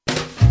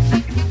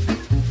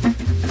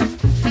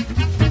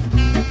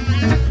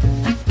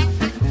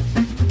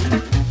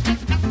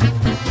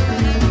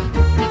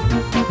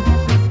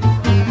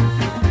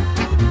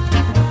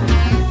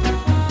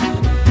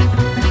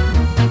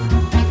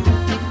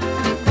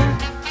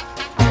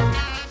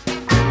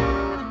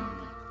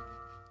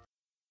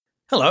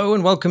Hello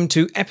and welcome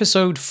to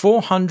episode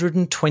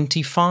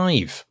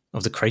 425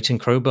 of the Crate and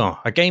Crowbar,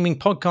 a gaming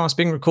podcast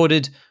being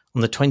recorded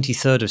on the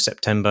 23rd of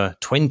September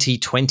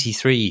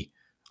 2023.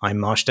 I'm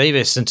Marsh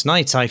Davis, and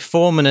tonight I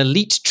form an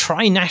elite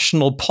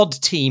tri-national pod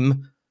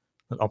team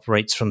that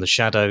operates from the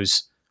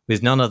shadows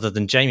with none other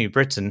than Jamie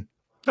Britton.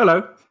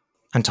 Hello.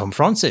 And Tom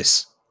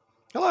Francis.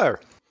 Hello.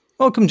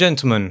 Welcome,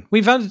 gentlemen.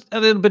 We've had a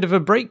little bit of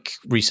a break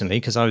recently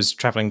because I was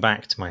travelling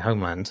back to my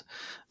homeland,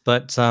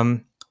 but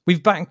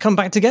we've come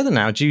back together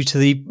now due to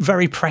the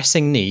very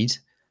pressing need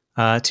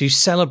to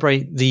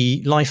celebrate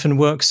the life and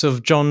works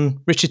of John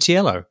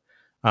Riccitiello.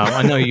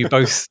 I know you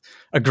both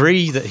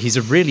agree that he's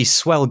a really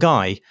swell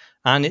guy,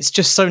 and it's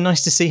just so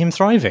nice to see him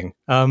thriving.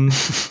 Tom,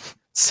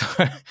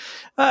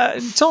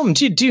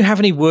 do you have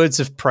any words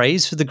of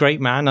praise for the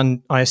great man,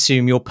 and I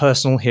assume your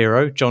personal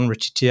hero, John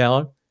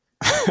Riccitiello?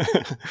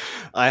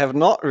 I have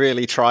not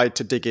really tried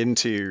to dig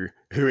into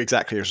who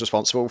exactly is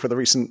responsible for the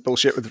recent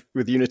bullshit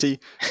with Unity.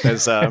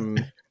 There's,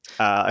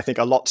 I think,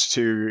 a lot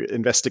to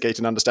investigate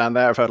and understand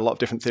there. I've heard a lot of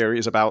different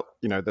theories about,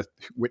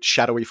 which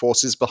shadowy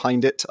forces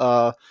behind it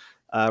are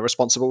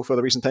responsible for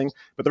the recent thing.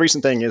 But the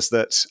recent thing is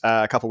that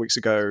a couple of weeks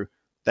ago,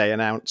 they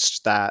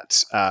announced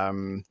that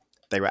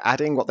they were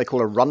adding what they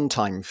call a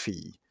runtime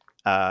fee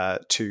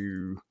that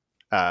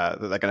they're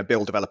going to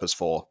bill developers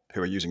for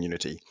who are using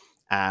Unity.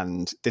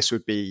 And this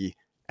would be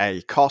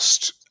a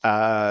cost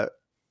of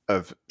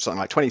something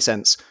like 20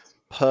 cents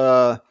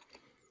per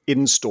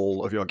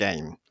install of your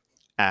game.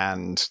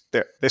 And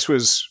this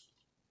was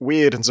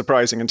weird and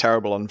surprising and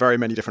terrible on very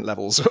many different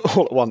levels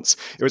all at once.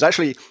 It was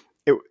actually,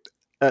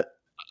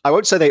 I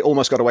won't say they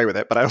almost got away with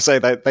it, but I'll say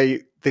that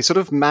they sort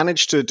of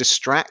managed to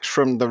distract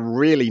from the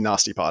really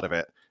nasty part of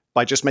it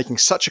by just making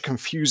such a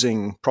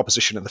confusing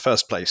proposition in the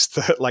first place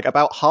that like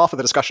about half of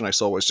the discussion I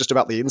saw was just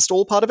about the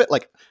install part of it.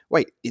 Like,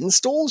 wait,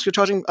 installs? You're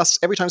charging us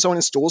every time someone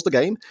installs the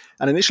game?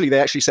 And initially they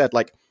actually said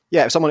like,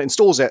 yeah, if someone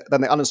installs it, then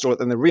they uninstall it,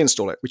 then they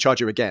reinstall it, we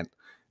charge you again.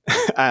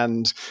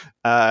 And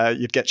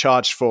you'd get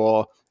charged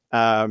for,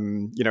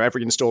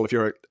 every install if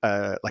you're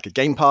like a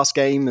Game Pass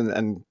game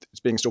and it's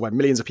being installed by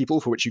millions of people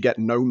for which you get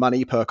no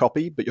money per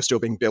copy, but you're still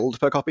being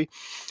billed per copy.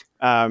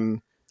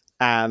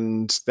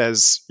 And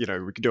there's, we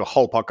could do a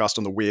whole podcast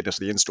on the weirdness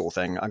of the install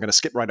thing. I'm going to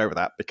skip right over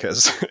that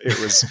because it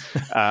was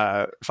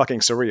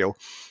fucking surreal.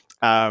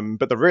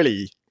 But the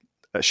really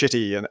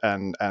shitty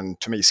and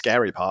to me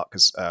scary part,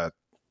 because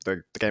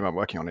the game I'm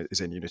working on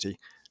is in Unity,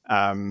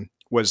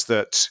 was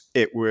that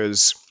it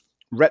was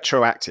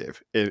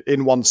retroactive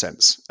in one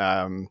sense.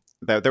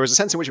 There was a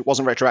sense in which it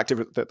wasn't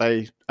retroactive that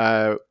they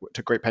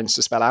took great pains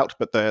to spell out,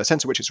 but the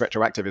sense in which it's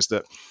retroactive is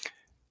that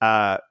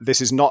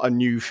this is not a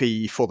new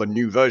fee for the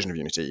new version of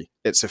Unity.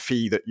 It's a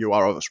fee that you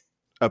are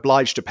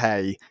obliged to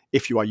pay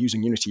if you are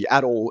using Unity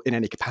at all in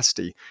any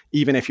capacity,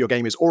 even if your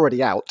game is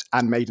already out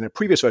and made in a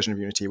previous version of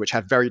Unity, which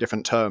had very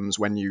different terms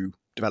when you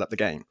develop the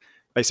game.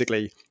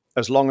 Basically,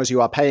 as long as you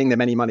are paying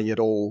them any money at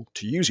all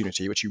to use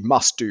Unity, which you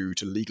must do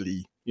to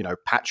legally,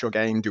 patch your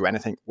game, do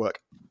anything, work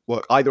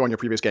either on your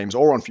previous games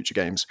or on future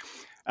games,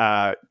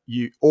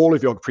 all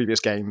of your previous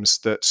games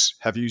that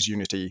have used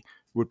Unity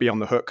would be on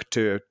the hook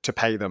to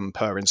pay them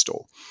per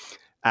install.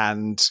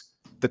 And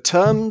the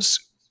terms,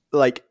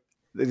 like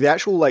the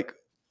actual like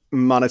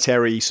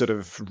monetary sort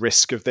of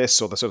risk of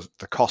this, or the sort of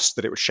the cost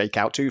that it would shake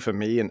out to for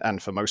me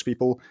and for most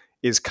people,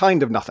 is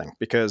kind of nothing,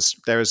 because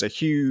there is a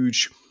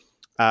huge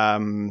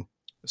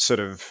sort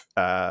of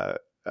a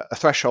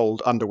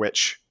threshold under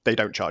which they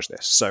don't charge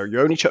this. So you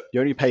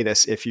only pay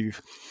this if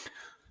you've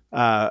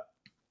I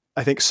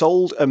think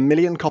sold 1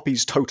 million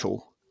copies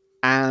total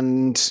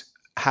and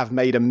have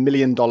made $1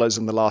 million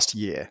in the last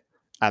year.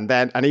 And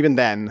even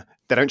then,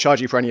 they don't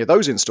charge you for any of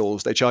those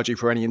installs. They charge you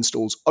for any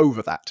installs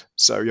over that.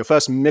 So your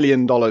first $1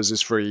 million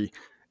is free.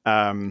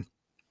 Or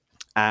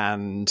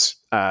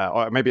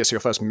maybe it's your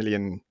first 1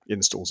 million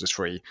installs is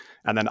free.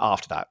 And then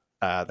after that,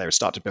 they would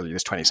start to bill you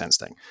this 20 cents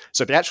thing.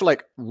 So the actual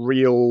like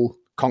real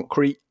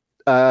concrete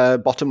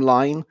bottom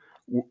line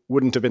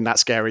wouldn't have been that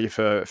scary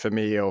for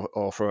me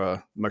or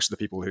for most of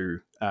the people who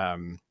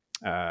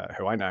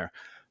I know.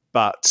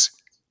 But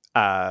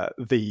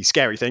the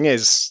scary thing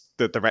is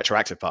the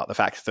retroactive part, the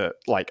fact that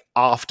like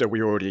after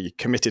we already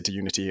committed to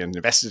Unity and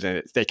invested in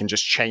it, they can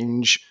just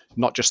change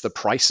not just the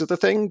price of the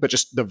thing, but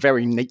just the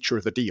very nature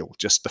of the deal.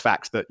 Just the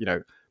fact that,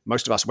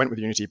 most of us went with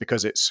Unity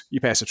because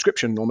you pay a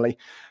subscription normally,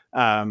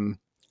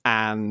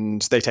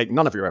 and they take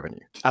none of your revenue,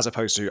 as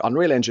opposed to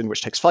Unreal Engine,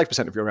 which takes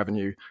 5% of your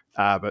revenue,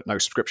 but no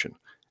subscription.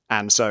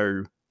 And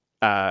so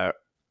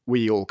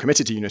we all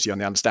committed to Unity on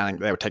the understanding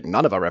that they would take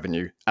none of our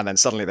revenue, and then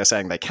suddenly they're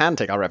saying they can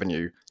take our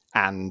revenue,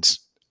 and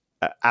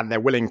they're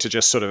willing to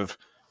just sort of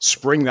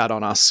spring that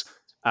on us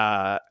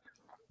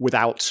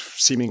without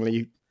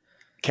seemingly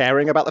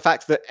caring about the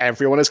fact that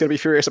everyone is going to be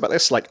furious about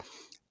this. Like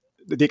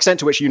the extent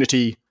to which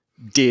Unity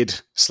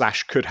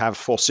did/could have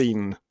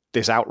foreseen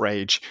this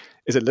outrage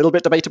is a little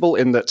bit debatable,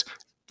 in that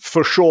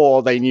for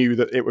sure they knew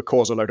that it would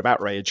cause a load of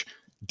outrage,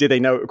 Did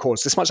they know it would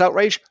cause this much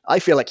outrage? I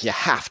feel like you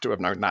have to have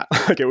known that.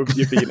 Like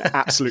you'd be an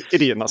absolute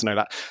idiot not to know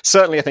that.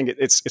 Certainly, I think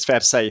it's fair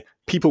to say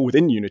people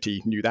within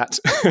Unity knew that.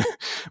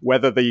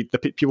 Whether the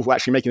people who were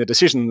actually making the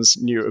decisions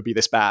knew it would be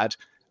this bad,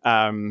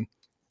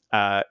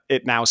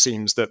 it now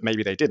seems that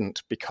maybe they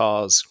didn't,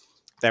 because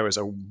there was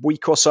a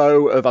week or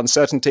so of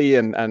uncertainty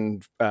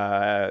and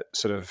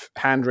sort of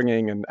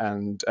hand-wringing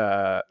and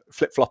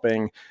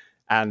flip-flopping,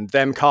 and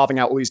them carving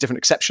out all these different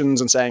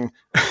exceptions and saying,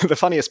 the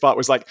funniest part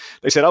was like,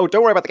 they said, oh,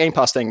 don't worry about the Game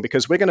Pass thing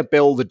because we're going to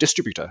bill the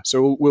distributor.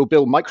 So we'll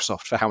bill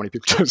Microsoft for how many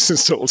people it's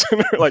installed.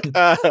 And we're like,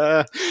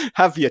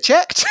 have you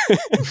checked?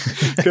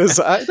 Because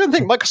I don't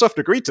think Microsoft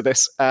agreed to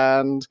this.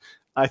 And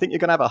I think you're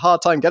going to have a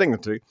hard time getting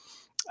them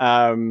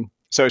to.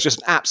 So it's just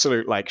an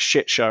absolute like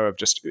shit show of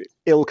just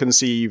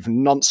ill-conceived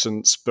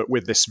nonsense, but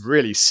with this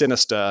really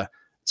sinister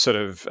sort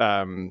of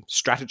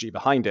strategy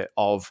behind it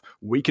of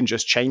we can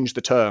just change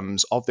the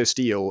terms of this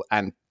deal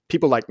and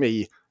people like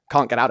me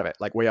can't get out of it.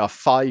 Like we are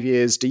 5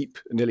 years deep,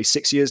 nearly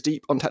 6 years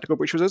deep on Technical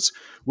Breach Wizards.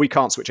 We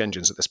can't switch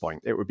engines at this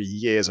point. It would be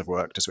years of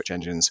work to switch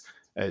engines.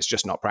 It's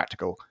just not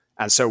practical.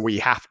 And so we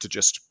have to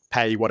just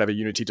pay whatever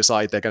Unity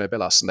decide they're going to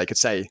bill us. And they could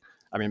say,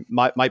 I mean,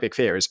 my big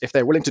fear is if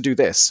they're willing to do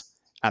this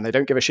and they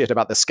don't give a shit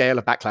about the scale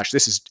of backlash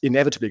this is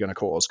inevitably going to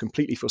cause,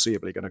 completely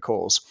foreseeably going to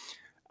cause,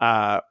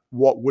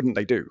 what wouldn't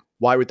they do?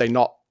 Why would they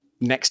not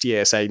next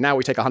year say, now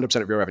we take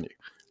 100% of your revenue?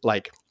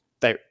 Like,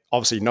 they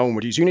obviously no one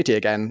would use Unity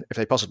again if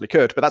they possibly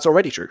could, but that's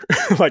already true.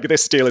 Like,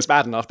 this deal is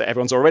bad enough that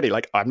everyone's already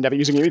like, I'm never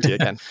using Unity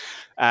again.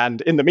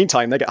 And in the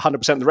meantime, they get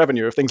 100% of the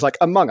revenue of things like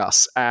Among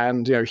Us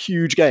and, you know,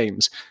 huge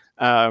games.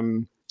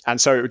 And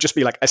so it would just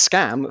be like a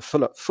scam,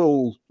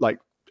 full like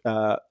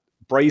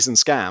brazen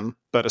scam,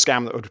 but a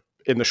scam that would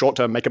in the short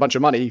term make a bunch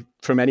of money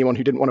from anyone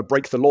who didn't want to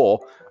break the law,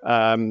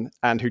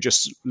 and who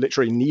just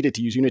literally needed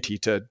to use Unity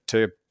to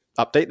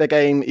update their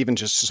game, even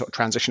just to sort of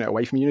transition it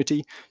away from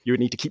Unity. You would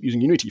need to keep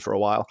using Unity for a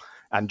while.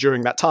 And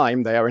during that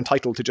time, they are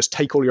entitled to just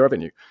take all your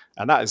revenue.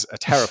 And that is a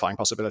terrifying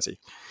possibility.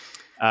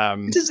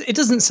 It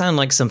doesn't sound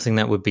like something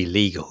that would be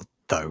legal,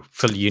 though,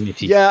 for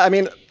Unity. Yeah, I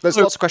mean, there's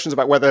lots of questions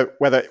about whether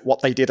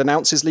what they did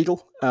announce is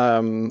legal.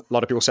 A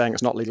lot of people saying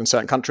it's not legal in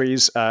certain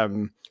countries.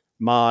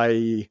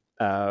 My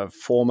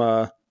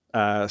former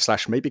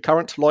 / maybe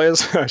current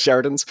lawyers,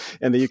 Sheridan's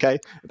in the UK.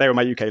 They were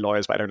my UK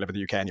lawyers, but I don't live in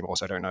the UK anymore,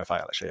 so I don't know if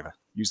I'll actually ever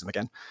use them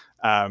again.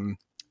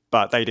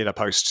 But they did a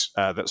post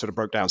that sort of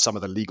broke down some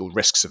of the legal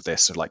risks of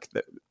this, of like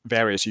the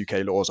various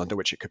UK laws under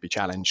which it could be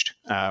challenged.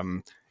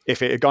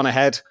 If it had gone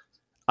ahead,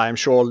 I'm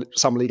sure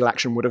some legal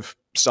action would have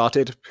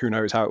started. Who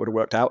knows how it would have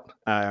worked out.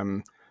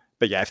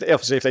 But yeah,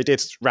 if they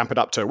did ramp it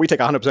up to, we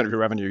take 100% of your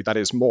revenue, that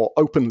is more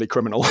openly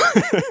criminal.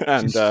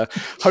 And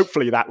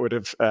hopefully that would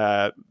have,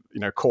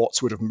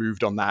 courts would have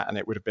moved on that, and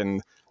it would have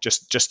been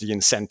just the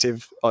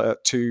incentive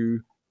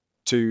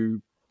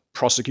to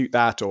prosecute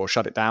that or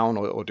shut it down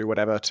or do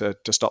whatever to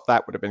stop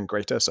that would have been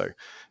greater. So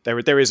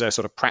there is a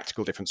sort of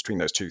practical difference between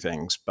those two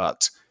things.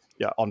 But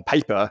yeah, on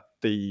paper,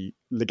 the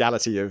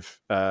legality of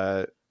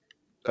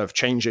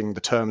changing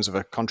the terms of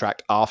a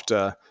contract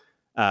after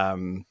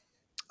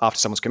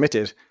someone's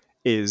committed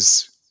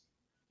was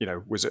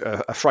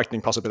a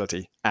frightening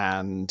possibility.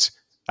 And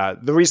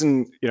the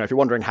reason, if you're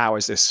wondering how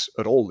is this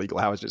at all legal,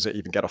 how does it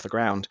even get off the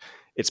ground,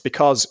 it's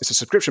because it's a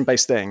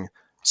subscription-based thing.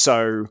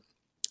 So,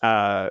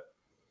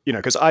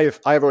 because I've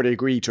already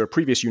agreed to a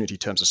previous Unity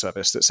terms of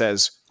service that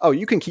says, oh,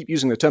 you can keep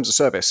using the terms of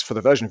service for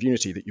the version of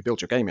Unity that you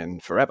built your game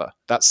in forever.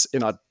 That's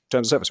in our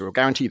terms of service. We'll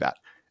guarantee that.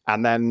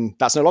 And then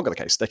that's no longer the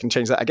case. They can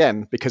change that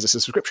again because it's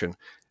a subscription.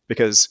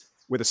 Because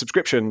with a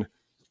subscription,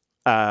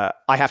 I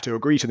have to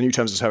agree to the new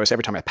terms of service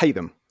every time I pay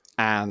them.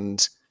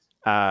 And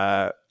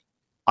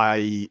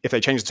if they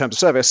change the terms of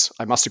service,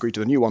 I must agree to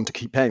the new one to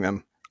keep paying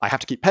them. I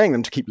have to keep paying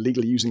them to keep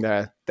legally using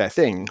their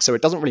thing. So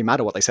it doesn't really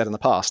matter what they said in the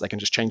past. They can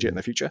just change it in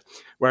the future.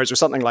 Whereas with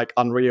something like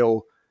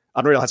Unreal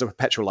has a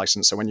perpetual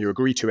license. So when you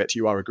agree to it,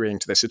 you are agreeing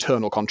to this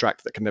eternal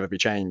contract that can never be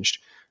changed.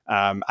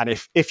 And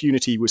if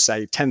Unity was,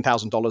 say,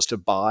 $10,000 to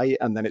buy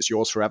and then it's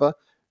yours forever,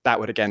 that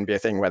would again be a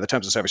thing where the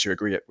terms of service you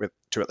agree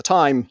to at the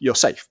time, you're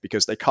safe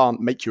because they can't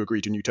make you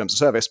agree to new terms of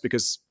service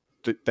because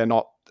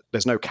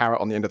there's no carrot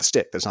on the end of the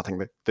stick. There's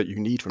nothing that you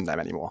need from them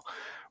anymore.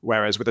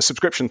 Whereas with a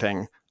subscription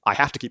thing, I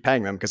have to keep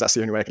paying them because that's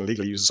the only way I can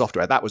legally use the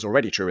software. That was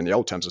already true in the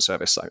old terms of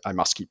service. I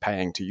must keep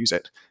paying to use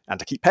it. And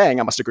to keep paying,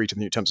 I must agree to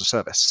the new terms of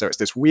service. So it's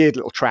this weird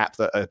little trap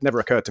that had never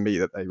occurred to me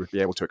that they would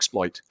be able to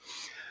exploit.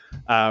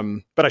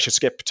 But I should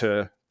skip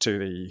to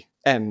the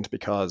end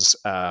because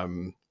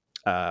all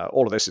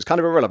of this is kind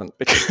of irrelevant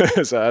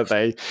because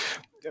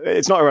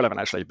it's not irrelevant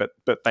actually, but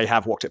they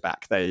have walked it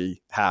back.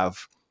 They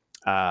have...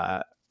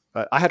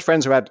 I had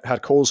friends who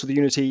had calls with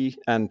Unity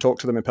and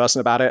talked to them in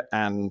person about it,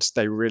 and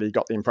they really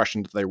got the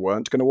impression that they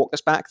weren't going to walk this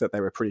back, that they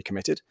were pretty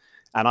committed.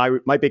 And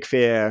my big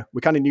fear,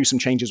 we kind of knew some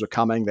changes were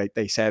coming.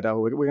 They said, oh,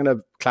 we're going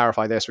to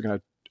clarify this, we're going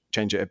to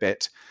change it a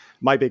bit.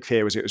 My big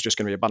fear was it was just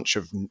going to be a bunch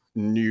of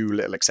new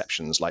little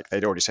exceptions. Like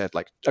they'd already said,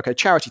 like, okay,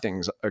 charity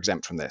things are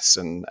exempt from this,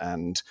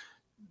 and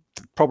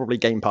probably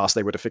Game Pass,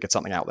 they would have figured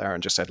something out there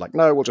and just said like,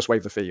 no, we'll just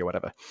waive the fee or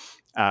whatever.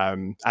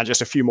 And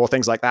just a few more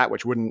things like that,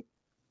 which wouldn't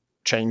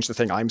change the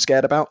thing I'm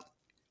scared about.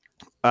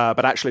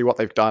 But actually, what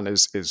they've done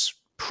is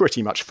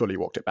pretty much fully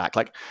walked it back.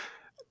 Like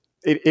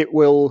it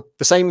will,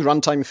 the same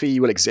runtime fee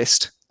will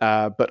exist,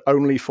 but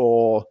only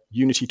for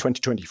Unity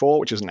 2024,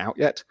 which isn't out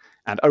yet,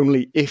 and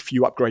only if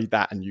you upgrade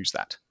that and use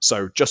that.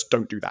 So just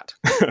don't do that,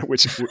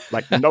 which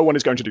like no one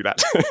is going to do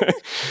that.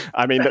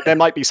 I mean, there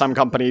might be some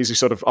companies who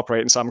sort of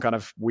operate in some kind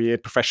of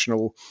weird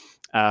professional,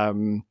 I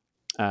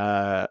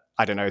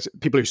don't know,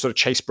 people who sort of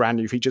chase brand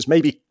new features.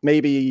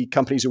 Maybe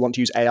companies who want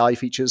to use AI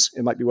features,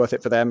 it might be worth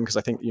it for them, because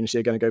I think Unity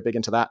are going to go big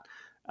into that.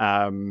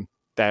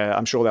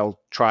 I'm sure they'll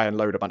try and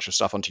load a bunch of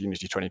stuff onto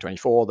Unity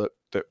 2024 that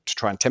to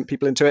try and tempt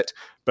people into it.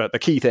 But the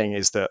key thing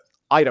is that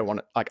I don't want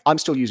to, like, I'm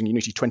still using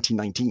Unity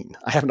 2019.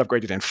 I haven't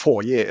upgraded in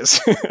 4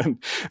 years, and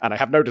I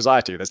have no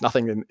desire to. There's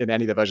nothing in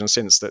any of the versions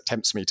since that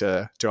tempts me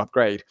to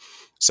upgrade.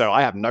 So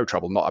I have no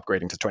trouble not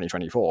upgrading to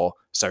 2024.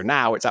 So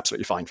now it's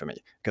absolutely fine for me,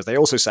 because they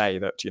also say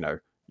that,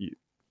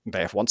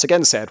 they have once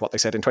again said what they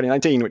said in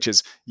 2019, which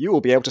is you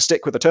will be able to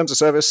stick with the terms of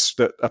service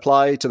that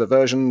apply to the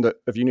version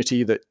of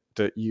Unity that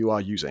you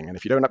are using. And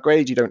if you don't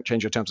upgrade, you don't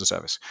change your terms of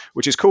service,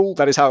 which is cool.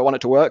 That is how I want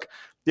it to work.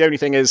 The only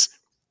thing is,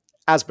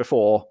 as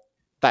before,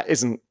 that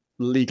isn't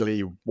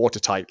legally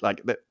watertight.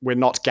 Like, that we're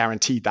not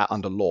guaranteed that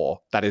under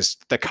law. That is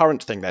the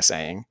current thing they're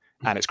saying.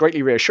 And it's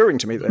greatly reassuring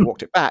to me that they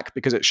walked it back,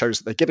 because it shows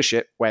that they give a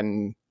shit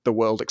when the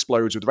world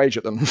explodes with rage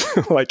at them.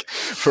 Like,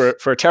 for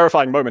a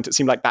terrifying moment, it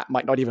seemed like that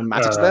might not even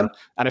matter to them.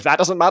 And if that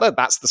doesn't matter,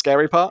 that's the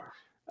scary part.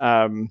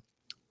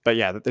 But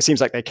yeah, it seems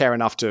like they care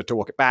enough to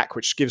walk it back,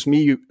 which gives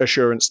me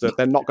assurance that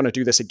they're not going to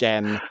do this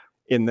again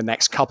in the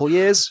next couple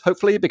years,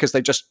 hopefully, because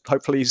they've just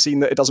hopefully seen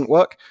that it doesn't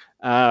work.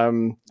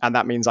 And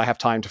that means I have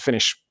time to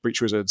finish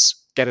Breach Wizards,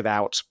 get it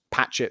out,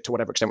 patch it to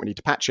whatever extent we need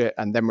to patch it,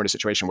 and then we're in a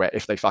situation where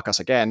if they fuck us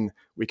again,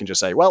 we can just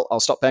say, well, I'll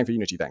stop paying for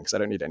Unity then, because I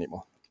don't need it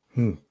anymore.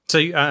 So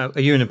are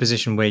you in a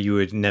position where you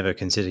would never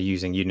consider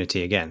using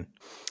Unity again?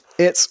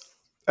 It's,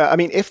 I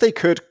mean, if they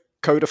could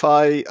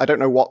codify, I don't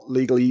know what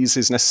legalese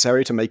is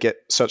necessary to make it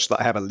such that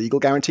I have a legal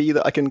guarantee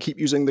that I can keep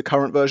using the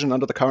current version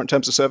under the current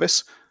terms of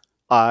service.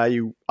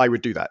 I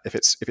would do that if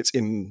it's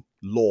in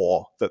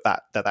law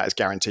that is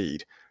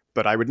guaranteed.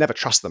 But I would never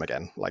trust them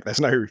again. Like,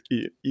 there's no,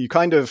 you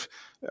kind of,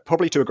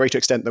 probably to a greater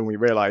extent than we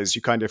realize,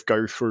 you kind of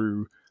go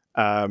through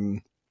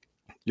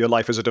your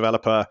life as a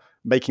developer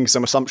making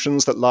some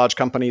assumptions that large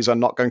companies are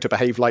not going to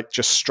behave like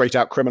just straight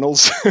out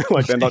criminals.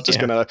 Like, they're not just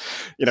going to,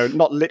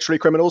 not literally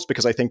criminals,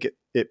 because I think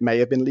it may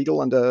have been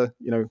legal under,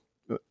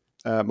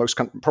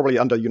 probably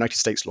under United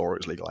States law it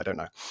was legal. I don't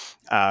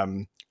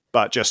know.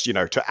 But just,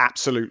 to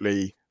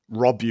absolutely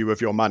rob you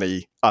of your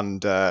money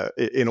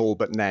in all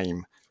but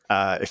name.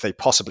 If they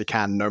possibly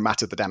can, no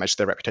matter the damage to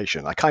their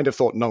reputation. I kind of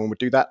thought no one would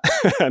do that.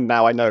 And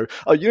now I know,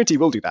 Unity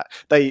will do that.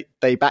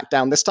 They back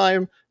down this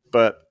time,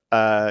 but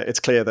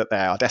it's clear that they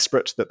are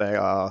desperate, that they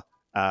are,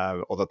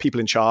 or the people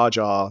in charge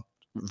are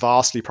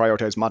vastly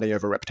prioritize money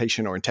over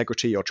reputation or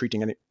integrity or treating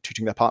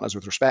their partners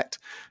with respect.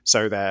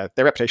 So their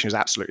reputation is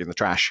absolutely in the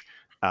trash.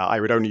 I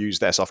would only use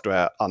their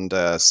software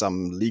under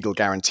some legal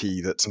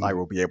guarantee that I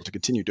will be able to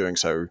continue doing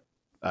so,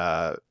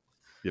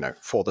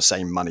 for the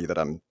same money that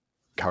I'm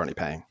currently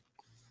paying.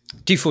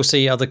 Do you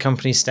foresee other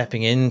companies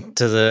stepping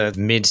into the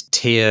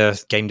mid-tier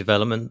game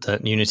development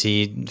that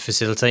Unity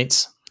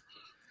facilitates?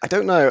 I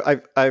don't know.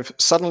 I've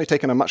suddenly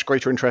taken a much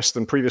greater interest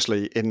than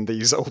previously in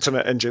these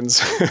alternate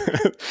engines.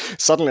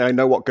 Suddenly I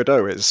know what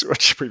Godot is,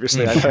 which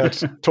previously I'd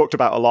heard talked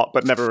about a lot,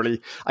 but never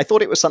really. I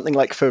thought it was something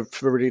like for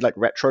really like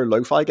retro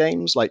lo-fi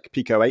games, like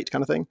Pico 8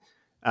 kind of thing.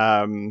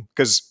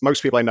 Because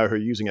most people I know who are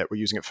using it were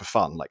using it for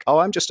fun. Like,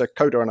 I'm just a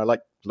coder and I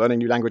like learning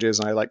new languages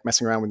and I like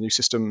messing around with new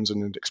systems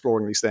and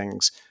exploring these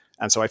things.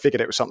 And so I figured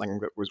it was something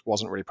that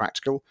wasn't really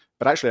practical.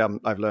 But actually,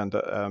 I've learned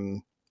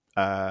that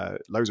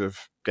loads of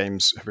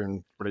games have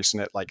been releasing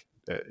it. Like,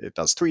 it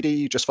does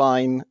 3D just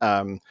fine.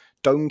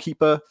 Dome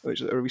Keeper,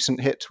 which is a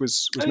recent hit,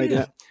 was made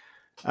in it.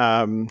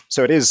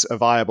 So it is a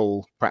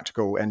viable,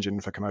 practical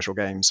engine for commercial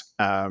games.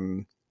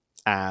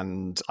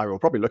 And I will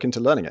probably look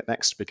into learning it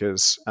next,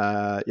 because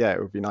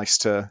it would be nice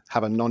to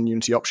have a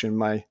non-Unity option in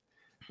my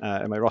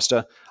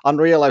roster.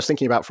 Unreal, I was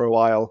thinking about for a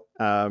while.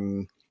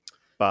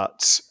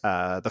 But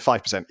the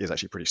 5% is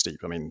actually pretty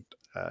steep. I mean,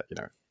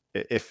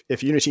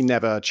 if Unity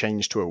never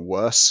changed to a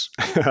worse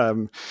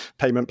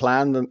payment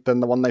plan than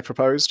the one they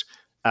proposed,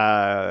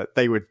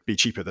 they would be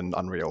cheaper than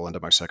Unreal under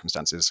most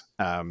circumstances.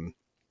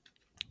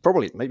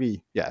 Probably,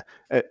 maybe, yeah.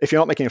 If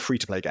you're not making a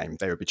free-to-play game,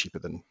 they would be cheaper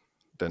than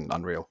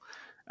Unreal.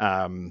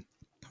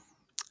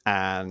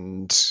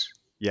 And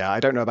yeah,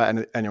 I don't know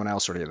about anyone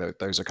else really.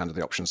 Those are kind of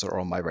the options that are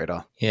on my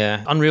radar.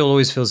 Yeah, Unreal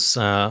always feels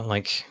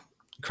like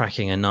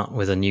cracking a nut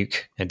with a nuke.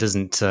 It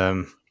doesn't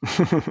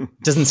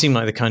seem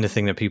like the kind of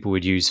thing that people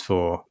would use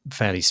for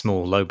fairly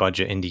small, low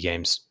budget indie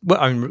games. Well,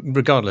 I mean,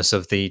 regardless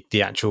of the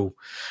actual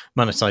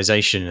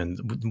monetization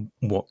and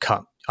what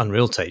cut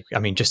Unreal take. I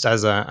mean, just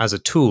as a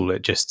tool,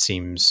 it just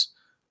seems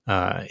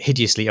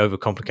hideously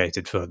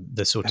overcomplicated for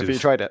the sort of. Have you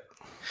tried it?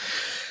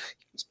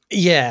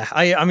 Yeah,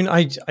 I mean,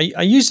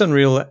 I used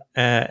Unreal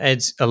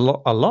Ed a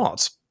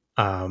lot.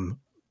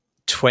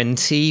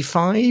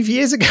 25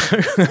 years ago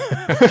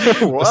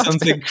or What?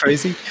 something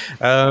crazy.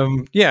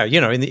 Yeah,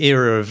 in the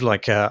era of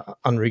like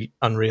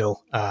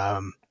Unreal,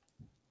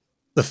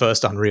 the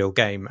first Unreal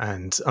game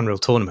and Unreal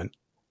Tournament.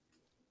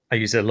 I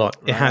use it a lot.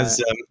 It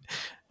has,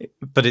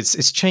 but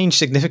it's changed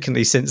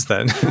significantly since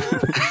then.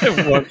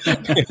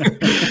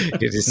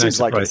 It is no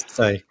Seems likely. surprise to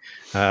say.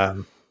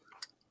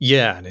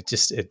 Yeah, and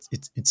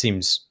it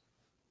seems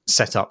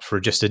set up for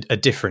just a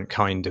different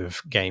kind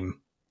of game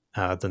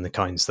than the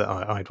kinds that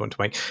I'd want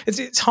to make.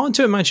 It's hard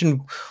to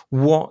imagine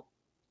what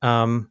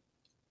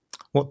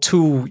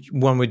tool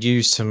one would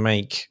use to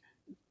make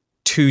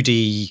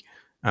 2D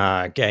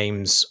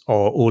games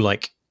or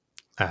like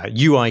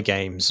UI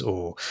games,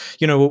 or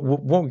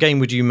what game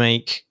would you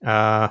make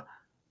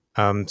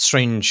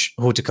strange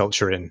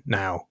horticulture in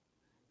now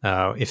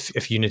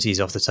if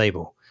Unity's off the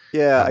table?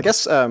 Yeah, I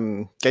guess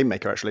Game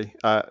Maker, actually.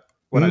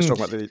 When I was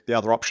talking about the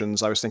other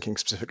options, I was thinking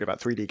specifically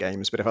about 3D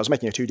games, but if I was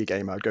making a 2D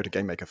game, I'd go to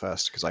Game Maker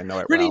first because I know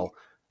it Really? well.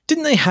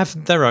 Didn't they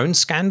have their own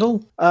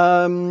scandal?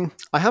 I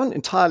haven't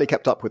entirely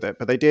kept up with it,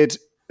 but they did.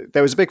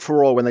 There was a big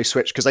furore when they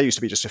switched, because they used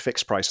to be just a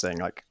fixed price thing.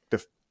 Like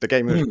the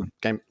Game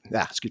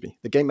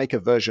Maker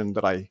version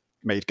that I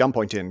made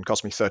Gunpoint in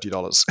cost me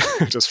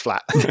 $30, just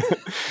flat.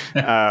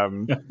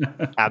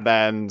 And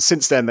then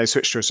since then, they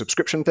switched to a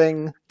subscription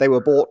thing. They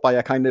were bought by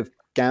a kind of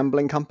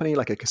gambling company,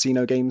 like a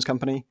casino games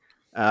company.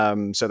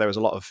 So there was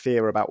a lot of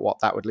fear about what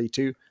that would lead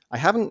to. I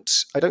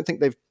don't think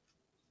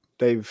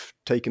they've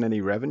taken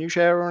any revenue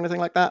share or anything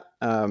like that.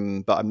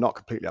 But I'm not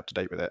completely up to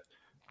date with it.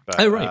 But,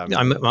 oh right,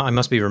 I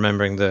must be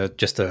remembering the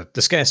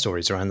scare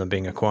stories around them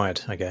being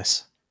acquired, I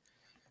guess.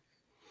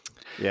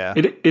 Yeah,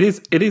 it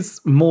is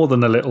more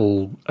than a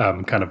little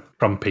kind of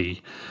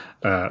Trumpy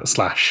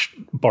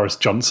 / Boris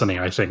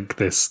Johnson-y, I think,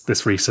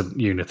 this recent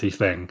Unity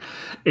thing,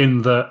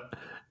 in that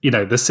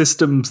the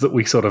systems that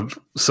we sort of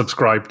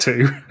subscribe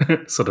to,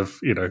 sort of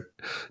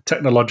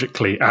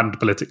technologically and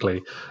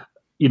politically,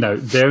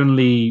 they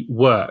only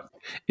work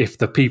if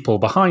the people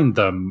behind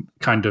them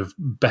kind of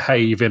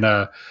behave in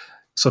a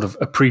sort of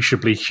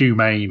appreciably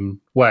humane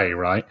way,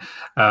 right?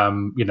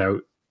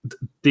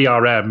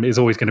 DRM is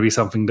always going to be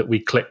something that we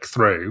click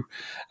through,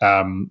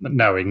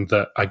 knowing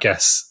that, I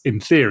guess,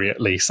 in theory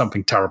at least,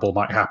 something terrible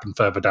might happen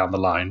further down the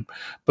line,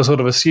 but sort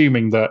of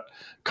assuming that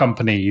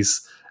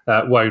companies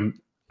won't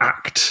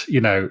act,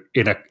 in a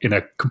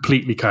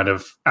completely kind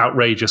of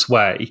outrageous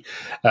way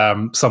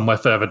somewhere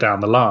further down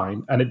the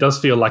line. And it does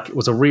feel like it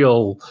was a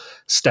real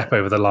step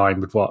over the line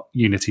with what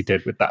Unity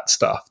did with that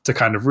stuff, to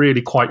kind of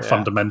really quite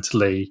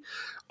fundamentally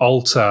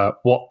alter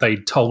what they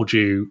told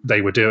you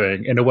they were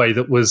doing in a way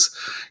that was,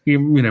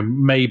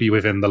 maybe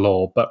within the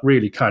law, but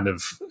really kind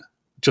of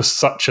just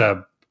such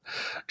a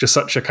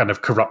kind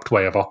of corrupt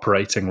way of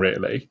operating,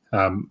 really.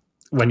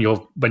 When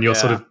you're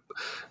sort of,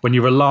 when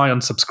you rely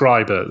on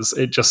subscribers,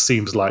 it just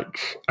seems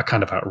like a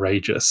kind of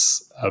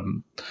outrageous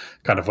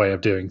kind of way of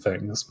doing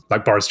things.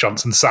 Like Boris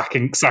Johnson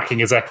sacking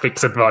his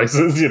ethics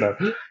advisors,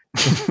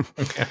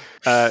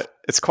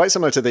 It's quite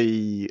similar to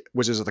the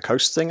Wizards of the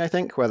Coast thing, I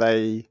think, where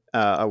they,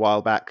 a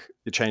while back,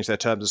 changed their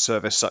terms of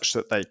service such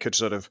that they could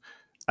sort of,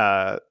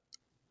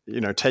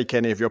 take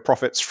any of your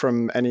profits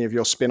from any of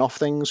your spin-off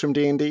things from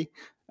D&D,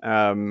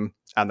 and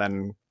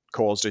then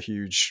caused a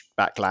huge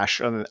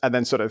backlash, and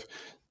then sort of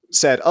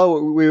said,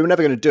 "Oh, we were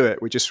never going to do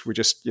it. We just,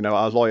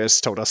 our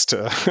lawyers told us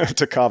to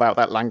to carve out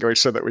that language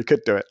so that we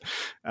could do it."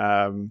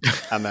 And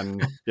then,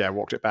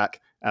 walked it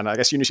back. And I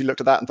guess Unity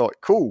looked at that and thought,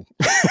 "Cool."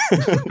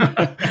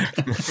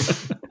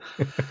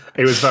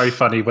 It was very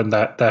funny when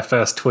their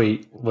first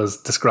tweet was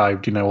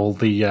described. All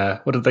the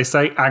what did they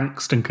say?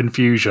 Angst and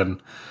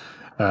confusion.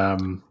 As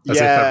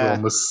if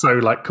everyone was so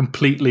like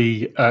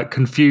completely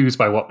confused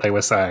by what they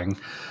were saying.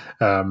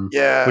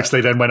 Which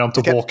they then went on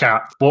to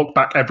walk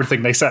back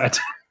everything they said.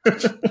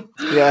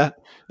 Yeah,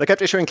 they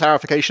kept issuing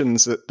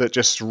clarifications that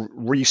just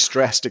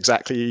re-stressed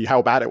exactly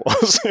how bad it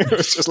was. It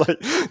was just like,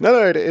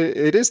 no,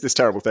 it is this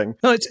terrible thing.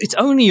 No, it's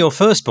only your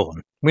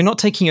firstborn. We're not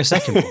taking your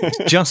secondborn.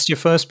 It's just your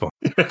firstborn.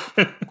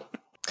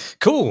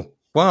 Cool.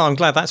 Well, I'm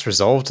glad that's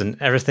resolved, and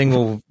everything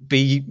will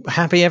be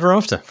happy ever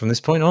after from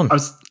this point on.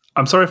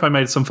 I'm sorry if I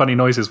made some funny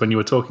noises when you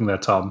were talking there,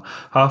 Tom.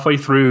 Halfway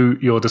through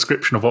your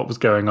description of what was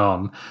going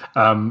on,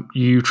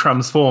 you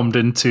transformed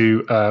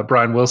into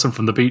Brian Wilson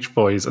from the Beach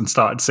Boys and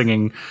started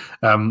singing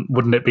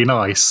 "Wouldn't It Be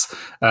Nice?"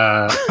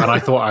 And I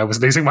thought I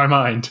was losing my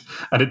mind.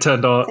 And it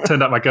turned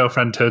out my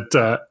girlfriend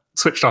had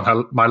switched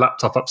on my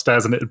laptop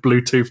upstairs, and it had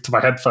Bluetooth to my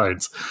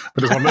headphones.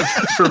 But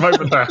for a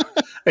moment there,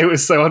 it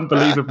was so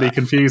unbelievably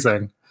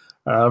confusing.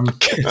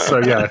 So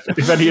yeah,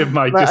 if any of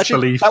my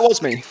disbelief, that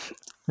was me.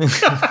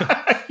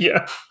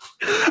 Yeah.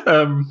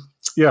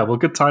 Well,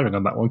 good timing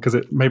on that one, because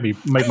it made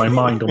my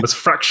mind almost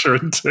fracture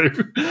in two.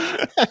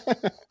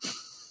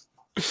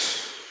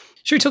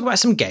 Should we talk about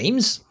some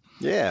games?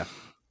 Yeah.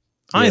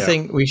 I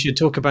think we should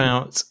talk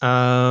about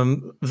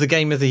the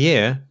game of the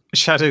year,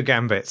 Shadow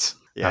Gambit.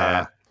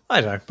 Yeah.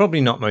 I don't know,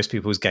 probably not most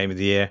people's game of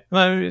the year.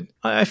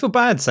 I feel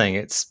bad saying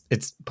it's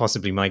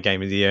possibly my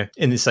game of the year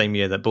in the same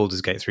year that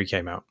Baldur's Gate 3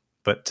 came out.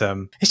 But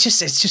it's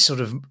just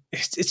sort of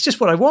it's just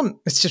what I want.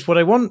 It's just what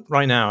I want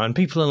right now. And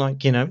people are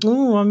like,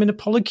 oh, I'm in a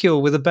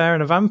polycule with a bear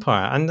and a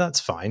vampire, and that's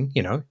fine.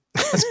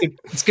 That's good.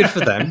 It's good for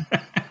them.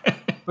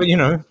 But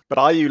But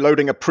are you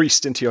loading a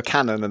priest into your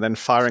cannon and then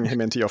firing him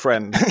into your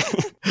friend?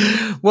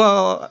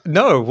 Well,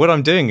 no. What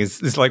I'm doing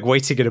is like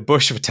waiting in a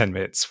bush for 10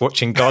 minutes,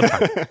 watching God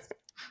happen.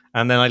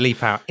 And then I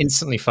leap out,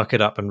 instantly fuck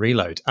it up, and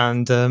reload.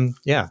 And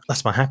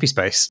that's my happy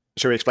space.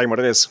 Should we explain what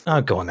it is?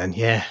 Oh, go on then.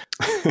 Yeah.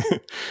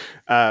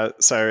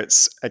 So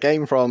it's a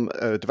game from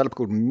a developer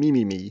called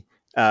Mimimi,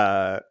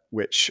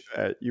 which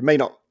you may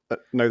not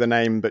know the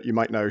name, but you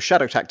might know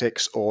Shadow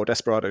Tactics or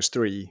Desperados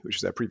 3, which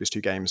is their previous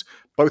two games,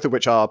 both of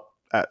which are,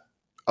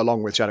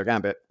 along with Shadow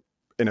Gambit,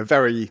 in a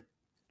very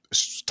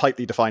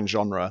tightly defined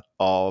genre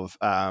of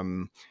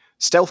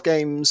stealth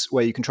games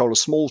where you control a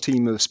small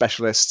team of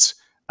specialists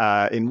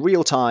in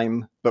real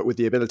time, but with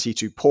the ability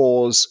to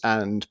pause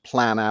and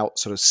plan out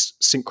sort of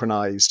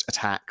synchronized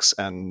attacks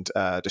and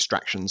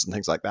distractions and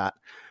things like that.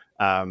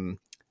 And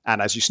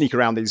as you sneak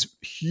around these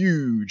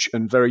huge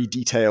and very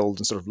detailed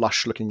and sort of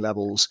lush-looking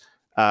levels,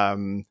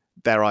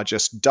 there are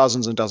just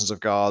dozens and dozens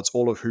of guards,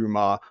 all of whom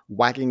are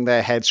wagging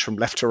their heads from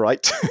left to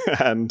right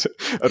and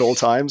at all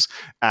times.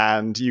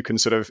 And you can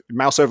sort of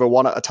mouse over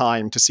one at a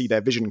time to see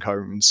their vision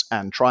cones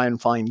and try and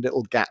find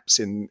little gaps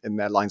in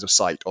their lines of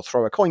sight, or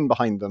throw a coin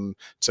behind them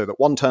so that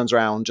one turns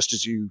around just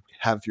as you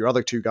have your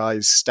other two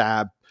guys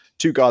stab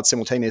two guards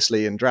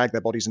simultaneously and drag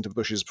their bodies into the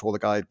bushes before the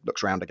guy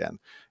looks around again.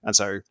 And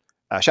so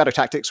Shadow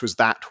Tactics was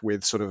that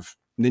with sort of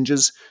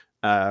ninjas.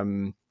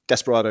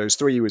 Desperados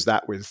 3 was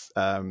that with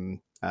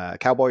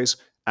cowboys,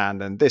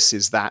 and then this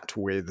is that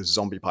with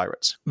zombie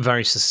pirates.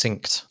 Very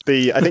succinct.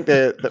 I think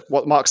the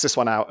what marks this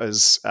one out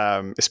as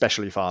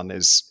especially fun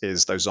is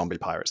those zombie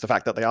pirates. The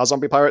fact that they are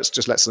zombie pirates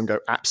just lets them go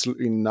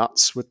absolutely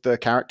nuts with the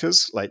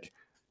characters. Like,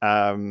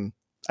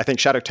 I think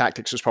Shadow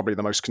Tactics was probably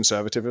the most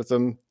conservative of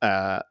them,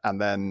 and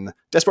then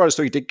Desperados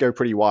 3 did go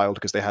pretty wild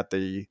because they had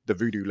the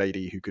voodoo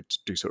lady who could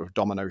do sort of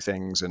domino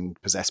things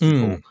and possess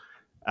people.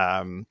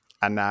 And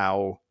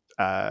now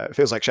it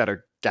feels like Shadow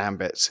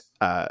Gambit,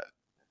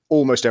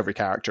 almost every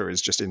character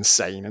is just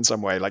insane in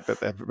some way. Like, that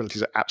their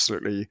abilities are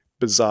absolutely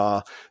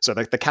bizarre. So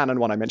the cannon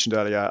one I mentioned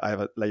earlier, I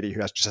have a lady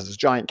who just has a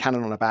giant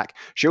cannon on her back.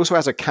 She also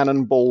has a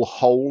cannonball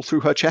hole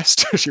through her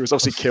chest. She was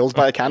obviously killed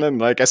by a cannon,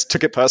 and I guess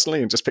took it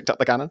personally and just picked up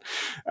the cannon.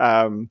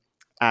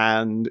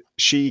 And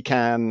she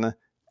can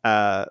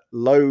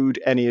load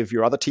any of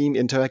your other team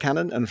into her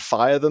cannon and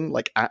fire them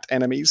like at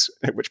enemies,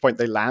 at which point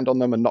they land on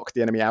them and knock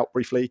the enemy out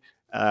briefly,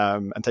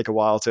 and take a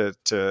while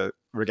to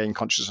regain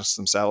consciousness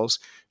themselves.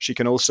 She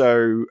can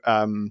also,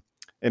 in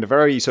a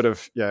very sort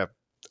of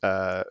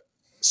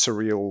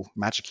surreal,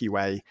 magic-y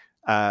way,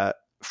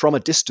 from a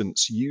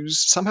distance, use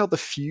somehow the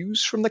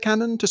fuse from the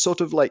cannon to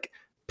sort of like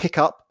pick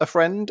up a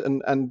friend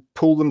and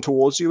pull them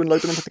towards you and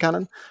load them into the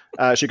cannon.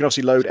 She can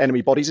obviously load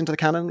enemy bodies into the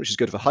cannon, which is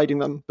good for hiding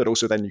them, but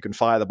also then you can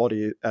fire the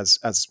body as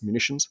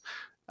munitions.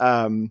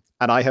 And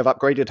I have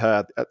upgraded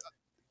her.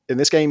 In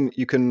this game,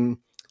 you can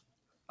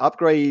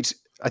upgrade.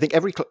 I think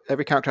every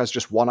character has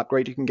just one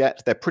upgrade you can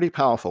get. They're pretty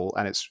powerful,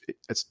 and it's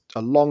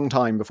a long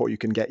time before you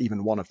can get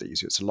even one of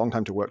these. It's a long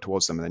time to work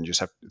towards them, and then you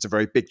just have. It's a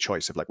very big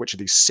choice of like, which of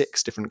these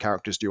 6 different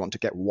characters do you want to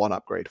get one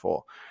upgrade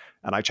for?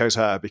 And I chose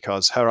her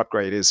because her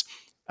upgrade is,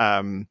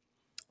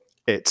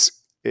 it's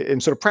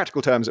in sort of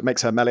practical terms, it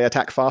makes her melee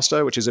attack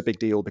faster, which is a big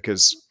deal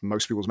because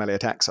most people's melee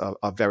attacks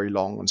are very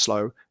long and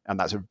slow, and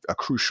that's a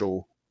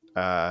crucial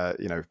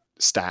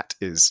stat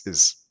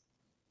is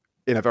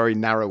in a very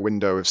narrow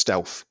window of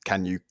stealth,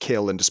 can you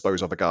kill and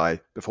dispose of a guy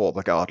before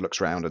the guard looks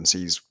around and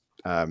sees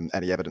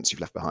any evidence you've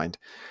left behind?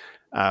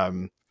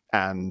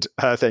 And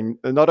her thing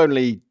not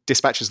only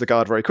dispatches the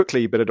guard very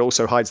quickly, but it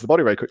also hides the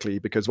body very quickly,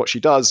 because what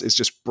she does is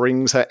just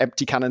brings her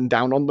empty cannon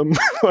down on them,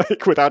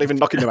 like without even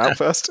knocking them out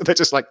first. They're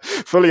just like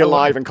fully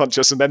alive and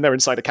conscious, and then they're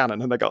inside a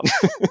cannon and they're gone.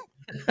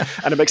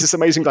 And it makes this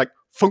amazing like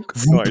funk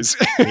noise.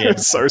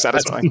 It's so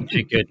satisfying. That's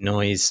a good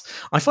noise.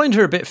 I find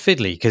her a bit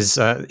fiddly because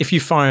if you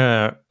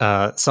fire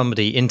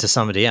somebody into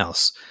somebody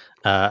else,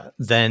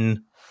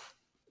 then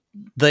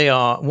they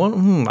are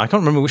one. I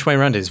can't remember which way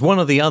around it is. One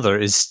or the other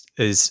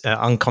is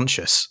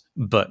unconscious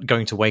but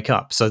going to wake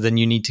up. So then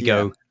you need to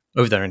go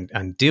over there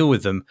and deal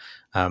with them.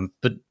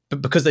 But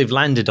because they've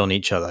landed on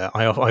each other,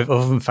 I've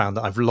often found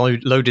that I've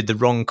loaded the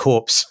wrong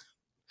corpse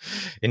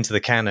into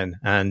the cannon,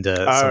 and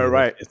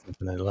right,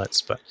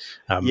 alerts. But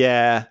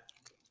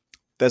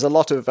there's a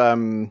lot of.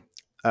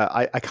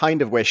 I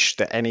kind of wish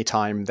that any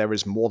time there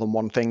is more than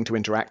one thing to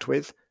interact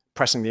with,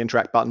 pressing the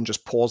interact button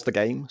just pause the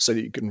game so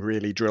that you can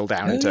really drill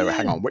down into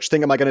hang on, which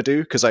thing am I going to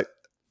do? Because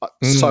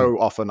so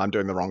often I'm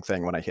doing the wrong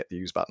thing when I hit the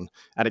use button,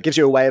 and it gives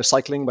you a way of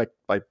cycling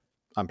by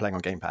I'm playing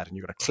on gamepad and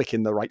you've got to click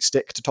in the right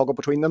stick to toggle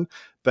between them.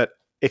 But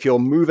if you're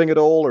moving at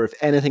all, or if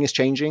anything is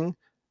changing,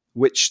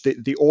 which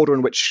the order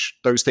in which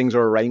those things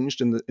are arranged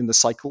in the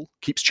cycle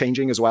keeps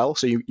changing as well.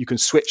 So you can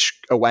switch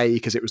away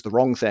because it was the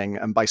wrong thing,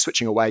 and by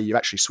switching away, you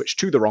actually switch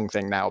to the wrong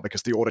thing now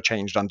because the order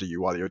changed under you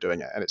while you were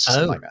doing it, and it's just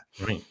a nightmare.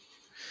 Right.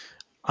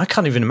 I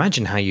can't even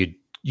imagine how you'd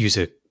use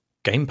a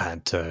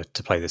gamepad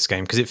to play this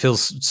game because it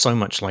feels so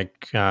much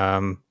like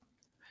an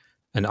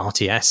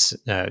RTS,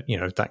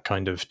 that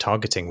kind of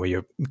targeting where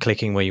you're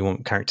clicking where you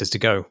want characters to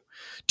go.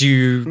 Do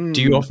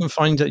you often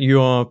find that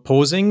you are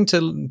pausing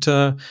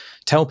to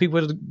tell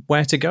people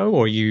where to go,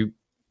 or you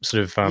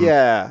sort of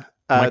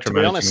micromanaging to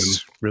be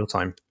honest, them real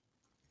time?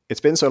 It's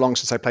been so long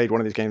since I played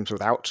one of these games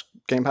without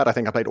gamepad. I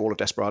think I played all of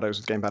Desperados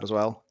with gamepad as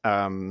well.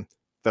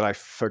 That I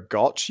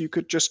forgot you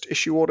could just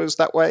issue orders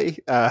that way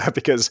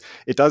because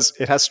it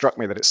has struck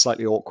me that it's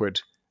slightly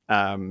awkward.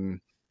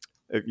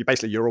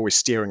 You're always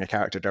steering a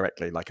character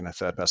directly, like in a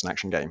third-person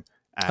action game,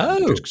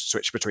 and you just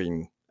switch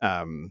between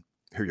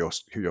who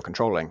you're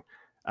controlling,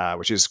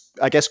 which is,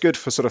 I guess, good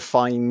for sort of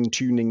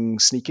fine-tuning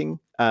sneaking.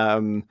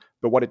 But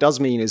what it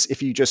does mean is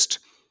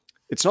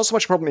it's not so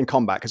much a problem in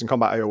combat, because in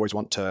combat I always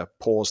want to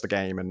pause the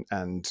game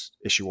and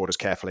issue orders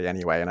carefully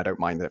anyway, and I don't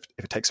mind that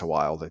if it takes a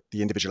while.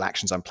 The individual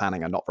actions I'm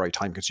planning are not very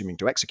time-consuming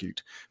to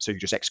execute, so you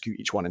just execute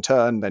each one in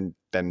turn, then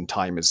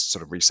time is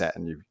sort of reset,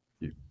 and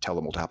you tell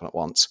them all to happen at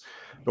once.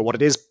 But what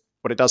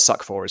it does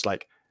suck for is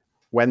like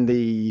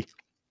when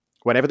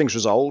everything's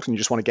resolved and you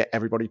just want to get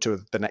everybody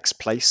to the next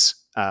place,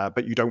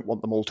 but you don't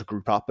want them all to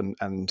group up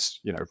and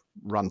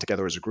run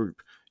together as a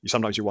group.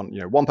 Sometimes you want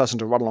one person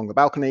to run along the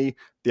balcony,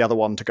 the other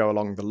one to go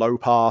along the low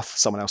path,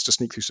 someone else to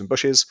sneak through some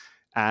bushes.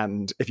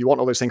 And if you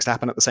want all those things to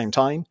happen at the same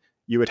time,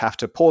 you would have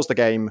to pause the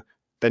game,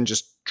 then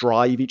just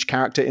drive each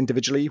character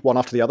individually, one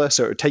after the other.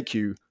 So it would take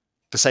you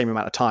the same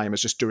amount of time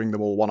as just doing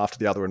them all one after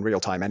the other in real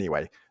time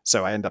anyway.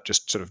 So I end up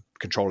just sort of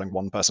controlling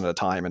one person at a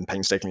time and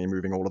painstakingly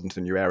moving all of them to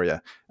the new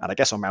area. And I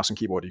guess on mouse and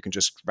keyboard, you can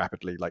just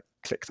rapidly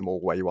click them all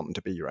where you want them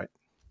to be, right?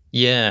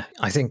 Yeah,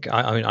 I think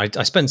I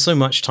spend so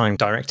much time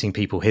directing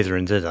people hither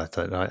and thither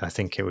that I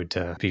think it would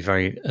be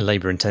very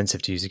labor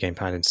intensive to use a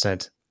gamepad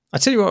instead. I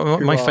tell you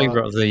what, my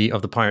favorite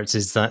of the pirates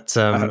is that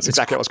that's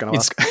exactly what I was going to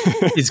ask.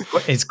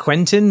 It's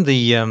Quentin,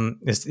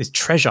 is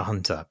treasure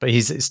hunter, but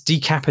he's this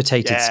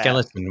decapitated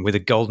skeleton with a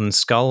golden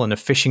skull and a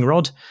fishing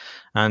rod,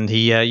 and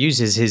he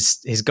uses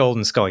his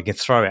golden skull. He can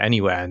throw it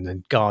anywhere, and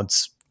then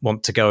guards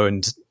want to go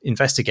and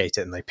investigate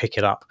it, and they pick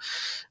it up.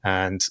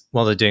 And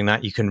while they're doing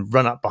that, you can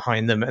run up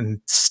behind them and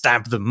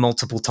stab them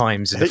multiple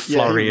times in a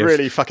flurry. He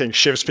really fucking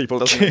shivs people,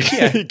 doesn't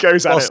he? He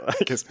goes at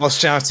it while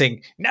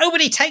shouting,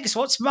 "Nobody takes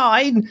what's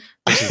mine!"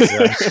 Which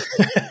is,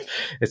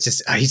 it's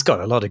just he's got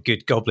a lot of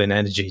good goblin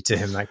energy to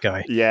him, that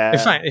guy. Yeah. In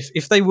fact,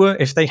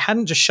 if they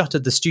hadn't just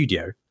shuttered the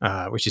studio,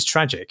 which is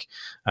tragic,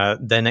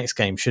 their next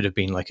game should have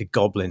been like a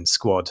goblin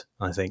squad.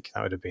 I think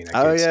that would have been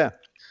a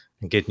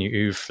good new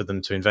oeuvre for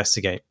them to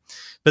investigate.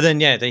 But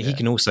then, he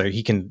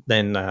can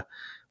then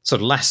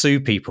sort of lasso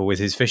people with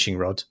his fishing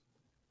rod.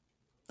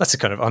 That's a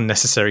kind of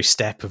unnecessary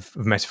step of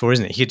metaphor,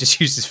 isn't it? He could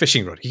just use his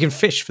fishing rod. He can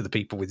fish for the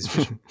people with his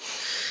fishing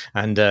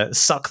and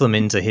suck them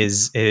into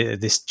his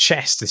this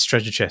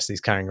treasure chest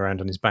he's carrying around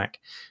on his back.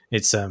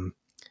 It's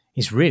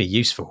he's really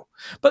useful.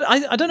 But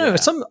I don't know.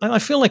 I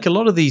feel like a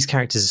lot of these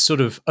characters are sort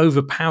of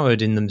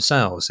overpowered in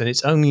themselves, and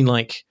it's only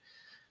like.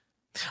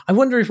 I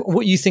wonder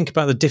what you think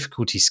about the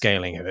difficulty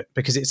scaling of it,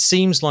 because it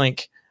seems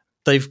like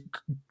they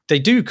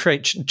do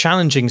create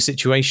challenging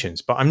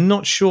situations, but I'm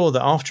not sure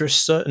that after a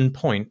certain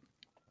point,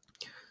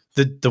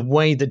 the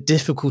way that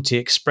difficulty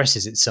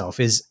expresses itself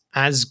is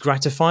as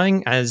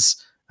gratifying as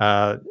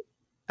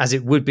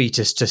it would be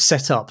to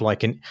set up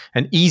like an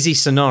easy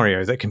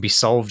scenario that can be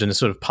solved in a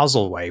sort of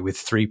puzzle way with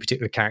three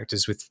particular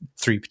characters with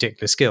three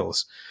particular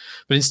skills.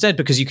 But instead,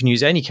 because you can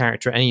use any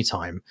character at any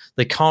time,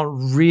 they can't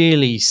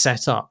really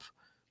set up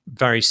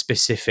very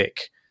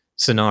specific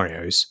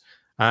scenarios.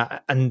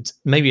 And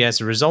maybe as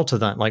a result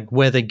of that, like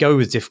where they go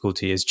with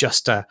difficulty is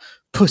just to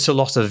put a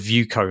lot of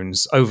view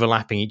cones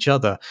overlapping each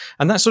other.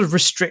 And that sort of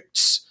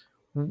restricts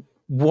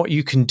what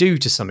you can do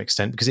to some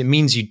extent, because it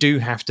means you do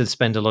have to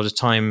spend a lot of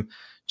time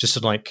just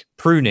sort of like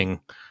pruning,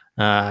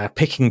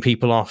 picking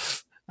people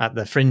off at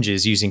the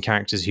fringes using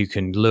characters who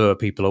can lure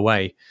people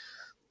away.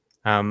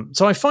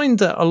 So I find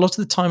that a lot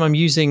of the time I'm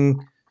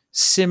using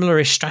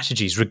similar-ish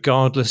strategies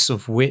regardless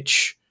of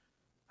which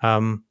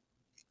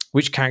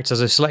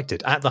characters are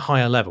selected at the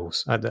higher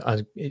levels.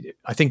 I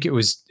think it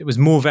was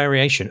more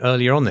variation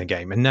earlier on in the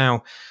game, and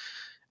now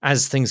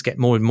as things get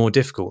more and more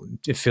difficult,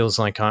 it feels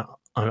like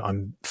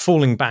I'm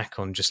falling back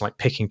on just like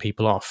picking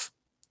people off.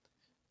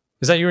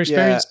 Is that your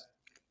experience? Yeah.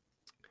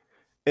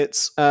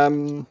 It's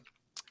I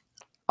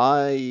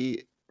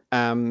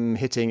am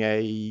hitting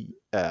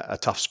a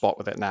tough spot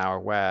with it now,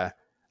 where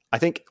I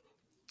think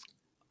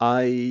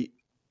it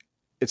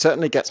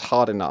certainly gets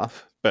hard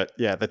enough. But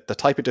yeah, the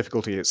type of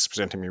difficulty it's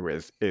presenting me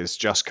with is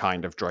just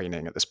kind of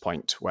draining at this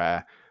point,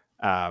 where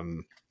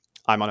I'm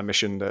on a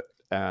mission that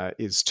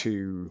is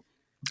to...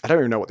 I don't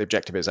even know what the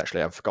objective is,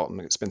 actually. I've forgotten.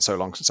 It's been so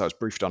long since I was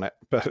briefed on it.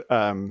 But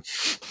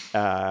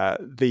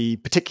the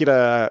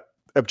particular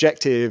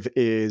objective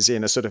is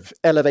in a sort of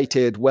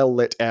elevated,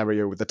 well-lit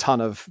area with a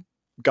ton of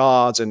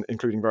guards, and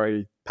including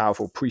very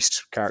powerful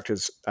priest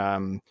characters,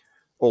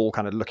 all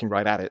kind of looking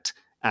right at it.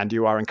 And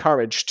you are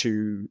encouraged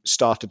to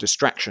start a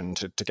distraction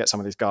to get some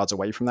of these guards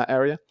away from that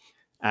area.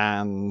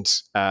 And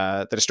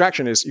the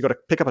distraction is you got to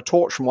pick up a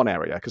torch from one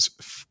area because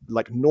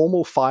like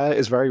normal fire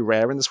is very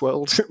rare in this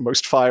world.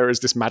 Most fire is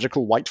this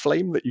magical white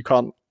flame that you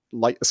can't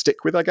light a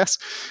stick with, I guess.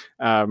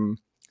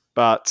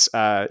 But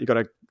you got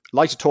to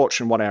light a torch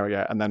in one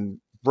area and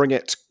then bring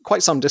it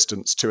quite some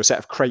distance to a set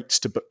of crates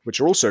which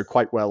are also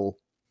quite well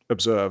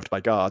observed by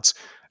guards,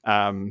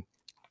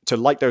 to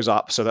light those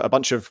up so that a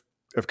bunch of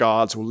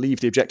guards will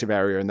leave the objective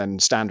area and then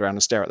stand around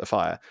and stare at the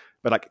fire.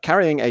 But like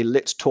carrying a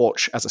lit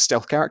torch as a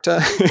stealth character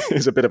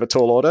is a bit of a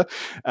tall order.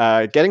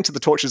 Getting to the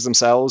torches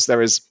themselves,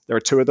 there are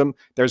two of them.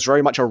 There's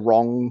very much a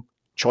wrong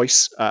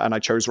choice, and I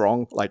chose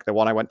wrong. Like the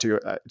one I went to,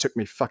 it took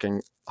me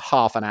fucking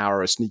half an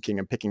hour of sneaking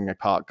and picking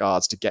apart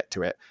guards to get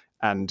to it.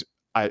 And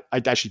I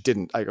actually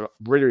didn't. I got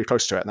really, really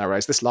close to it, and I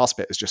realized this last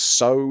bit is just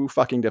so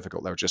fucking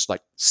difficult. There were just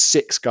like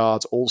 6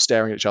 guards all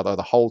staring at each other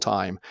the whole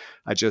time.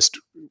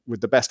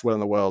 With the best will in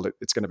the world,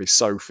 it's going to be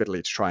so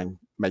fiddly to try and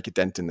make a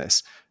dent in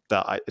this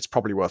that it's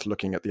probably worth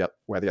looking at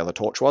where the other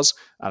torch was.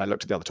 And I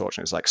looked at the other torch,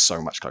 and it's like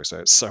so much closer.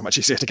 It's so much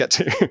easier to get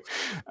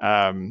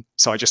to.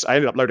 So I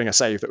ended up loading a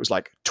save that was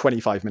like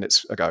 25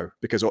 minutes ago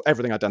because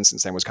everything I'd done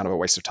since then was kind of a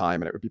waste of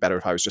time, and it would be better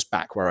if I was just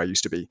back where I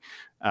used to be.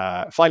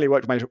 Finally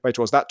worked my way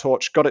towards that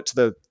torch, got it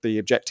to the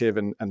objective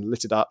and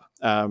lit it up.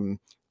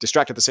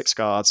 Distracted the 6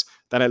 guards.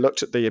 Then I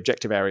looked at the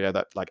objective area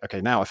that like,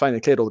 okay, now I finally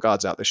cleared all the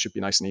guards out. This should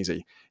be nice and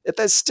easy.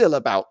 There's still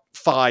about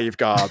 5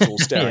 guards all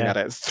staring at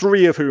it,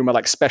 3 of whom are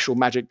like special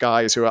magic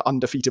guys who are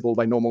undefeatable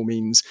by normal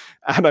means.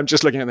 And I'm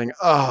just looking at it thinking,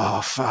 oh,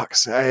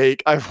 fuck's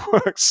sake. I've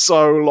worked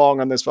so long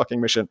on this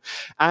fucking mission.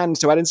 And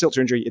to add insult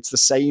to injury, it's the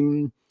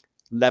same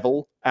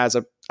level as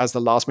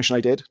the last mission I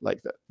did.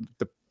 Like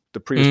the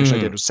previous mission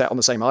I did was set on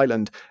the same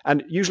island.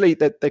 And usually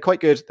they're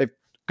quite good. They're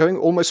going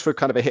almost for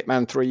kind of a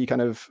Hitman 3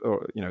 kind of,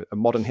 or, you know, a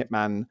modern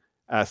Hitman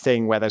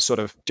thing where there's sort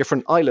of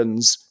different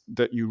islands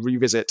that you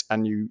revisit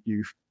and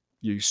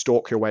you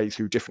stalk your way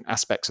through different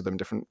aspects of them,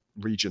 different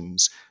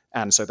regions.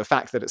 And so the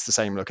fact that it's the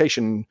same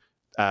location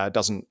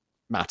doesn't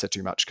matter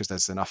too much because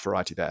there's enough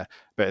variety there.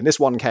 But in this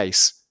one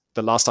case,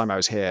 the last time I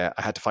was here,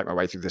 I had to fight my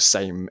way through the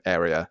same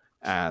area.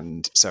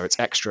 And so it's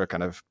extra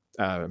kind of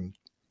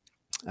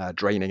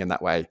draining in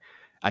that way.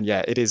 And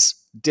yeah, it is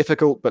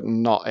difficult, but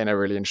not in a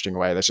really interesting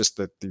way. There's just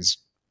these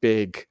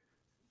big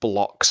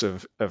blocks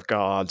of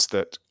guards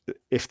that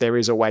if there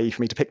is a way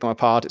for me to pick them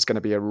apart, it's going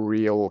to be a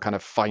real kind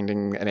of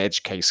finding an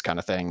edge case kind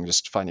of thing,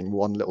 just finding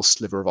one little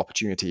sliver of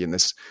opportunity in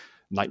this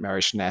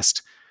nightmarish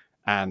nest.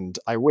 And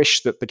I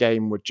wish that the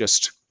game would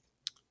just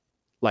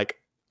like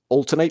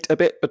alternate a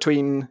bit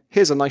between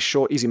here's a nice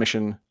short easy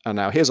mission and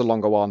now here's a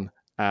longer one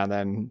and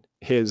then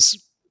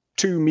here's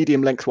 2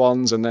 medium length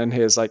ones and then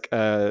here's like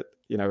a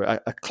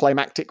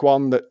climactic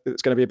one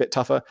that's going to be a bit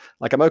tougher.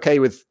 Like I'm okay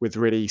with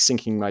really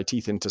sinking my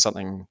teeth into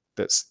something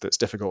that's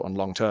difficult and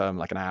long term,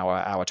 like an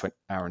hour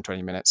and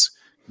 20 minutes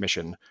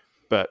mission.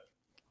 But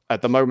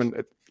at the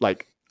moment,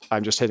 like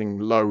I'm just hitting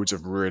loads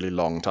of really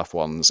long, tough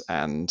ones,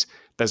 and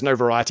there's no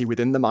variety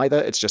within them either.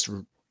 It's just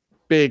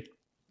big,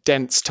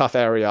 dense, tough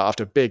area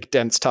after big,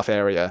 dense, tough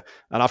area,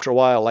 and after a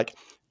while, like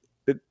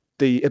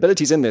the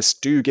abilities in this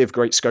do give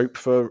great scope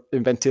for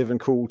inventive and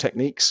cool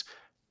techniques,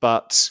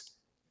 but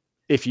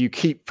if you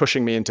keep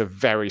pushing me into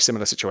very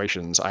similar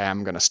situations, I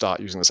am going to start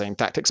using the same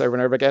tactics over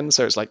and over again.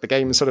 So it's like the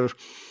game sort of,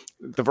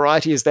 the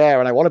variety is there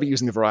and I want to be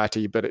using the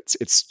variety, but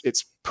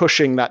it's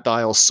pushing that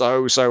dial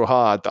so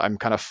hard that I'm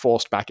kind of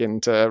forced back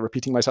into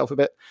repeating myself a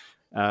bit.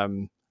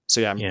 So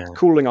yeah, I'm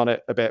cooling on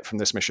it a bit from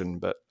this mission,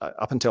 but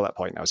up until that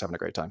point, I was having a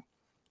great time.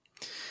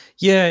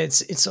 Yeah,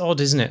 it's odd,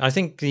 isn't it? I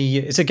think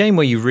it's a game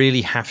where you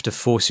really have to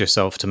force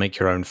yourself to make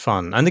your own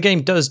fun. And the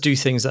game does do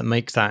things that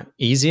make that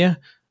easier.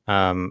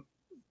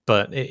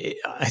 But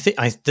I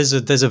think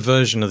there's a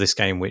version of this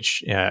game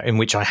in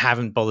which I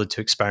haven't bothered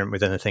to experiment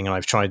with anything, and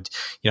I've tried.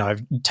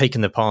 I've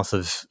taken the path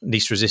of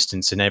least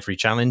resistance in every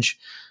challenge,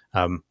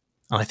 and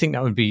I think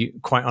that would be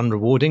quite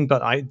unrewarding.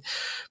 But I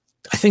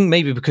think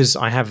maybe because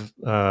I have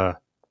a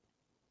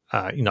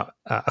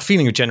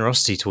feeling of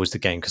generosity towards the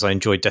game because I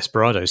enjoyed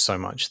Desperados so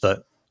much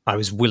that I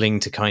was willing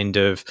to kind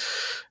of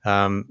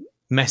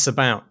mess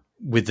about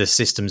with the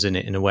systems in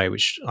it in a way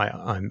which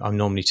I'm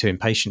normally too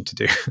impatient to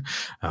do.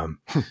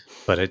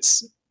 But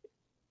it's,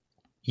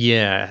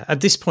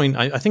 at this point,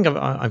 I think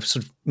I've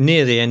sort of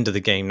near the end of the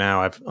game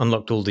now. I've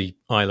unlocked all the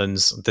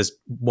islands. There's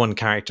one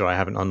character I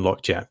haven't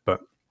unlocked yet, but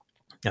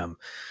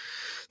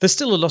there's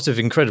still a lot of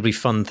incredibly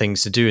fun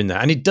things to do in there.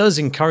 And it does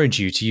encourage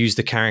you to use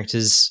the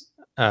characters,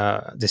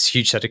 this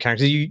huge set of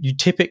characters. You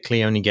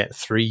typically only get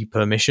 3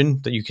 per mission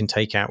that you can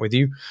take out with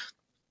you.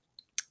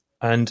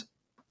 And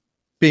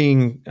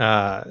being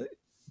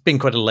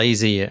quite a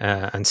lazy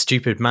and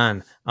stupid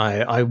man,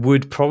 I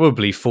would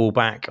probably fall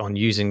back on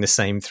using the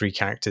same 3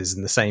 characters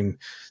and the same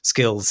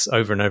skills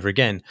over and over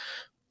again,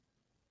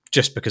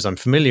 just because I'm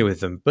familiar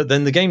with them. But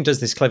then the game does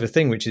this clever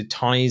thing, which it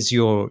ties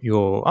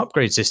your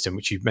upgrade system,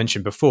 which you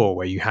mentioned before,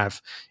 where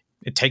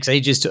it takes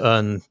ages to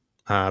earn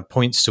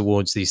points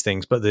towards these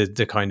things, but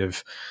the kind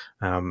of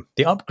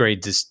the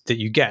upgrades that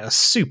you get are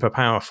super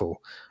powerful.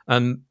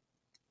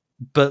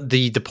 But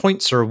the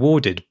points are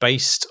awarded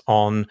based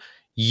on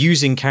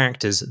using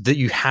characters that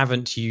you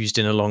haven't used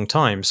in a long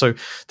time. So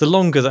the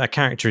longer that a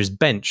character is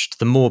benched,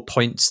 the more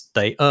points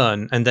they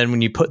earn. And then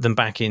when you put them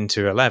back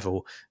into a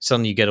level,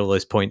 suddenly you get all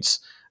those points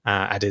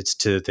added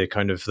to the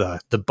kind of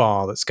the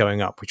bar that's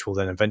going up, which will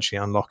then eventually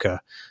unlock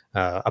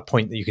a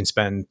point that you can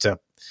spend to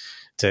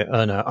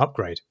earn an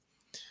upgrade.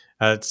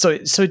 So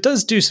it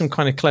does do some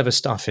kind of clever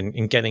stuff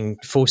in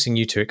forcing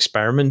you to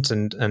experiment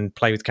and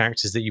play with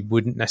characters that you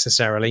wouldn't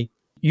necessarily.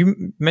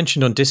 You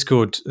mentioned on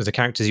Discord the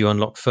characters you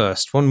unlocked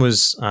first. One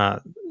was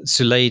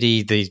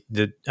Sulady,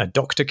 the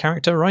doctor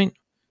character, right?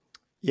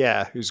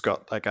 Yeah, who's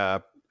got like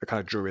a kind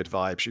of druid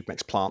vibe. She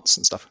makes plants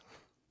and stuff.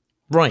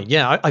 Right,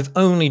 yeah. I've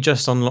only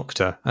just unlocked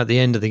her at the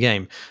end of the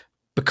game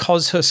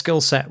because her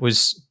skill set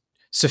was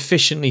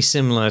sufficiently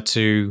similar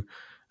to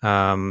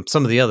some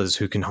of the others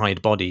who can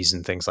hide bodies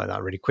and things like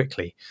that really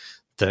quickly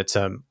that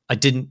I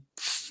didn't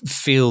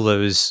feel there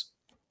was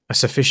a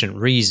sufficient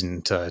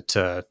reason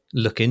to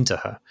look into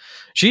her.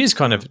 She is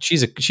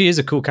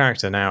a cool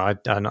character now. I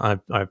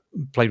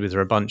played with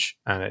her a bunch,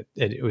 and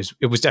it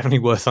was definitely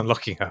worth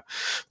unlocking her.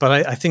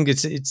 But I think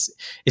it's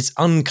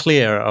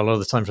unclear a lot of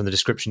the time from the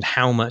description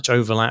how much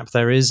overlap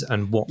there is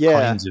and what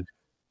kinds of.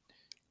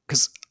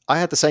 Because I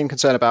had the same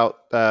concern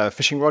about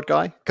Fishing Rod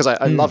Guy, because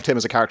I loved him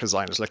as a character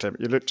design. Just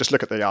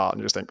look at the art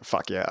and you just think,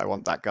 fuck yeah, I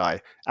want that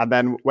guy. And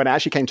then when it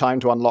actually came time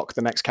to unlock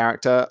the next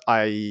character,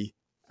 I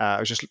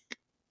was just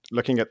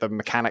looking at the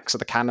mechanics of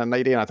the Cannon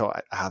Lady, and I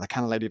thought, the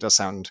Cannon Lady does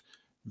sound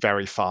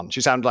very fun.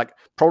 She sounded like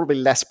probably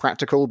less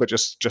practical, but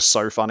just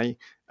so funny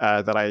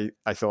that I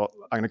thought,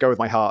 I'm going to go with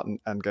my heart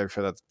and go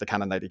for the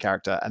Cannon Lady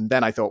character. And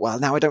then I thought, well,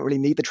 now I don't really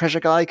need the Treasure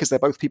Guy, because they're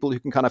both people who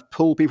can kind of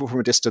pull people from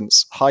a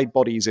distance, hide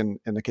bodies in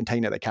the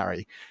container they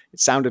carry. It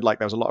sounded like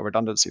there was a lot of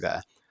redundancy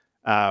there.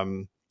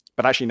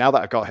 But actually, now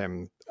that I've got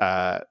him,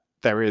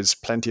 there is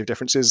plenty of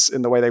differences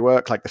in the way they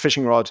work. Like the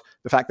fishing rod,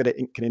 the fact that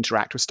it can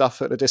interact with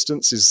stuff at a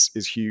distance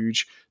is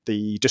huge.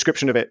 The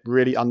description of it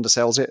really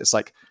undersells it. It's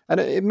like,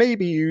 and it may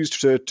be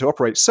used to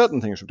operate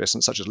certain things from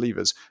distance, such as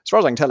levers. As far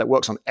as I can tell, it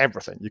works on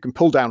everything. You can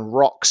pull down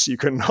rocks, you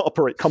can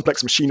operate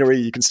complex machinery,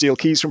 you can steal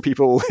keys from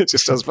people. It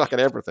just does fucking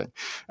everything.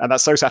 And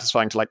that's so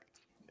satisfying to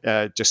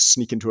just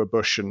sneak into a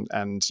bush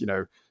and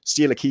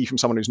steal a key from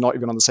someone who's not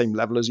even on the same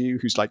level as you,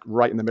 who's like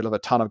right in the middle of a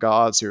ton of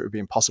guards who it would be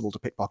impossible to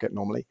pickpocket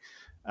normally.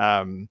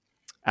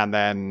 And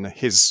then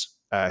his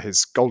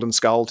golden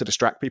skull to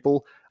distract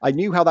people. I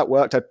knew how that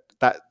worked.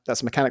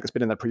 That's a mechanic that's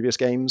been in the previous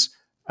games,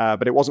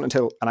 but it wasn't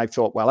until, and I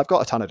thought, well, I've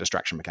got a ton of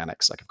distraction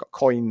mechanics. Like I've got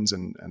coins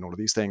and all of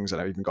these things, and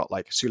I've even got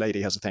like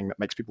Sulady has a thing that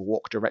makes people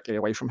walk directly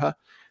away from her.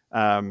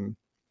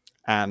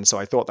 And so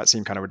I thought that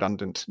seemed kind of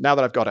redundant. Now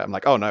that I've got it, I'm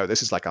like, oh no,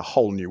 this is like a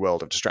whole new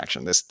world of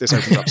distraction. This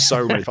opens up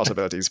so many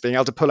possibilities. Being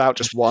able to pull out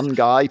just one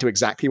guy to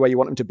exactly where you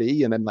want him to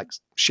be and then like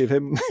shiv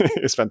him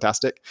is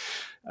fantastic.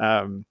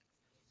 Sulady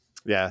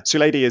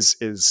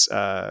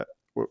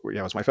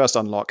was my first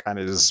unlock and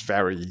is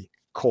very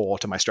core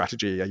to my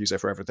strategy. I use it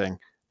for everything.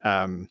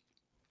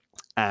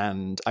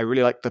 And I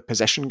really like the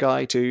possession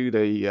guy too.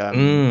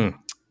 The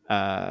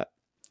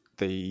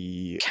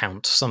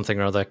Count something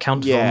or other.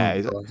 Count. Yeah,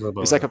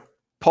 he's like a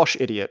posh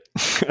idiot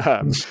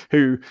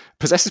who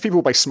possesses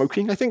people by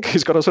smoking. I think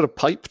he's got a sort of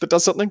pipe that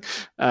does something.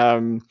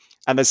 And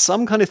there's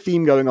some kind of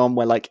theme going on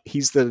where like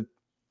he's the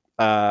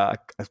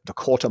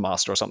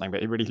quartermaster or something,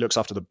 but he really looks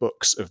after the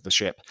books of the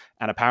ship.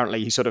 And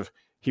apparently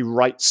he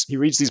reads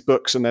these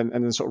books and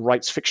then sort of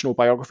writes fictional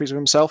biographies of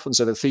himself. And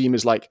so the theme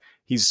is like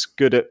he's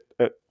good at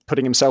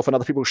putting himself in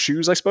other people's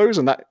shoes, I suppose,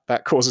 and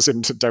that causes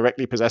him to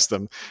directly possess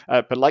them.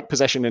 But like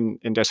possession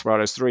in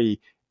Desperados 3,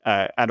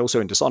 and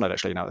also in Dishonored,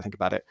 actually, now that I think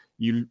about it,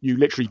 you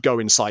literally go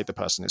inside the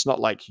person. It's not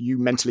like you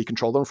mentally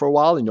control them for a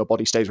while and your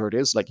body stays where it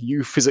is. Like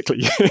you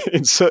physically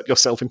insert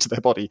yourself into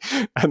their body,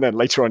 and then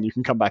later on you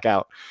can come back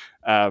out.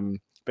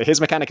 But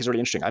his mechanic is really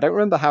interesting. I don't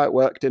remember how it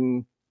worked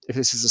if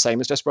this is the same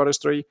as Desperados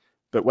 3,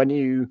 but when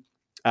you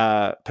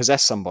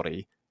possess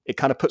somebody, it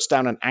kind of puts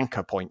down an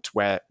anchor point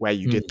where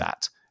you did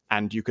that.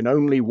 And you can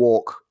only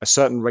walk a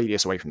certain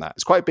radius away from that.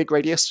 It's quite a big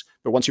radius,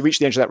 but once you reach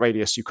the edge of that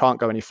radius, you can't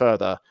go any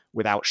further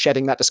without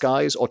shedding that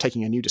disguise or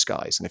taking a new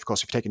disguise. And of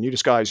course, if you take a new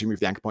disguise, you move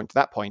the anchor point to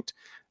that point.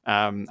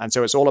 And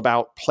so it's all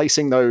about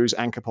placing those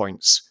anchor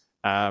points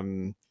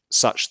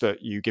such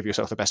that you give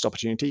yourself the best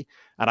opportunity.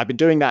 And I've been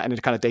doing that in a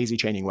kind of daisy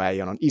chaining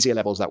way. And on easier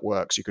levels, that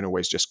works. You can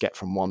always just get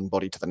from one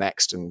body to the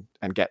next and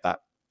get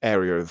that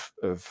area of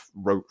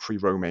free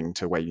roaming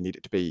to where you need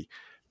it to be.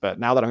 But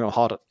now that I'm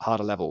on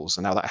harder levels,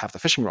 and now that I have the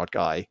fishing rod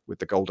guy with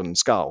the golden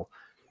skull,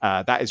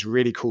 that is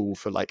really cool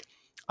for like,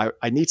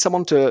 I need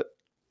someone to,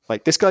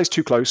 like, this guy's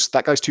too close,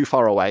 that guy's too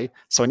far away,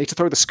 so I need to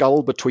throw the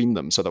skull between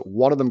them so that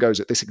one of them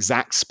goes at this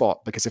exact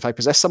spot, because if I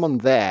possess someone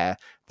there,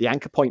 the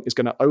anchor point is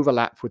going to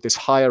overlap with this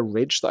higher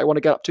ridge that I want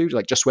to get up to,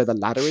 like just where the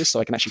ladder is, so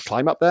I can actually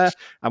climb up there.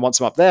 And once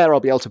I'm up there, I'll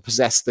be able to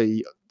possess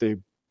the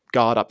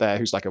guard up there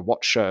who's like a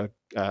watcher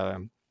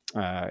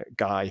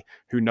guy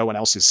who no one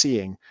else is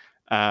seeing.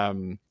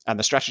 And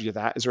the strategy of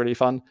that is really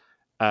fun.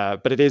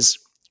 But it is,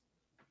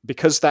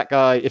 because that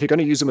guy, if you're going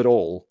to use him at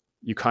all,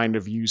 you kind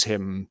of use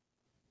him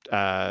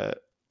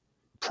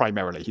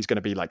primarily. He's going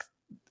to be like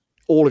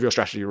all of your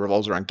strategy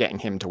revolves around getting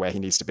him to where he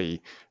needs to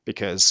be,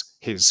 because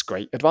his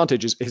great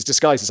advantage is his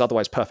disguise is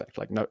otherwise perfect.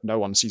 Like no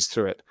one sees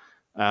through it.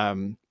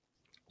 And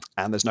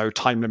there's no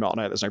time limit on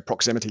it. There's no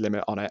proximity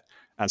limit on it.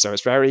 And so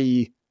it's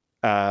very,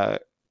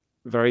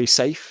 very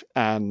safe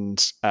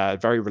and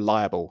very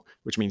reliable,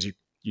 which means you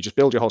just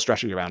build your whole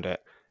strategy around it,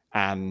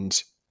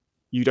 and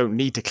you don't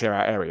need to clear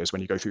out areas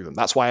when you go through them.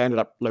 That's why I ended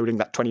up loading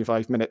that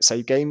 25-minute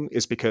save game,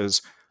 is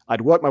because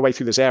I'd worked my way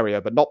through this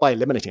area, but not by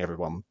eliminating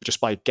everyone,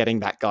 just by getting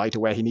that guy to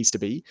where he needs to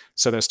be.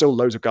 So there's still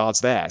loads of guards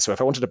there. So if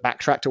I wanted to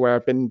backtrack to where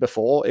I've been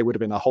before, it would have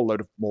been a whole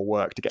load of more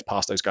work to get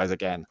past those guys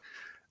again.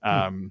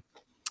 And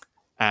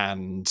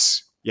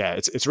yeah,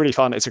 it's really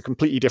fun. It's a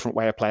completely different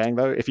way of playing,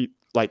 though. If you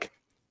like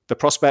the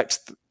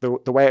prospect,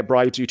 the way it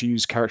bribes you to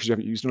use characters you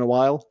haven't used in a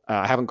while,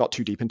 I haven't got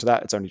too deep into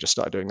that. It's only just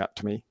started doing that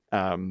to me.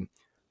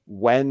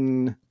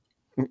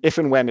 If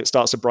and when it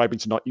starts to bribe me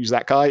to not use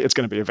that guy, it's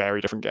going to be a very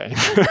different game.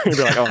 You'll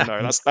be like, oh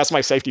no, that's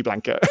my safety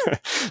blanket.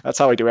 That's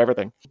how I do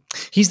everything.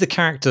 He's the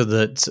character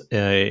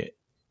that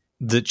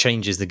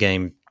changes the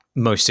game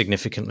most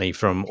significantly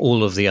from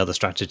all of the other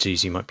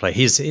strategies you might play.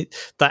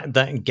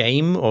 That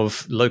game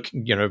of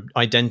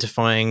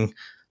identifying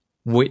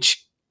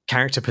which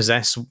character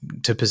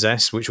to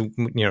possess, which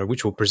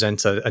will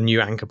present a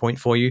new anchor point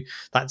for you.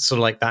 That's sort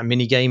of like that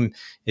mini game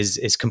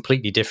is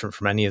completely different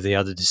from any of the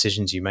other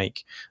decisions you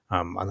make.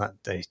 And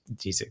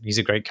he's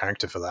a great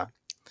character for that.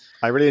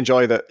 I really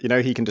enjoy that.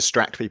 He can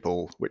distract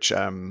people, which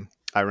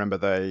I remember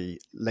the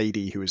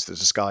lady who was the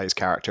disguise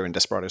character in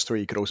Desperados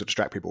 3 could also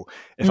distract people.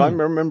 If I'm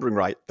remembering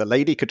right, the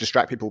lady could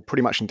distract people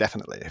pretty much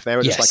indefinitely. If they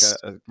were just like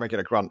a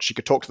regular grunt, she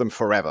could talk to them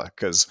forever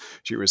because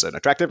she was an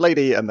attractive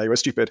lady and they were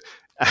stupid.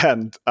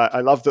 And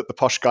I love that the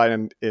posh guy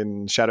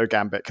in Shadow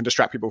Gambit can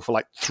distract people for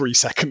like 3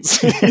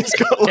 seconds. He's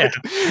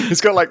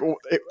got like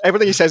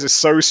everything he says is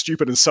so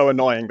stupid and so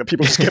annoying that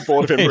people just get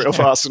bored of him real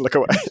fast and look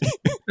away.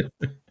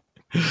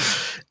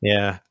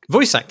 Yeah.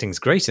 Voice acting's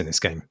great in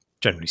this game,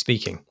 generally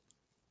speaking.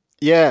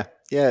 Yeah,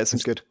 it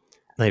seems good.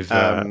 They've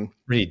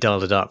really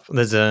dialed it up.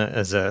 There's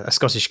a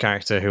Scottish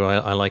character who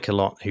I like a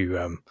lot,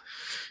 who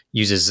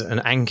uses an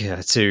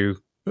anchor to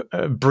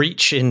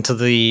breach into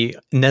the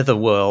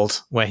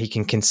netherworld where he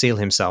can conceal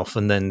himself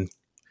and then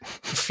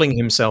fling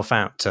himself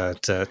out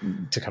to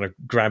kind of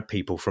grab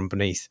people from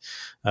beneath.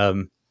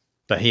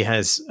 But he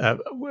has an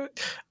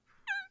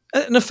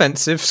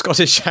offensive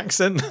Scottish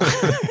accent.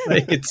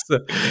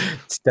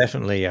 It's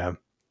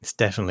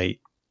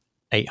definitely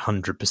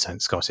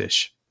 800%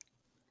 Scottish.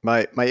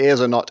 My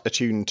ears are not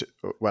attuned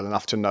well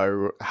enough to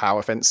know how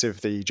offensive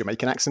the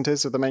Jamaican accent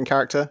is of the main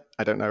character.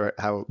 I don't know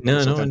how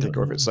it's authentic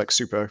or if it's like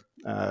super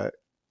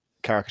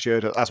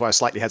caricatured. That's why I'm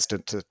slightly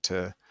hesitant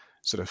to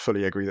sort of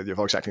fully agree that your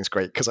voice acting is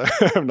great, because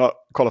I'm not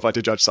qualified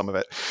to judge some of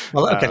it.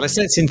 Well, okay, let's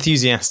say it's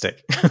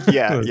enthusiastic.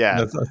 Yeah.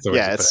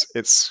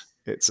 It's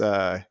it's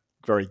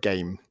very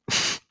game.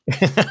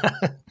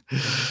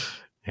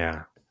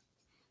 Yeah,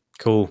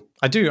 cool.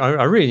 I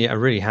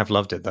really have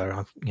loved it,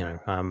 though.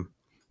 I've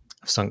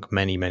sunk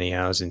many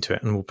hours into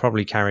it, and will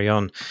probably carry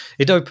on.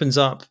 It opens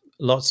up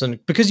lots, and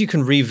because you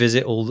can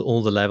revisit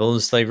all the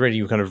levels, they've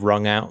really kind of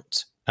wrung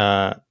out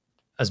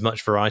as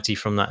much variety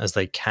from that as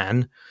they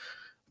can.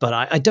 But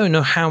I don't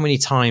know how many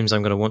times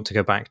I'm going to want to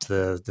go back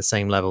to the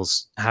same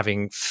levels,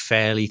 having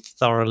fairly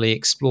thoroughly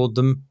explored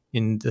them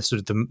in the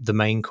sort of the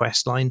main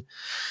quest line.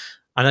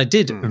 And I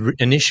did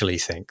initially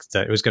think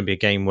that it was going to be a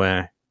game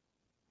where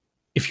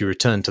if you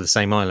return to the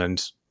same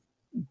island,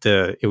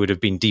 it would have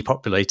been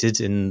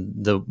depopulated in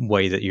the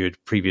way that you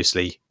had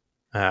previously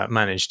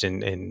managed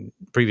in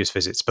previous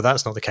visits, but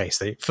that's not the case.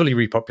 They fully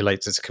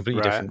repopulate. It's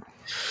completely different.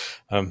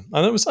 And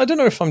I don't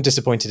know if I'm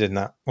disappointed in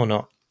that or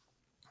not.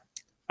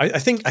 I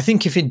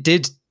think if it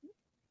did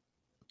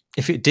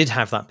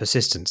have that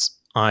persistence,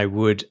 I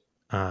would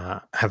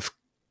have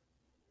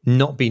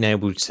not been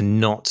able to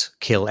not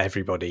kill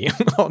everybody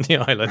on the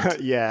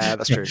island. Yeah,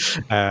 that's true.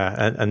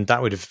 And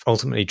that would have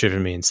ultimately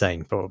driven me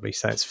insane, probably.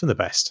 So it's for the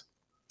best.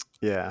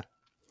 Yeah.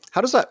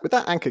 How does that, with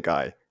that anchor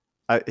guy,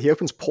 he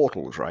opens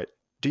portals, right?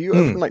 Do you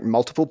open like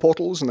multiple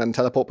portals and then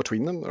teleport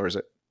between them, or is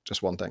it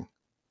just one thing?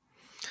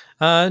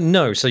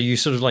 No. So you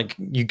sort of like,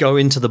 you go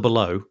into the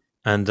below,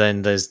 and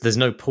then there's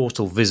no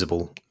portal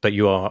visible, but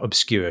you are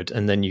obscured,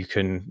 and then you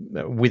can,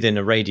 within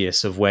a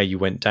radius of where you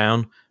went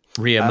down,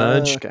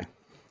 re-emerge. Okay.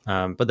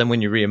 But then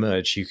when you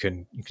re-emerge, you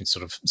can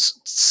sort of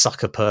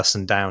suck a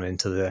person down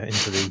into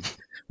the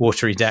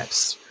watery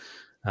depths.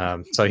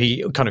 So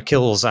he kind of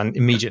kills and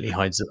immediately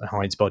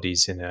hides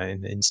bodies in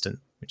an instant,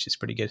 which is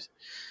pretty good.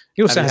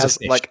 He also has a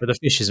fish, but the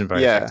fish isn't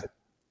very effective.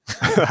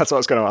 That's what I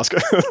was going to ask.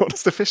 What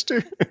does the fish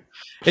do?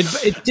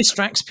 It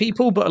distracts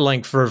people, but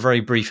like for a very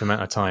brief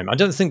amount of time. I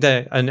don't think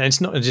and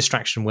it's not a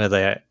distraction where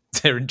they're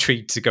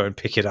intrigued to go and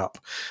pick it up,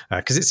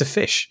 because it's a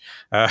fish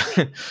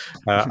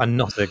and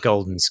not a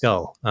golden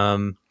skull.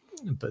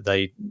 But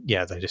they're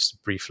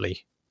just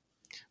briefly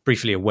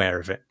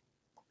aware of it.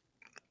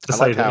 To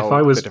say that if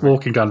I was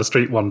walking down the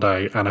street one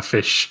day and a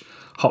fish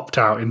hopped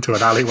out into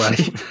an alleyway,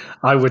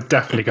 I would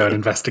definitely go and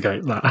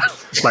investigate that.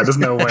 Like, there's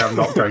no way I'm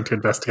not going to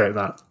investigate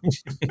that.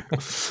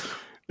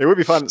 It would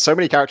be fun. So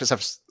many characters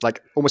have,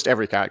 like, almost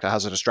every character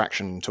has a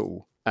distraction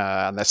tool,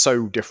 and they're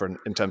so different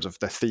in terms of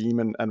the theme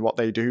and what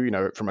they do. You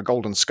know, from a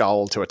golden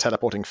skull to a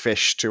teleporting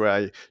fish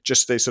to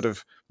just a sort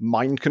of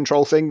mind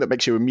control thing that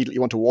makes you immediately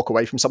want to walk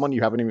away from someone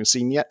you haven't even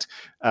seen yet.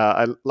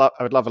 I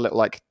would love a little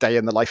like day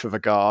in the life of a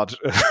guard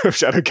of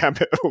Shadow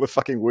Gambit, all the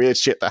fucking weird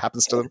shit that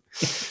happens to them.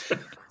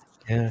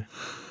 Yeah.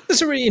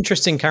 There's a really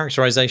interesting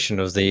characterization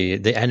of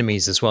the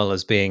enemies as well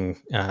as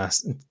being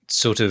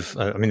sort of.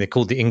 I mean, they're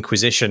called the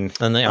Inquisition,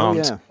 and they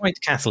aren't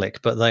quite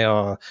Catholic, but they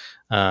are.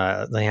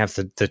 They have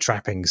the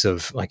trappings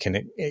of like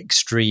an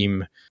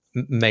extreme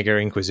mega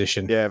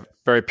Inquisition. Yeah,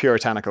 very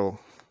puritanical.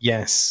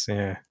 Yes,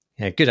 yeah,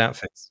 good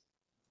outfits.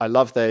 I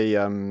love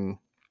the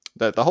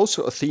whole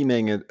sort of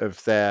theming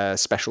of their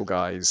special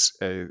guys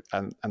and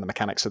the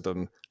mechanics of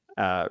them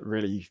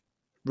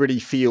really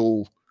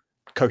feel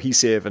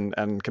cohesive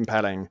and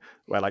compelling,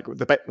 where like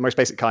the most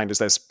basic kind is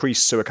there's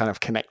priests who are kind of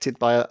connected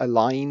by a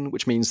line,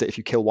 which means that if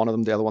you kill one of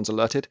them, the other one's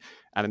alerted.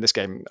 And in this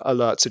game,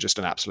 alerts are just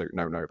an absolute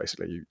no.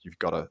 Basically, you've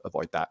got to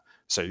avoid that.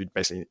 So you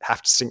basically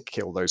have to sync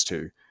kill those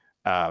two,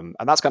 and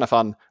that's kind of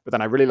fun. But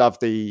then I really love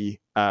the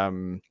I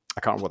can't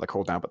remember what they're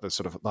called now, but the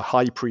sort of the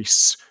high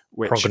priests,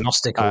 which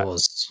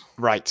prognosticors,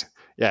 right?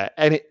 Yeah,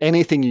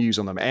 anything you use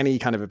on them, any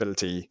kind of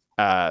ability,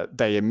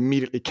 they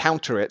immediately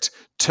counter it,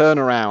 turn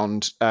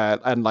around,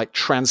 and like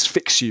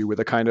transfix you with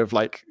a kind of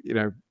like, you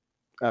know,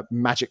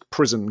 magic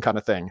prison kind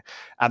of thing.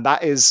 And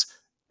that is,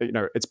 you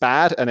know, it's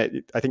bad.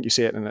 And I think you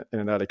see it in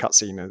an early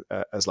cutscene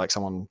as like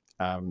someone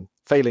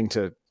failing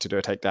to do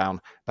a takedown.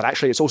 But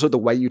actually, it's also the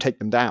way you take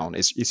them down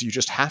is you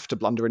just have to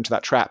blunder into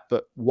that trap.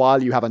 But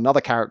while you have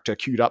another character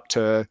queued up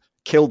to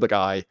kill the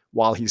guy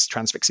while he's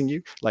transfixing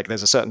you, like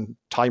there's a certain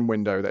time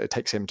window that it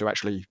takes him to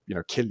actually, you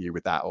know, kill you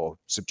with that or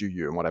subdue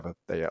you and whatever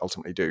they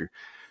ultimately do.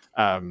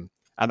 And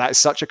that is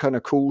such a kind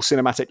of cool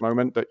cinematic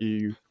moment that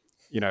you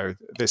know,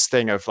 this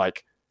thing of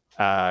like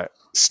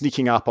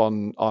sneaking up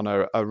on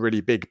a really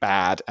big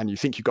bad, and you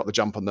think you've got the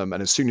jump on them,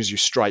 and as soon as you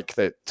strike,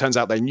 that turns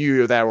out they knew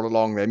you were there all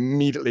along. They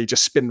immediately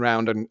just spin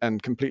around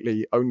and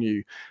completely own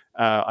you.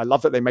 I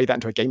love that they made that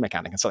into a game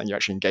mechanic and something you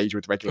actually engage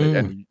with regularly,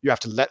 and you have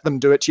to let them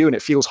do it to you, and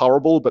it feels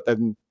horrible, but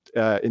then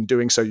in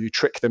doing so, you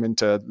trick them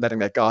into letting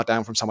their guard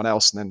down from someone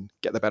else and then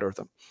get the better of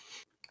them.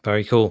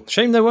 Very cool.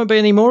 Shame there won't be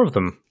any more of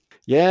them.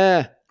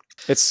 Yeah,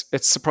 it's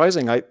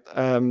surprising. Let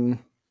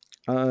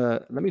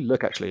me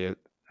look actually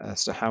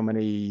as to how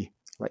many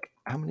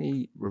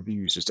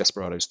reviews does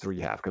Desperados 3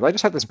 have? Because I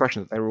just had this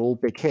impression that they were all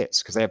big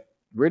hits because they have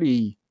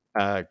really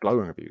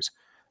glowing reviews.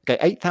 Okay,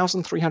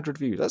 8,300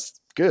 views. That's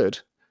good.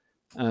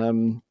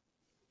 And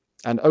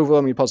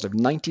overwhelmingly positive.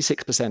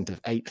 96%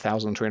 of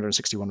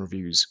 8,361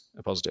 reviews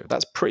are positive.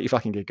 That's pretty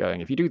fucking good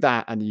going. If you do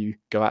that and you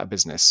go out of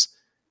business,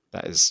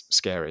 that is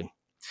scary.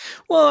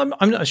 Well,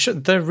 I'm not sure.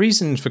 The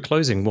reason for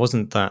closing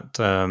wasn't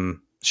that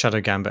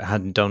Shadow Gambit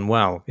hadn't done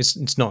well.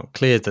 It's not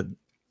clear that.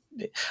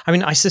 I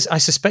mean, I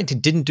suspect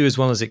it didn't do as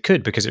well as it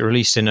could because it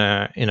released in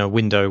a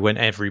window when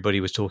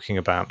everybody was talking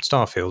about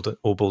Starfield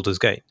or Baldur's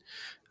Gate.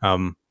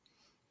 So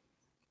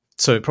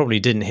it probably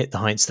didn't hit the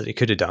heights that it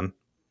could have done.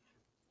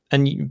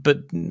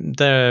 But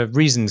their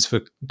reasons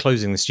for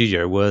closing the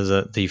studio were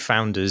that the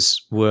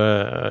founders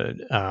were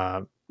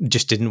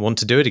just didn't want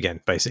to do it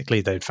again. Basically,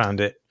 they'd found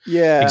it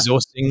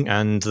exhausting,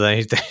 and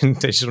they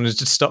just wanted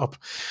to stop.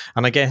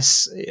 And I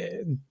guess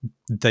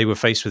they were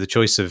faced with a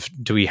choice of: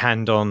 do we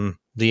hand on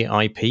the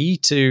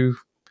IP to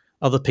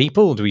other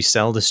people? Do we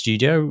sell the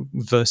studio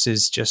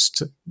versus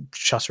just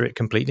shutter it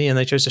completely? And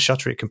they chose to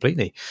shutter it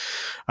completely,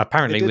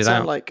 apparently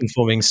without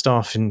informing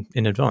staff in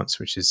advance,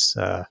 which is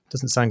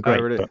doesn't sound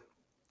great. Really? But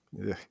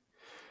Yeah.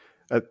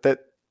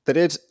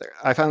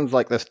 I found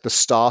like the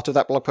start of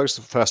that blog post,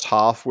 the first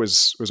half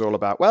was all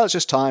about, well, it's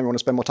just time. We want to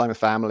spend more time with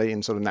family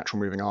and sort of natural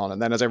moving on.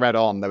 And then as I read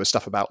on, there was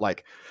stuff about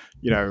like,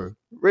 you know,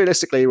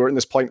 realistically, we're in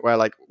this point where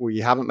like we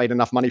haven't made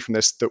enough money from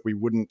this that we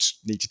wouldn't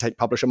need to take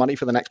publisher money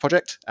for the next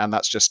project. And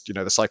that's just, you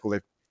know, the cycle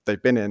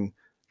they've been in.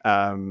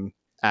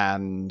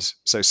 And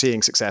so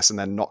seeing success and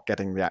then not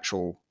getting the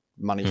actual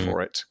money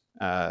for it,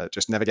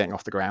 just never getting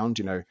off the ground,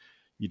 you know,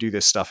 you do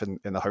this stuff in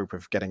the hope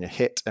of getting a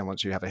hit. And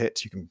once you have a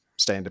hit, you can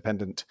stay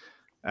independent.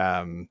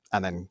 And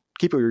then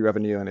keep your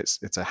revenue, and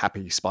it's a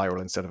happy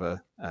spiral instead of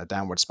a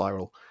downward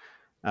spiral,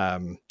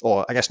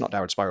 or I guess not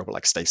downward spiral, but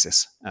like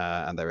stasis.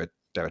 And they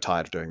were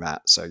tired of doing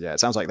that. So yeah, it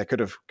sounds like they could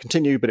have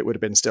continued, but it would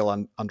have been still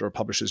under a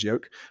publisher's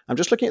yoke. I'm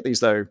just looking at these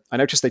though. I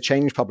noticed they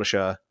changed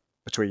publisher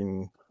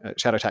between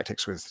Shadow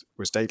Tactics was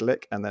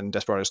Daedalic, and then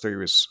Desperados 3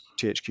 was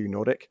THQ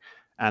Nordic,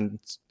 and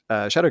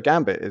Shadow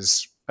Gambit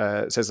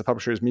says the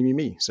publisher is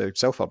Me, so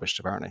self-published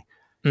apparently.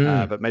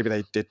 But maybe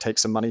they did take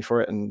some money for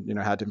it, and you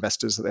know had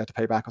investors that they had to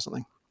pay back or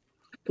something.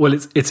 Well,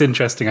 it's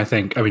interesting. I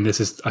think this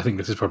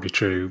is probably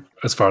true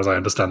as far as I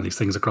understand these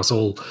things across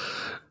all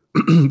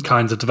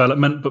kinds of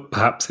development, but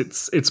perhaps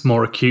it's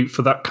more acute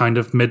for that kind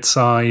of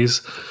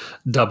mid-size,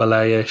 double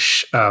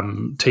A-ish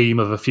team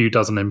of a few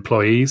dozen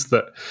employees,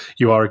 that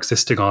you are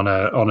existing on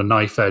a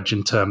knife edge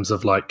in terms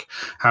of like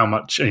how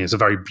much. It's a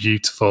very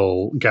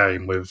beautiful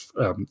game with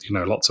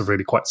lots of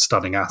really quite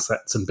stunning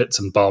assets and bits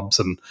and bobs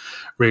and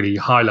really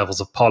high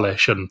levels of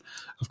polish, and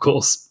of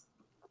course,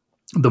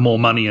 the more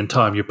money and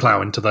time you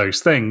plow into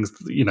those things,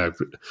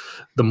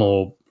 the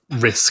more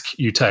risk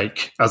you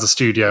take as a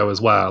studio as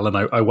well. And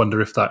I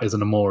wonder if that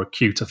isn't a more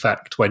acute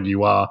effect when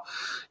you are,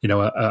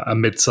 a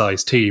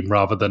mid-sized team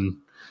rather than,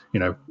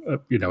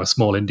 a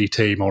small indie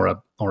team or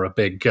a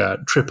big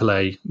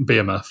AAA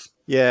behemoth.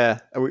 Yeah,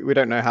 we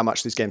don't know how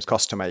much these games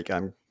cost to make.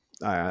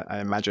 I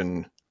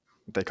imagine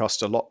they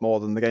cost a lot more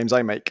than the games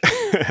I make,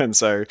 and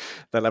so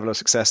the level of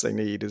success they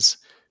need is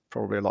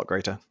probably a lot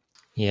greater.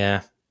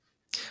 Yeah.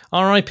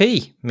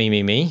 R.I.P.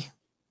 Me.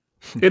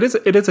 It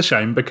is a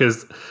shame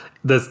because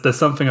there's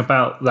something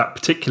about that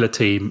particular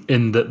team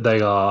in that they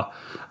are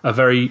a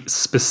very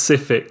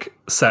specific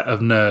set of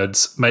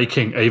nerds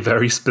making a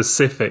very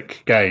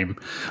specific game,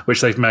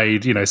 which they've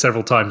made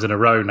several times in a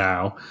row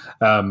now,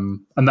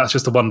 and that's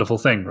just a wonderful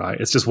thing,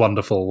 right? It's just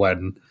wonderful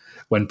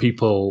when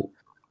people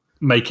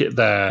make it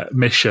their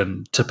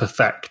mission to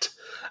perfect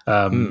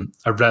a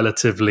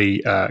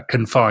relatively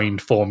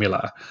confined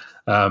formula.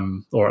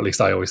 Or at least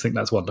I always think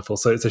that's wonderful.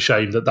 So it's a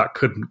shame that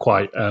couldn't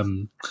quite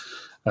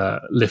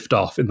lift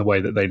off in the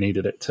way that they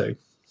needed it to.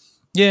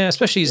 Yeah,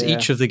 especially as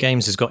each of the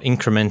games has got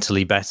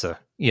incrementally better,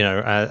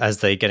 as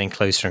they're getting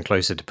closer and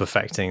closer to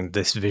perfecting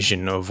this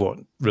vision of what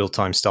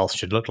real-time stealth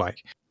should look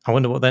like. I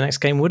wonder what their next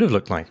game would have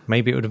looked like.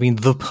 Maybe it would have been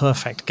the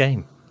perfect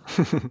game.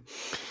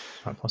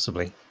 Quite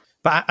possibly.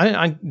 But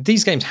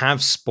these games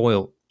have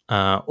spoiled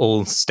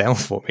all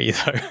stealth for me,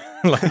 though.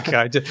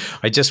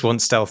 I just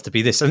want stealth to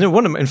be this. And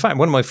one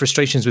of my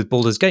frustrations with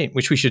Baldur's Gate,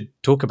 which we should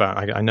talk about.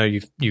 I know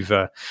you've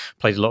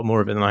played a lot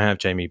more of it than I have,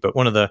 Jamie. But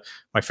one of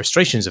my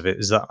frustrations of it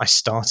is that I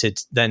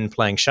started then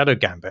playing Shadow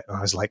Gambit, and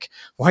I was like,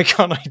 why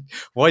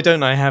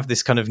don't I have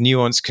this kind of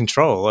nuanced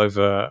control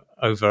over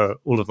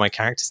all of my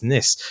characters in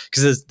this?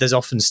 Because there's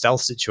often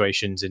stealth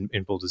situations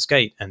in Baldur's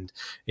Gate, and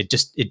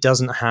it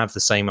doesn't have the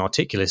same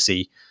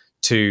articulacy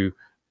to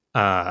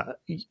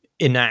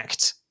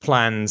enact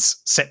plans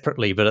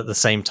separately but at the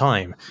same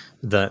time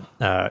that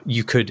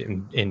you could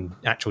in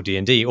actual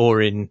D&D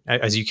or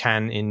as you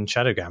can in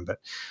Shadow Gambit.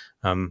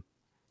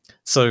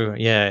 So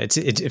yeah,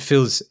 it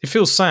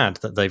feels sad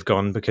that they've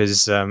gone,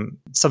 because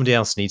somebody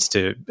else needs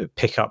to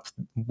pick up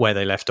where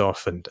they left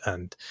off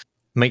and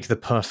make the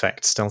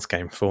perfect stealth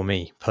game for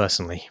me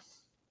personally.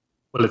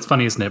 Well, it's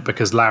funny, isn't it?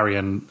 Because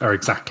Larian are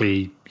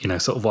exactly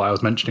sort of what I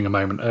was mentioning a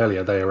moment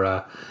earlier. They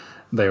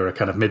were a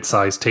kind of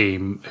mid-sized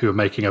team who are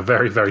making a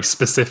very, very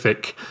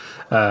specific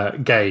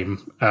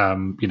game,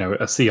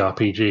 a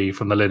CRPG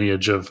from the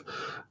lineage of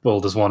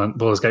Baldur's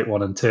Gate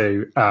 1 and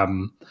 2.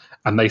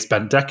 And they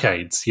spent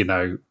decades,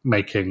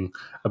 making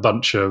a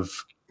bunch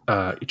of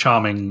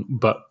charming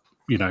but,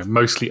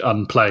 mostly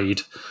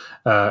unplayed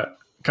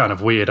kind of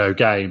weirdo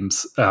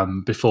games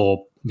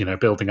before,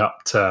 building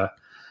up to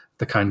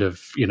the kind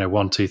of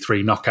 1, 2,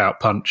 3 knockout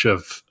punch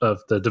of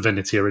the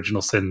Divinity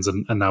Original Sins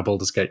and now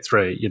Baldur's Gate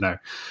 3,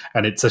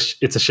 and it's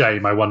a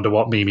shame. I wonder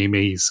what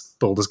Me's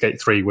Baldur's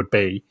Gate 3 would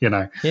be,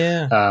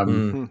 Yeah.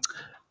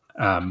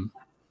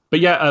 But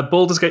yeah,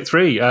 Baldur's Gate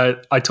 3.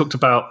 I talked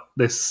about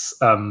this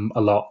a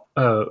lot,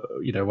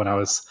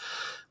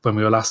 when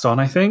we were last on.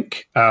 I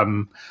think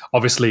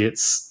obviously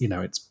it's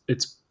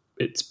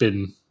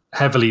been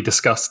heavily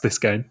discussed, this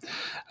game,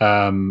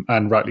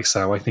 and rightly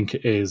so. I think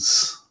it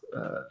is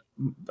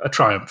a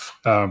triumph.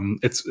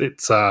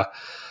 It's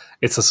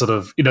a sort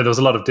of, there was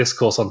a lot of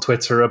discourse on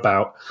Twitter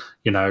about,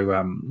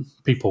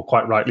 people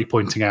quite rightly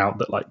pointing out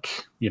that,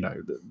 like,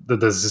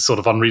 there's this sort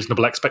of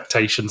unreasonable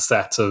expectation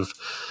set of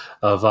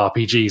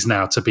RPGs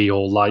now to be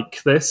all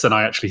like this. And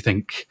I actually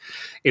think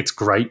it's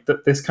great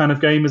that this kind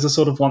of game is a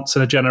sort of once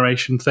in a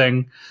generation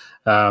thing.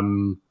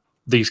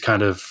 These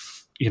kind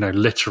of,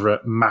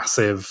 literate,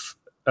 massive,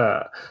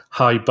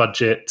 high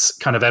budget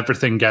kind of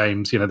everything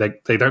games,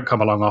 they don't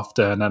come along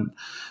often.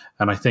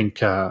 And I think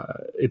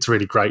it's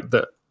really great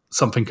that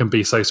something can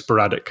be so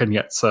sporadic and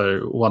yet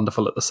so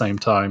wonderful at the same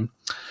time.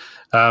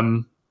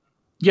 So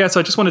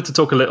I just wanted to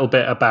talk a little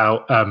bit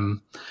about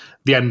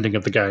the ending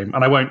of the game.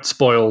 And I won't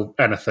spoil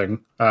anything,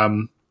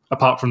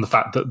 apart from the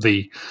fact that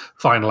the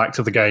final act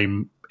of the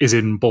game is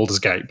in Baldur's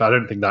Gate, but I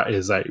don't think that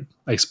is a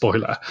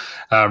spoiler.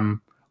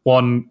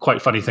 One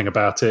quite funny thing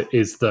about it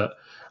is that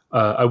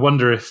I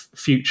wonder if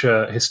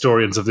future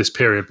historians of this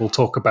period will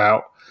talk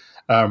about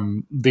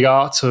the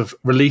art of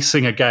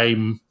releasing a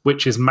game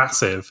which is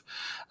massive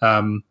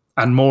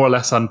and more or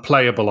less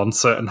unplayable on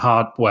certain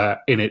hardware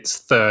in its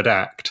third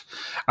act,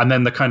 and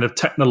then the kind of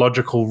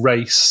technological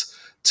race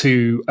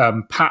to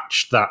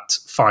patch that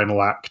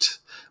final act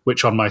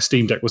which on my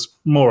Steam Deck was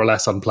more or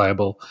less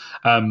unplayable,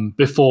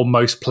 before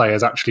most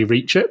players actually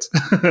reach it,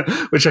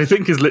 which I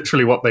think is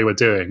literally what they were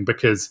doing,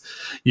 because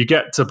you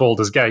get to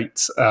Baldur's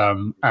Gate,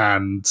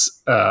 and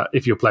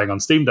if you're playing on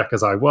Steam Deck,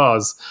 as I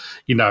was,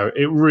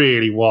 it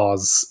really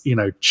was,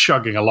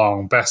 chugging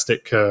along best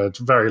it could,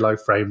 very low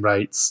frame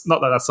rates.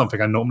 Not that that's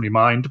something I normally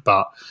mind,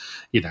 but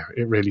it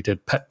really did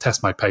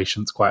test my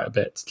patience quite a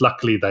bit.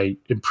 Luckily, they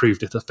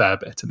improved it a fair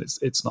bit, and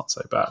it's not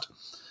so bad.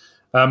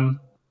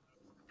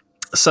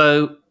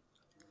 So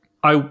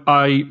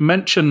I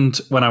mentioned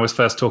when I was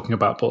first talking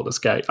about Baldur's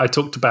Gate, I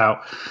talked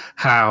about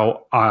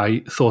how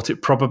I thought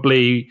it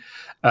probably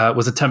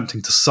was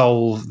attempting to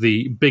solve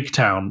the big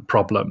town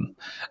problem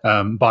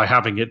by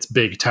having its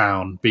big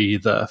town be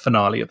the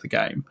finale of the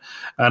game.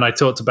 And I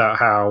talked about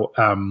how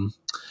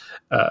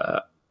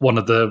one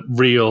of the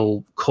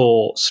real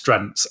core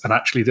strengths, and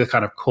actually the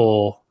kind of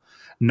core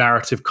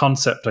narrative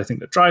concept I think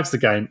that drives the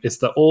game, is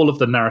that all of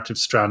the narrative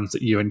strands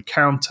that you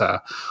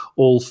encounter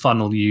all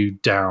funnel you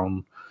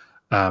down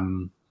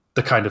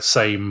the kind of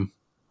same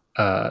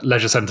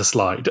leisure center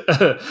slide.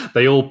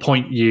 They all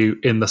point you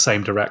in the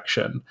same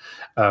direction.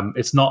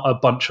 It's not a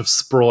bunch of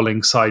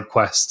sprawling side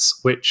quests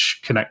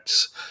which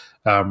connect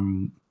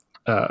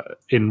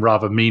in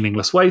rather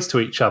meaningless ways to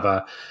each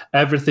other.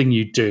 Everything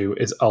you do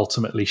is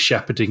ultimately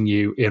shepherding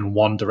you in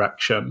one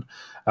direction.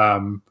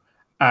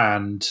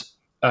 And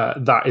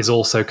that is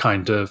also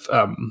kind of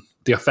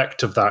the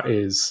effect of that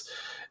is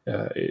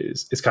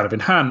kind of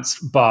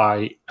enhanced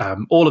by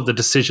all of the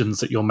decisions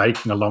that you're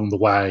making along the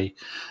way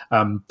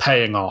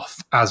paying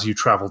off as you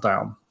travel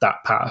down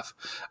that path.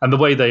 And the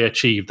way they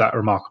achieve that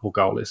remarkable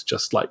goal is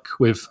just like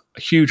with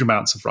huge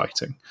amounts of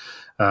writing,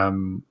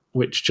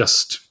 which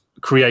just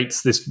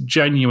creates this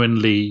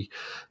genuinely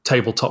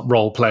tabletop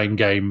role-playing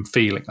game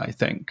feeling, I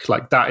think.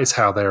 Like that is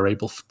how they're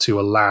able to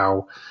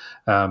allow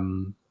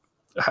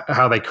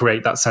how they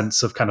create that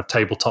sense of kind of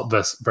tabletop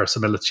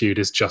verisimilitude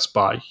is just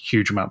by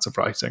huge amounts of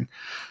writing.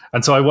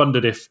 And so I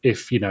wondered if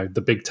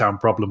the big town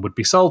problem would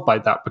be solved by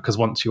that, because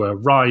once you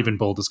arrive in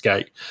Baldur's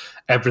Gate,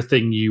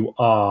 everything you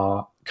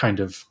are kind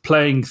of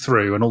playing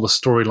through and all the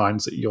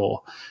storylines that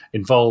you're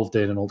involved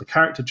in and all the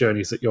character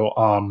journeys that you're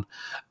on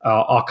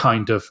are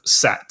kind of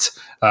set,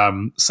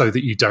 so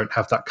that you don't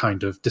have that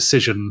kind of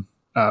decision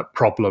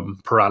problem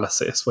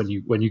paralysis when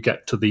you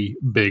get to the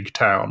big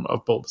town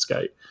of Baldur's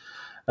Gate.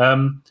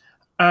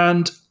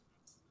 And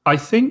I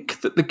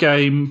think that the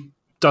game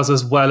does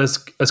as well as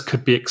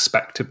could be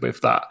expected with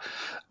that.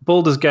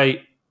 Baldur's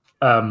Gate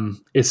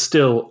is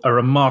still a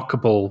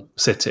remarkable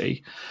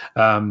city.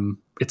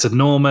 It's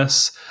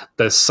enormous.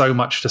 There's so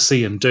much to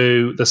see and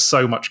do. There's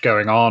so much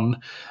going on.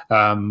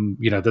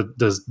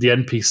 The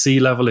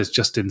NPC level is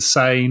just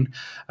insane.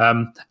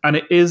 And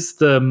it is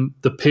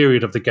the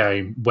period of the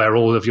game where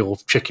all of your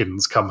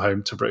chickens come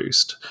home to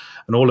roost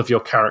and all of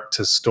your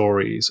characters'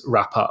 stories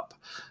wrap up.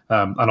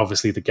 And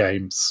obviously the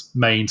game's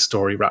main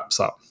story wraps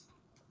up.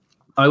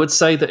 I would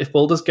say that if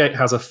Baldur's Gate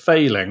has a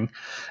failing,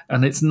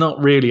 and it's not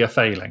really a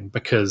failing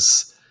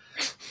because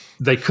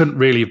they couldn't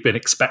really have been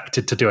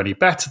expected to do any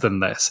better than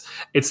this,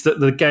 it's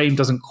that the game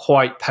doesn't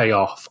quite pay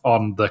off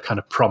on the kind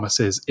of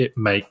promises it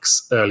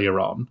makes earlier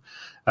on.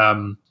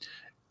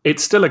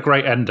 It's still a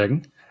great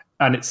ending,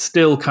 and it's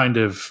still kind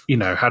of,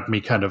 had me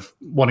kind of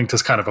wanting to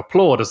kind of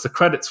applaud as the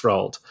credits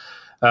rolled.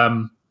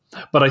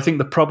 But I think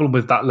the problem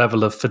with that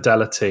level of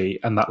fidelity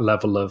and that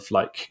level of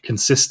like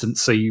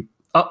consistency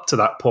up to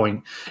that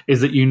point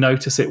is that you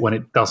notice it when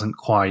it doesn't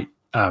quite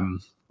pay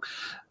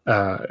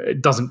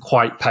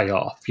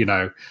off.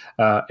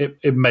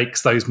 It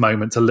makes those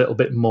moments a little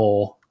bit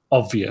more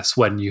obvious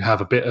when you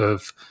have a bit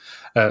of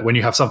when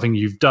you have something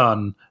you've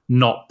done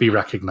not be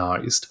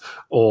recognized,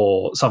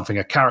 or something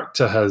a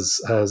character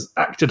has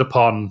acted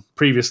upon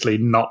previously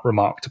not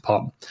remarked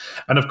upon.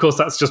 And of course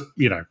that's just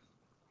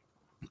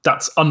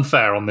that's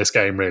unfair on this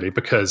game, really,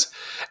 because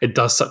it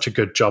does such a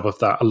good job of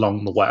that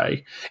along the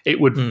way. It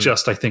would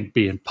just, I think,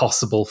 be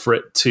impossible for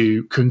it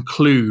to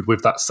conclude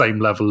with that same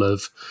level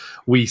of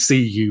we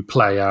see you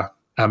player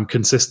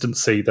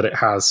consistency that it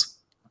has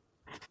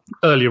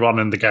earlier on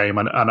in the game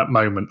and at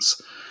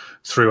moments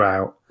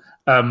throughout.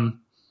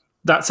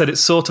 That said, it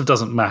sort of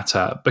doesn't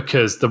matter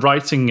because the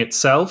writing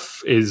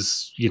itself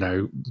is,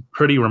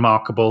 pretty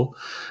remarkable.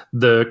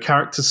 The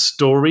characters'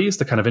 stories,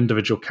 the kind of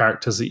individual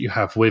characters that you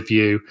have with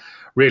you,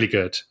 really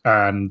good,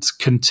 and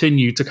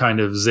continue to kind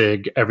of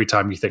zig every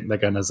time you think they're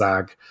going to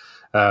zag.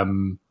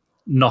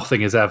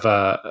 Nothing is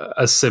ever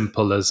as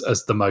simple as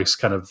the most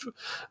kind of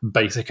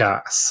basic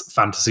ass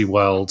fantasy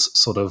world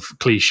sort of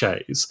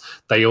cliches.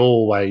 They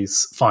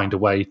always find a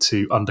way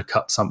to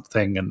undercut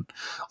something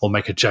or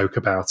make a joke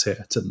about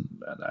it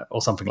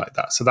or something like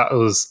that. So that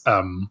was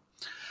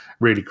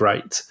really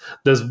great.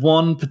 There's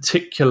one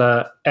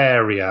particular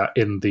area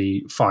in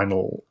the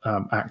final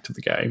act of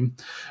the game,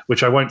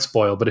 which I won't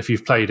spoil, but if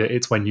you've played it,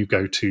 it's when you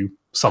go to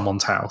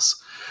someone's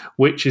house,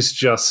 which is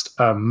just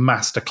a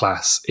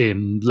masterclass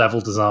in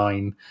level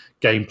design,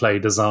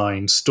 gameplay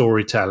design,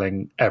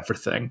 storytelling,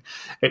 everything.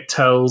 It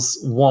tells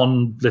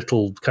one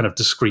little kind of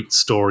discrete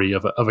story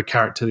of a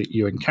character that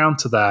you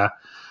encounter there,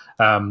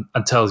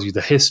 and tells you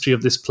the history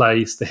of this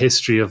place, the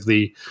history of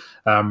the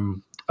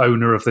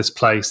owner of this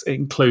place. It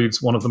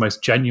includes one of the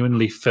most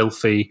genuinely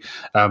filthy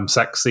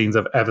sex scenes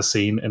I've ever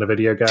seen in a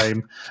video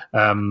game,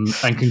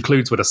 and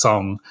concludes with a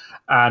song.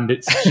 And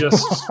it's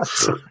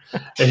just,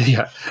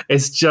 yeah,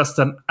 it's just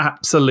an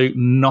absolute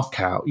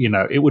knockout. You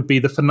know, it would be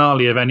the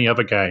finale of any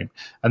other game,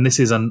 and this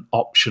is an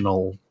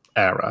optional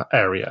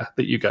area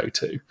that you go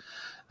to.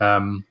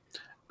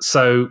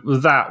 So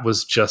that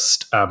was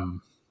just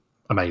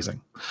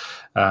amazing,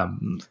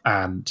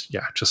 and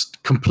yeah,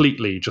 just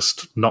completely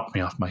just knocked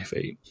me off my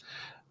feet.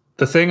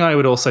 The thing I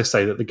would also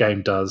say that the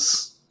game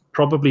does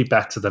probably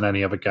better than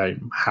any other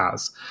game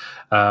has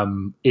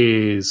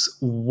is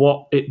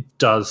what it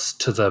does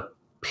to the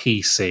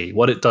PC,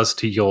 what it does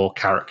to your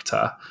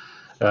character.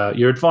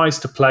 You're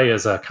advised to play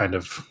as a kind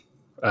of,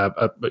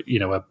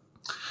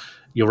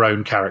 your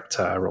own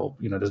character, or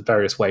there's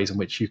various ways in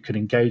which you can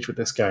engage with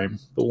this game.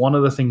 But one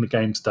of the things the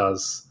game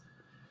does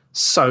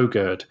so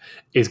good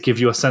is give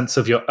you a sense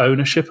of your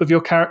ownership of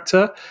your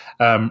character,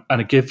 and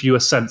it gives you a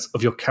sense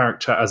of your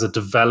character as a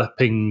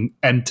developing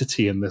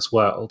entity in this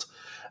world,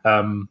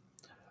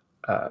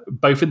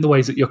 both in the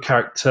ways that your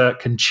character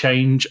can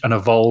change and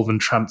evolve and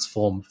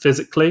transform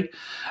physically,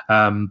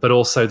 but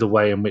also the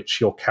way in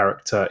which your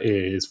character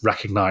is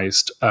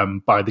recognized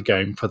by the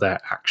game for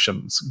their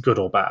actions, good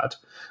or bad.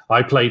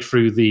 I played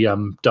through the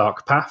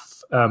dark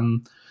path,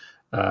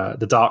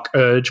 the dark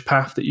urge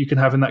path that you can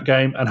have in that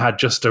game, and had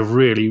just a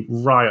really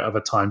riot of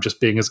a time just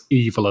being as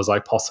evil as I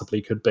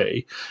possibly could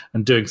be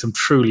and doing some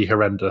truly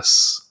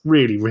horrendous,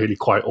 really, really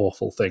quite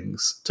awful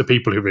things to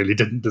people who really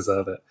didn't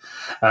deserve it.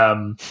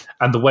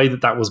 And the way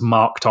that was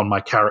marked on my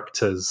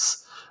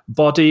character's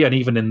body and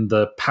even in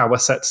the power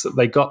sets that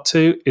they got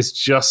to is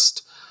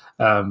just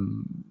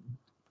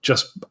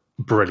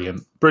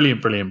brilliant.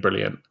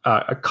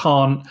 I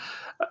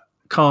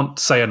can't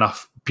say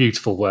enough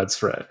beautiful words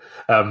for it.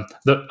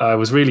 That I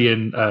was really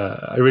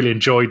I really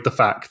enjoyed the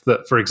fact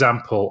that, for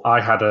example,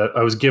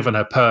 I was given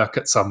a perk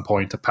at some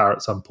point, a power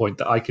at some point,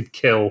 that I could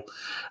kill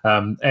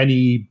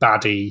any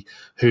baddie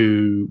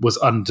who was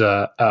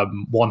under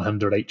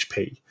 100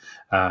 HP,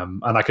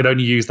 and I could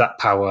only use that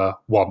power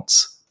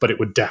once, but it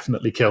would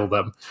definitely kill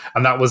them.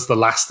 And that was the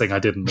last thing I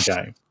did in the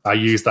game. I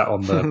used that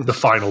on the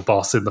final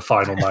boss in the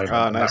final moment.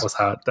 Oh, nice.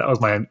 And that was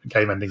my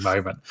game-ending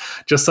moment.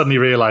 Just suddenly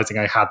realizing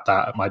I had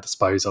that at my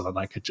disposal and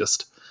I could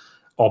just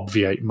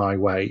obviate my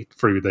way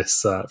through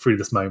this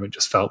moment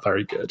just felt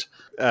very good.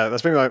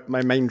 That's been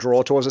my main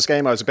draw towards this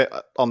game. I was a bit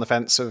on the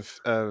fence of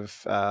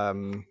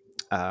whether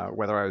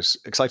I was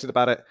excited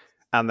about it,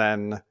 and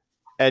then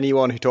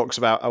anyone who talks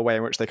about a way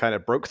in which they kind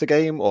of broke the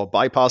game or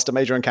bypassed a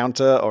major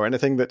encounter or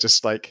anything that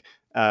just like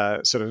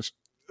sort of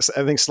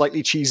anything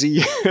slightly cheesy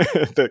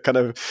that kind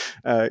of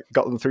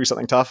got them through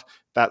something tough,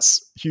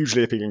 that's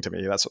hugely appealing to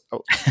me. That's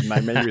my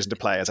main reason to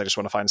play, is I just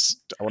want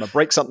to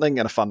break something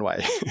in a fun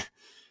way.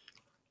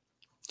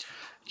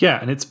 Yeah,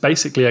 and it's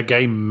basically a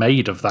game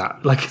made of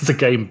that. Like, it's a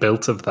game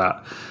built of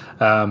that.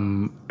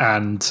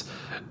 And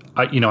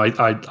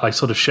I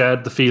sort of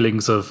shared the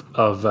feelings of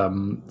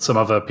some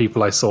other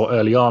people I saw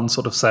early on,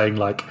 sort of saying,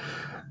 like,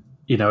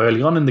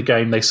 early on in the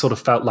game, they sort of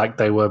felt like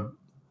they were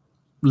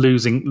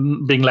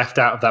being left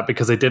out of that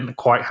because they didn't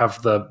quite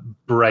have the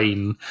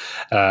brain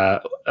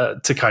to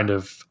kind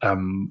of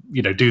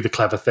do the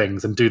clever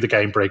things and do the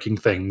game breaking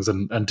things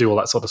and do all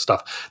that sort of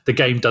stuff. The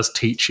game does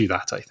teach you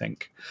that, I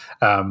think,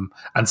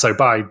 and so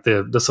by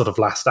the sort of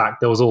last act,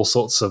 there was all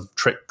sorts of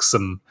tricks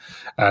and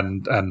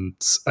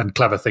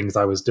clever things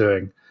I was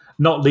doing,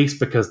 not least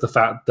because the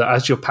fact that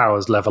as your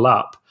powers level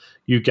up,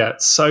 you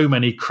get so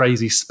many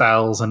crazy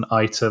spells and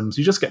items.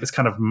 You just get this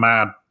kind of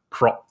mad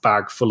prop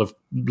bag full of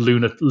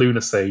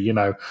lunacy,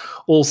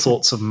 all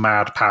sorts of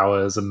mad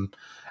powers and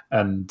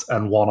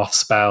one-off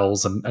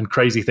spells and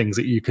crazy things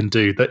that you can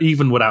do that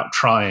even without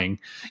trying,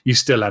 you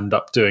still end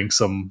up doing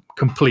some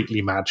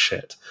completely mad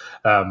shit.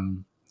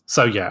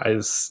 So yeah,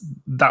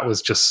 that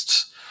was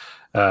just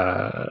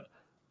I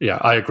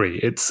agree.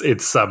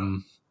 It's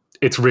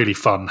really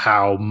fun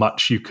how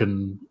much you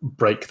can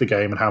break the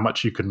game and how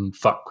much you can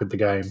fuck with the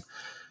game.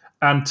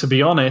 And to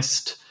be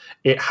honest,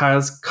 it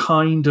has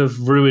kind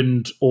of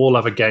ruined all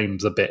other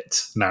games a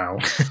bit now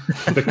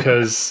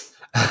because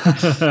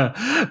the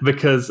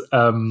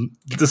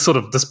sort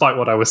of, despite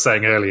what I was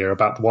saying earlier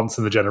about the once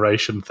in the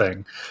generation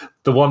thing,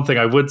 the one thing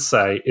I would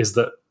say is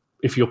that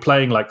if you're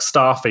playing like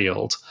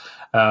Starfield,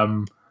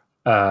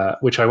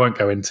 which I won't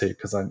go into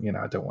because I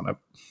don't want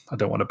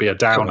to be a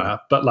downer,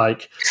 but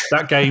like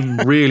that game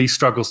really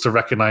struggles to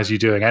recognize you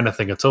doing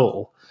anything at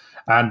all.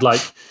 And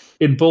like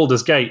in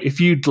Baldur's Gate, if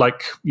you'd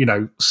like,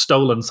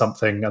 stolen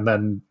something and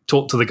then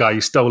talked to the guy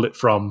you stole it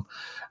from,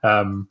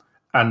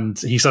 and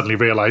he suddenly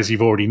realized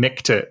you've already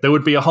nicked it, there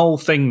would be a whole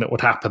thing that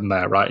would happen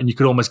there, right? And you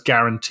could almost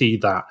guarantee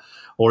that.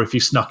 Or if you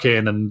snuck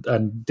in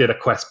and did a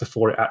quest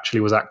before it actually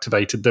was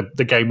activated,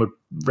 the game would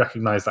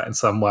recognize that in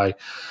some way.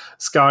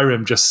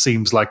 Skyrim just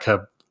seems like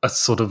a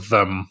sort of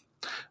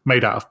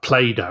made out of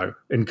Play-Doh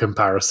in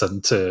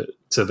comparison to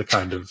the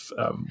kind of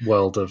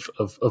world of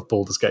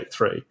Baldur's Gate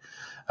 3.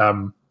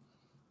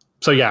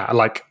 So yeah,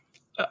 like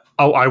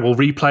I will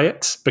replay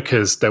it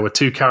because there were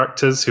two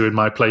characters who in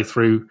my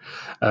playthrough,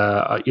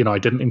 I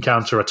didn't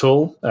encounter at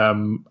all.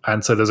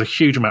 And so there's a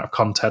huge amount of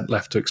content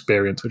left to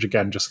experience, which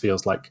again just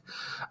feels like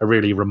a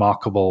really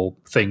remarkable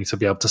thing to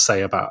be able to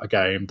say about a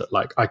game that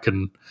like I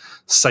can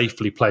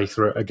safely play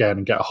through it again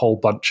and get a whole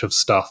bunch of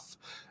stuff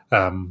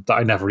that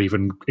I never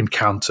even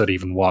encountered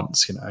even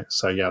once,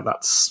 So yeah,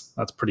 that's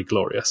pretty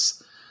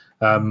glorious.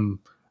 And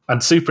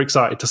super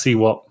excited to see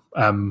what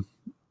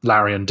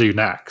Larian do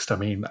next. I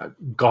mean,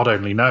 God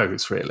only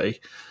knows, really.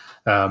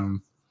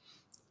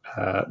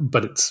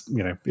 But it's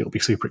it'll be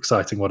super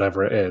exciting,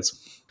 whatever it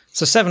is.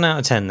 So 7 out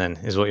of 10, then,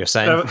 is what you're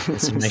saying.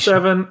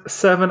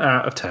 Seven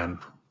out of 10.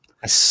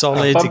 A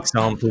solid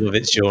example of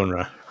its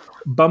genre.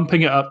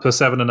 Bumping it up to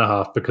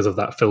 7.5 because of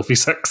that filthy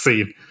sex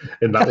scene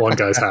in that one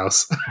guy's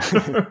house.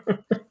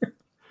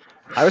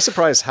 I was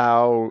surprised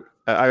how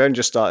I only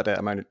just started it.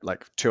 I'm only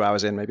like 2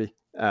 hours in, maybe.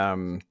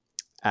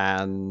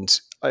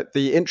 And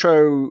the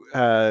intro,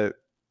 the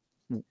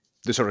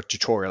sort of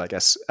tutorial, I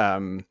guess,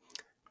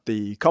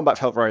 the combat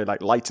felt very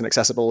like light and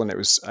accessible, and it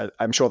was.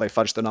 I'm sure they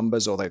fudged the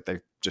numbers, or they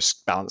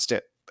just balanced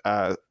it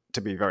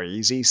to be very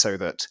easy, so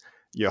that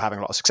you're having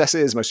a lot of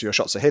successes. Most of your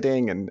shots are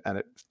hitting, and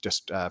it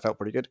just felt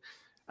pretty good.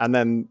 And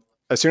then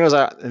as soon as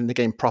I was in the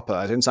game proper,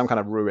 I was in some kind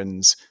of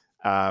ruins,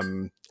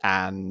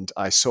 and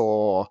I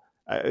saw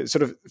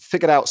sort of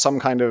figured out some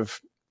kind of,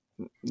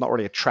 not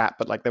really a trap,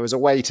 but like there was a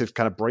way to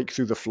kind of break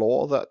through the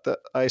floor that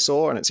I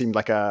saw, and it seemed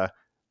like the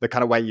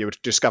kind of way you would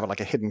discover like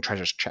a hidden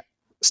treasure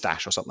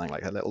stash or something,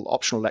 like a little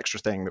optional extra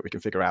thing that we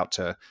can figure out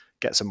to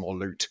get some more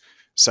loot.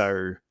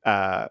 So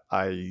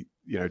I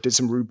did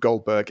some Rube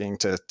Goldberging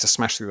to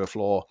smash through the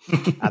floor,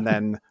 and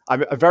then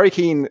I'm very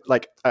keen.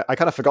 Like I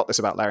kind of forgot this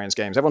about Larian's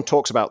games. Everyone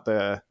talks about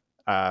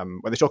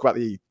when they talk about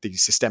the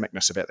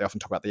systemicness of it, they often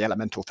talk about the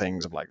elemental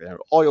things of like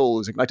oil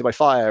is ignited by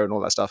fire and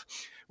all that stuff,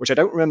 which I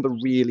don't remember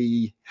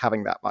really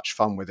having that much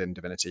fun with in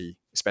Divinity,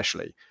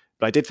 especially.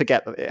 But I did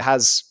forget that it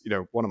has,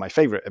 one of my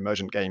favorite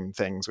emergent game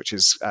things, which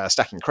is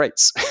stacking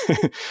crates.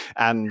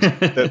 And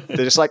they're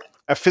just like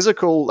a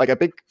physical, like a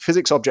big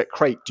physics object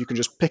crate you can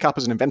just pick up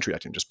as an inventory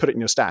item, just put it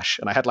in your stash.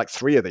 And I had like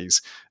 3 of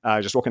these,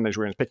 just walking in those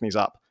rooms, picking these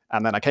up.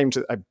 And then I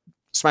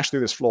smashed through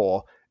this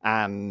floor.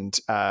 And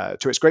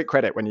to its great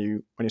credit, when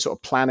you're sort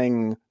of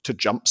planning to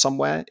jump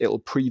somewhere,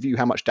 it'll preview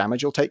how much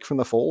damage you'll take from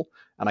the fall.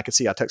 And I could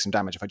see I'd take some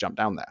damage if I jumped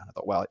down there. I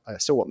thought, well, I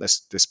still want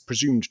this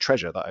presumed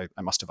treasure that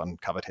I must have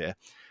uncovered here.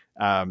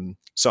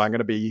 So I'm going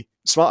to be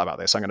smart about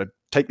this. I'm going to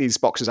take these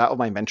boxes out of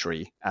my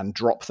inventory and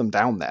drop them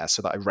down there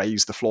so that I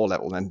raise the floor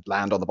level and then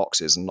land on the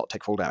boxes and not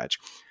take full damage.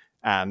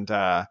 And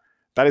that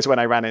is when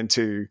I ran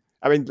into,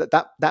 I mean,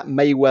 that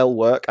may well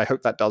work. I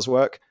hope that does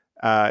work.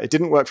 It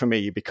didn't work for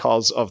me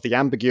because of the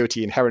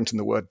ambiguity inherent in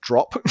the word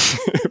drop,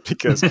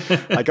 because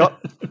I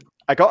got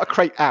a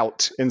crate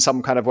out in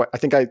some kind of way. I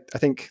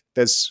think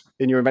there's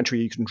in your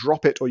inventory, you can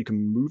drop it or you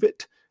can move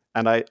it.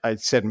 And I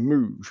said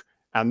move.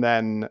 And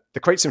then the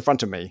crate's in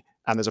front of me,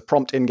 and there's a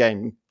prompt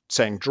in-game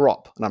saying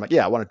drop. And I'm like,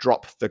 yeah, I want to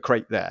drop the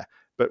crate there.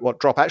 But what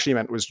drop actually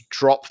meant was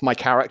drop my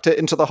character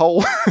into the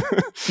hole.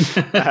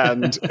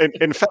 And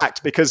in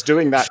fact, because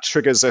doing that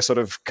triggers a sort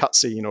of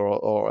cutscene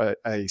or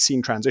a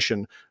scene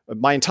transition,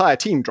 my entire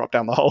team dropped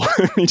down the hole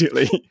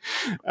immediately.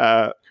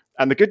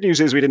 And the good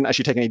news is we didn't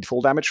actually take any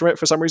full damage from it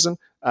for some reason.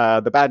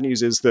 The bad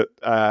news is that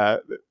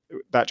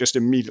that just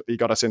immediately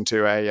got us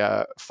into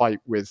a fight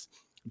with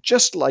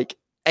just like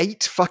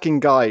 8 fucking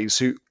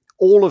guys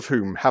all of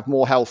whom have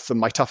more health than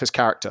my toughest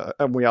character,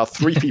 and we are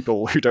 3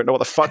 people who don't know what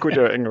the fuck we're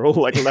doing. We're all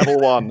like level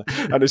 1,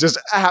 and it's just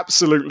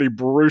absolutely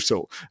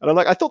brutal. And I'm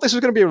like, I thought this was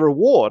going to be a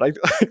reward.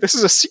 This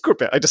is a secret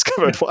bit I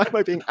discovered. Why am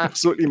I being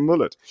absolutely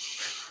mullered?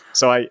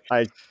 So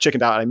I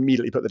chickened out and I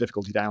immediately put the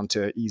difficulty down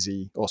to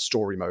easy or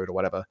story mode or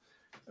whatever.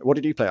 What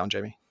did you play on,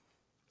 Jamie?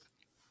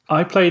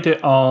 I played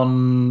it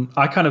on.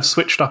 I kind of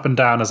switched up and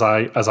down as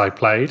I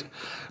played.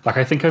 Like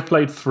I think I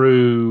played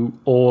through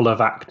all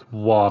of Act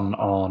 1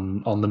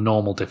 on the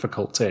normal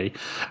difficulty,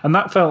 and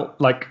that felt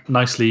like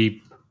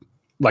nicely.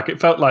 Like it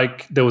felt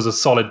like there was a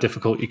solid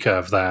difficulty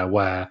curve there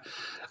where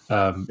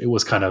it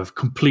was kind of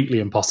completely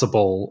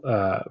impossible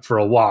for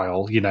a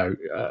while,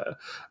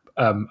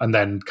 and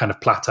then kind of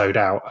plateaued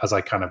out as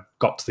I kind of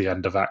got to the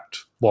end of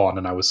Act 1,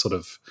 and I was sort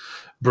of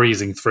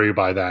breezing through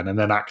by then. And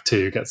then Act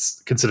 2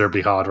 gets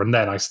considerably harder, and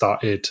then I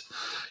started,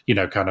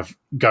 kind of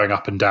going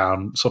up and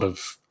down. Sort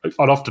of,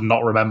 I'd often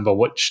not remember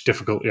which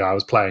difficulty I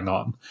was playing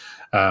on,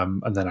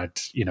 and then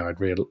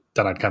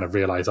I'd kind of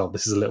realize, oh,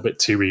 this is a little bit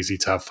too easy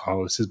to have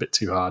fun. This is a bit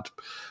too hard.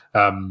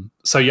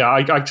 So yeah,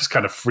 I just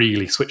kind of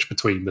freely switched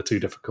between the 2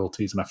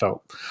 difficulties, and I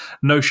felt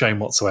no shame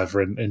whatsoever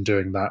in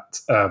doing that.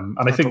 And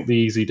I think the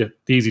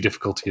easy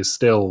difficulty is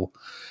still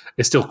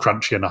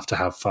crunchy enough to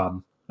have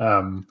fun.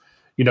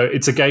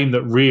 It's a game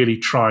that really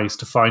tries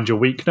to find your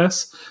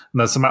weakness, and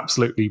there's some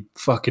absolutely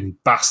fucking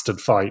bastard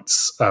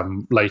fights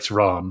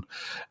later on,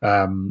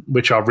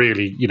 which are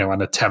really,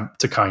 an attempt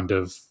to kind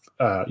of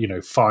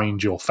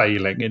find you're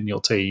failing in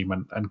your team.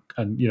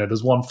 And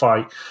there's one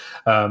fight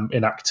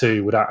in Act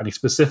 2, without any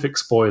specific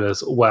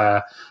spoilers,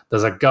 where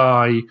there's a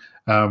guy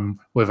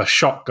with a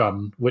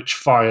shotgun which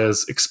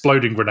fires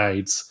exploding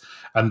grenades.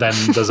 And then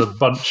there's a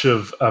bunch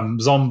of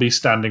zombies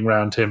standing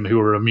around him who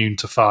are immune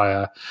to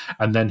fire.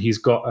 And then he's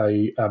got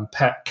a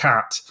pet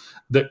cat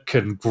that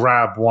can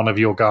grab one of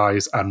your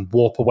guys and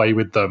warp away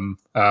with them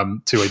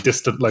to a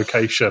distant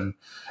location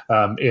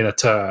in a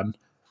turn.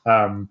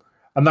 And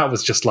that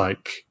was just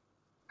like,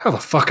 how the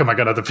fuck am I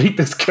going to defeat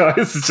this guy?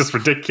 This is just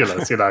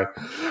ridiculous,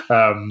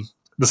 So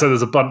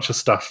there's a bunch of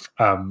stuff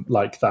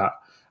like that.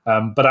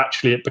 But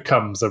actually it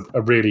becomes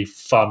a really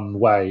fun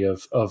way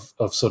of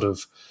sort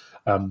of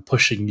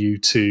pushing you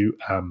to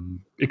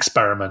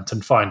experiment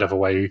and find other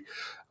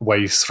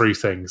ways through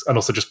things, and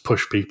also just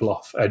push people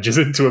off edges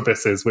into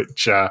abysses,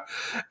 which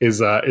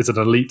is an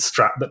elite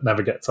strat that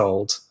never gets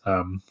old.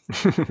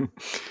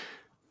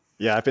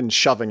 Yeah, I've been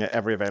shoving at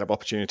every available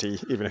opportunity,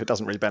 even if it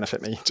doesn't really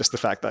benefit me. Just the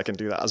fact that I can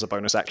do that as a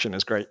bonus action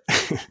is great.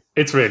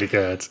 It's really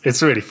good.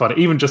 It's really fun,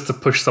 even just to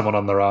push someone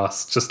on their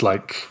ass, just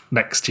like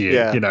next to you.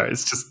 Yeah.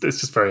 It's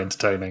just very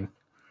entertaining.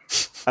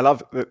 I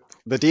love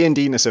the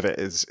D&D-ness of it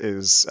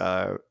is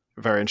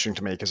very interesting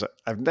to me, because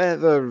I've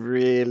never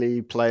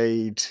really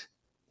played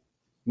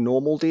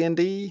normal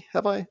D&D,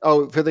 have I?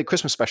 Oh, for the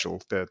Christmas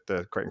special, the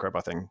Crate and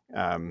Crowbar thing.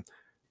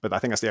 But I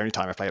think that's the only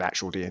time I've played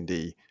actual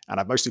D&D. And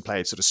I've mostly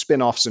played sort of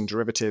spin-offs and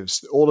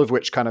derivatives, all of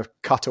which kind of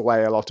cut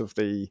away a lot of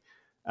the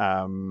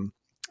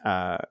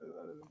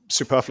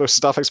superfluous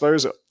stuff, I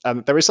suppose.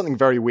 And there is something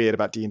very weird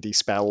about D&D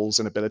spells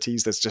and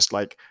abilities. There's just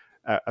like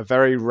a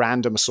very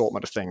random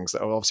assortment of things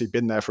that have obviously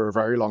been there for a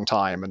very long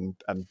time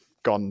and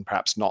gone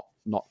perhaps not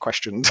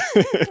questioned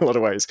in a lot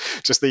of ways.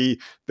 Just the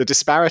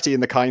disparity in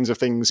the kinds of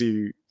things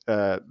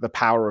the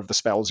power of the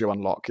spells you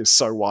unlock is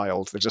so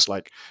wild. They're just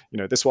like,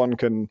 this one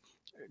can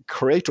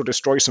create or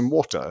destroy some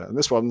water, and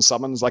this one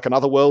summons like an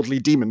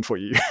otherworldly demon for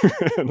you.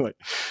 And like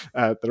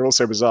they're all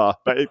so bizarre,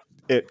 but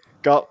it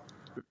got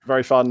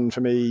very fun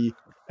for me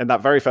in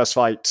that very first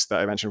fight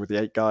that I mentioned with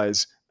the 8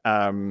 guys.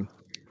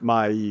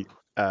 My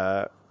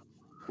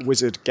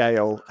wizard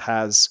Gale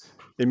has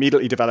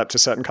immediately developed a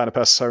certain kind of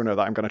persona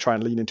that I'm going to try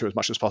and lean into as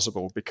much as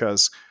possible,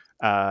 because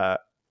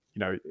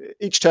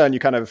each turn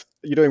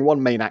you're doing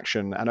one main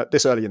action, and at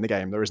this early in the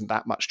game there isn't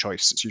that much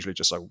choice. It's usually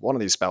just like one of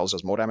these spells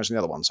does more damage than the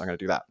other one, so I'm going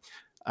to do that.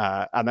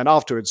 And then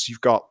afterwards your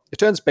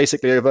turn's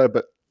basically over,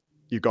 but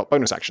you've got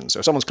bonus actions. So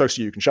if someone's close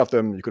to you, you can shove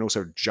them, you can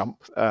also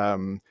jump,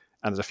 and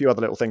there's a few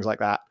other little things like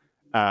that.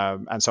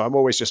 And so I'm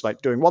always just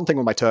like doing one thing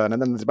on my turn,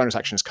 and then the bonus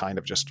action is kind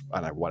of just,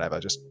 I don't know, whatever,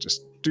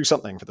 just do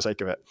something for the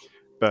sake of it.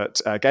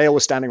 But Gale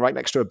was standing right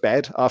next to a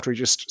bed after he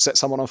just set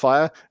someone on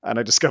fire, and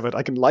I discovered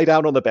I can lie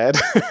down on the bed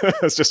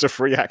as just a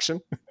free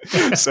action.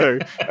 So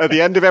at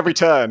the end of every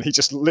turn, he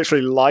just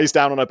literally lies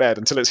down on a bed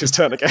until it's his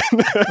turn again,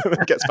 and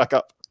then gets back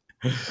up.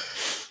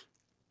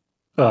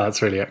 Oh,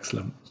 that's really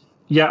excellent.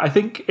 Yeah, I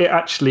think it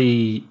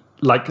actually,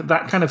 like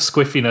that kind of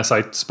squiffiness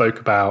I spoke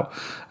about,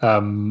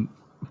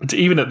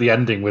 even at the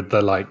ending with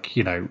the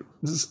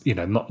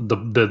not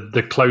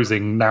the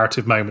closing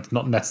narrative moments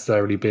not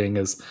necessarily being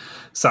as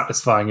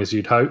satisfying as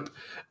you'd hope.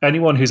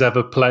 Anyone who's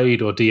ever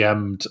played or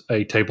DM'd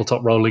a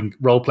tabletop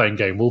role-playing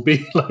game will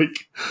be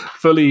like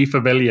fully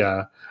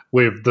familiar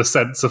with the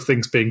sense of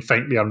things being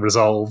faintly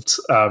unresolved,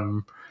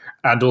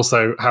 and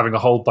also having a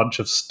whole bunch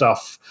of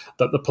stuff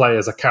that the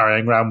players are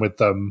carrying around with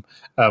them,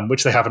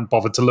 which they haven't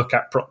bothered to look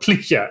at properly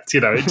yet.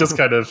 It just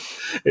kind of,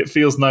 it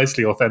feels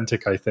nicely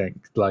authentic, I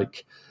think,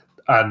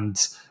 and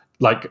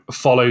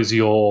follows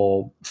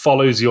your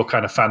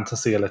kind of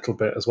fantasy a little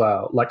bit as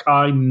well. Like,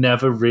 I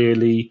never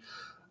really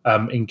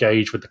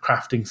engaged with the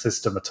crafting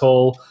system at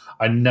all.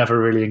 I never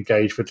really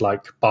engaged with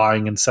like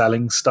buying and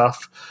selling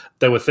stuff.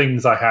 There were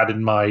things I had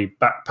in my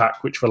backpack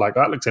which were like,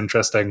 that looks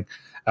interesting,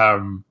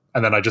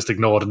 and then I just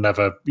ignored and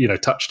never,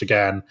 touched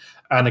again.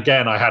 And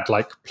again, I had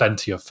like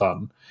plenty of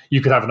fun.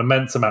 You could have an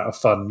immense amount of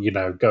fun,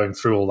 going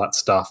through all that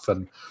stuff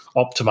and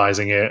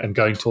optimizing it and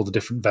going to all the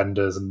different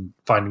vendors and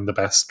finding the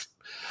best,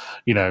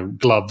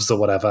 gloves or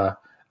whatever.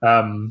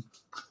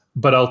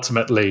 But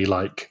ultimately,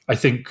 like, I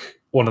think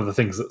one of the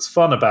things that's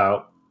fun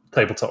about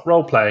tabletop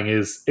role playing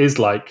is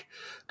like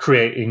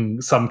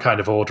creating some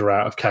kind of order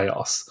out of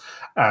chaos.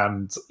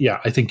 And yeah,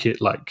 I think it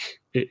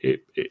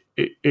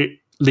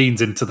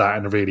leans into that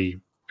in a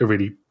really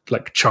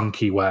like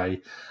chunky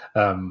way,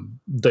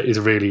 that is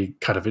really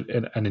kind of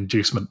an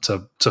inducement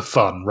to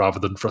fun rather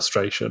than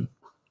frustration.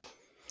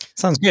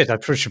 Sounds good. I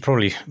should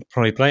probably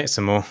play it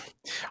some more.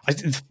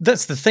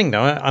 That's the thing,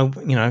 though.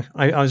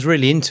 I was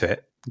really into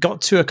it.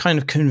 Got to a kind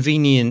of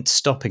convenient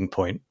stopping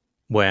point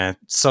where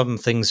some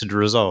things had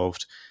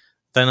resolved.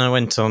 Then I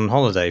went on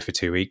holiday for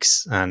 2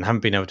 weeks and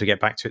haven't been able to get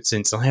back to it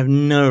since. I have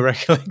no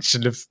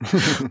recollection of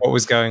what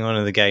was going on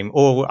in the game,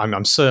 or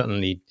I'm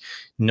certainly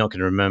not going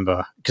to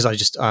remember, because I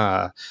just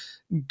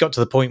got to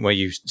the point where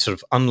you sort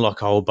of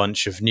unlock a whole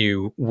bunch of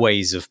new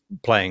ways of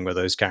playing with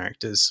those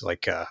characters.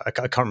 Like I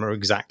can't remember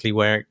exactly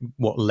what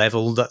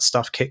level that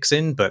stuff kicks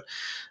in, but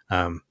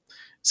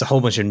it's a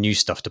whole bunch of new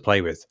stuff to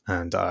play with,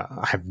 and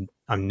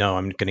I know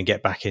I'm going to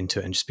get back into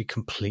it and just be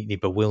completely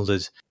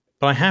bewildered.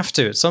 But I have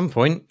to at some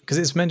point because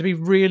it's meant to be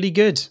really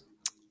good.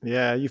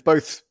 Yeah, you've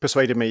both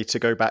persuaded me to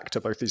go back to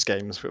both these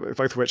games, both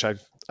of which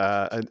I've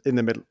in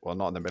the middle, well,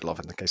 not in the middle of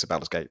in the case of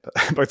Baldur's Gate, but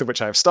both of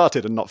which I have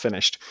started and not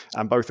finished,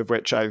 and both of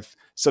which I've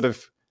sort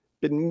of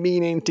been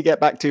meaning to get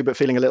back to, but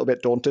feeling a little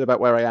bit daunted about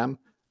where I am.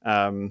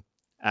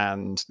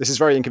 And this is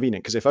very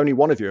inconvenient because if only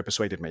one of you had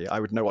persuaded me, I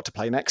would know what to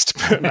play next.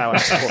 But now I'm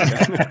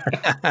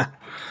just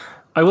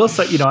I will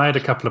say, I had a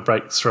couple of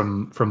breaks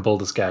from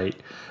Baldur's Gate,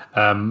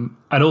 and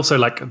also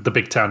like the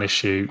big town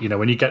issue.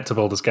 When you get to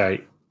Baldur's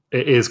Gate,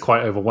 it is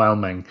quite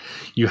overwhelming.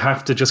 You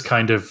have to just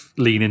kind of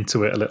lean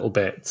into it a little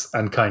bit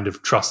and kind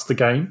of trust the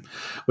game,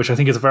 which I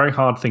think is a very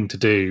hard thing to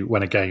do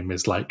when a game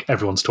is like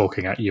everyone's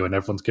talking at you and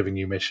everyone's giving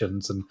you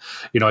missions. And,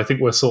 I think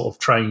we're sort of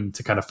trained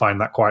to kind of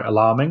find that quite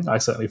alarming. I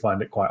certainly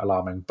find it quite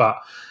alarming. But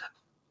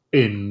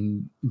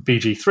in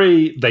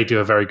BG3, they do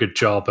a very good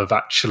job of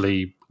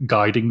actually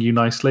guiding you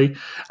nicely.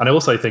 And I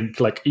also think,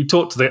 like, you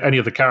talk to any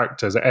of the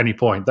characters at any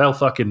point, they'll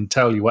fucking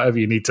tell you whatever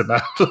you need to know.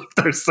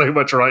 There's so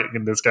much writing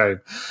in this game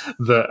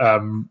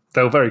that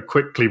they'll very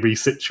quickly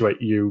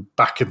resituate you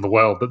back in the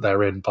world that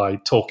they're in by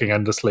talking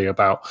endlessly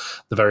about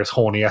the various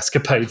horny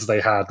escapades they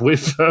had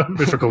with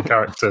mythical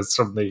characters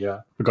from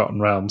the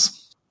Forgotten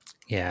Realms.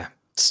 Yeah.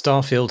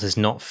 Starfield has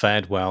not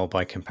fared well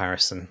by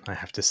comparison, I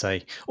have to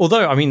say.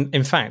 Although, I mean,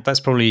 in fact, that's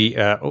probably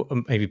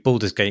maybe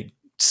Baldur's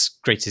Gate's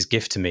greatest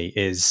gift to me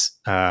is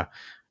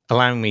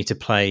allowing me to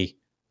play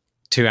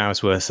 2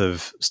 hours worth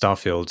of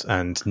Starfield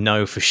and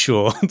know for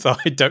sure that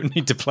I don't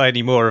need to play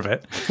any more of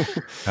it.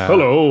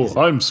 Hello,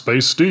 I'm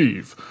Space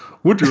Steve.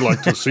 Would you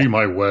like to see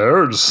my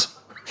wares?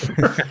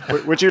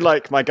 Would you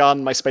like my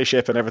gun, my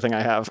spaceship, and everything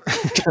I have?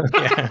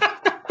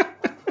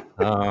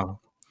 Yeah.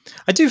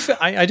 I do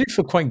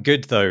feel quite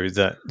good though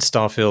that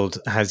Starfield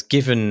has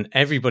given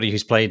everybody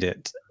who's played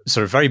it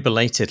sort of very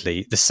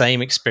belatedly the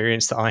same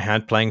experience that I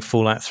had playing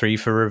Fallout 3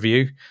 for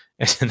review,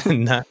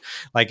 and that,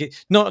 like,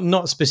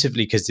 not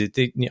specifically because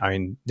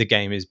the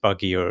game is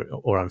buggy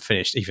or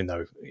unfinished, even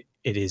though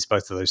it is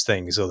both of those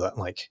things. Or that,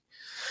 like,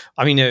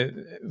 I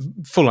mean,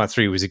 Fallout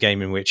 3 was a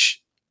game in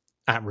which,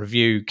 at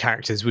review,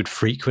 characters would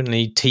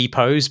frequently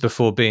T-pose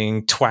before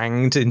being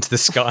twanged into the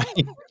sky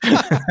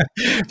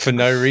for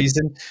no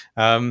reason.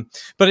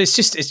 But it's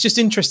just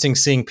interesting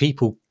seeing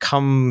people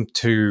come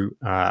to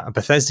a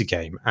Bethesda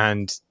game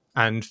and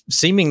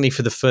seemingly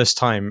for the first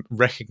time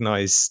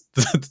recognize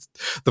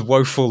the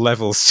woeful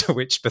levels to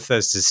which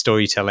Bethesda's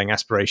storytelling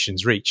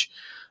aspirations reach.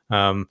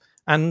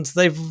 And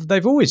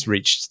they've always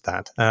reached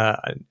that.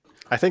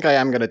 I think I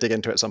am going to dig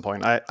into it at some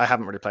point. I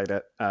haven't really played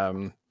it.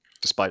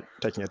 Despite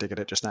taking a dig at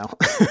it just now.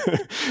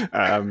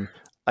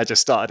 I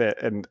just started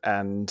it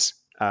and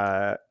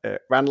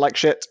it ran like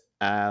shit.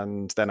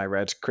 And then I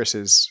read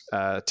Chris's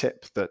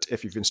tip that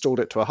if you've installed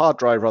it to a hard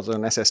drive rather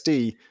than an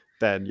SSD,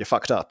 then you're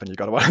fucked up and you've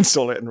got to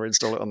uninstall it and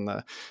reinstall it on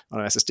an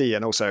SSD.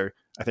 And also,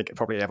 I think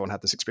probably everyone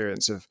had this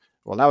experience of,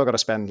 well, now I've got to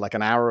spend like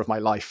an hour of my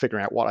life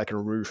figuring out what I can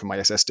remove from my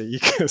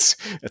SSD because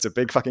it's a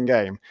big fucking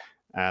game.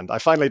 And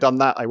I've finally done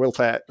that. I will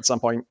play it at some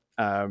point.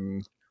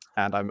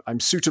 And I'm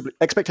suitably,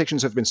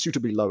 expectations have been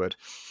suitably lowered.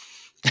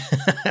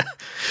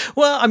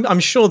 Well, I'm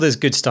sure there's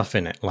good stuff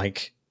in it.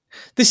 Like,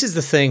 this is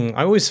the thing.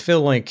 I always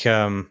feel like,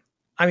 I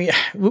mean,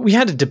 we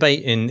had a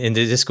debate in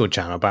the Discord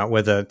channel about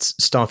whether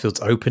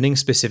Starfield's opening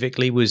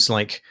specifically was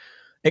like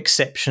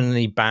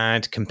exceptionally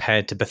bad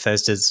compared to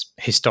Bethesda's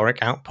historic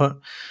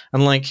output.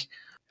 And like,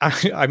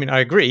 I mean, I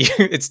agree.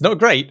 It's not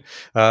great,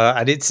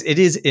 and it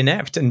is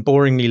inept and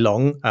boringly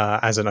long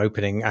as an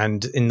opening,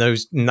 and in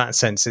that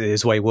sense, it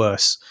is way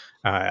worse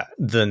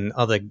than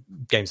other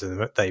games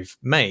that they've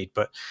made.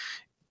 But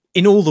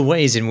in all the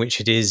ways in which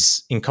it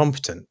is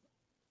incompetent,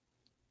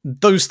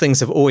 those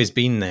things have always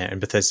been there in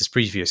Bethesda's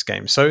previous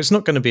games. So it's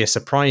not going to be a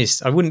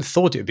surprise. I wouldn't have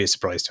thought it would be a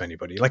surprise to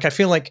anybody. Like, I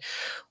feel like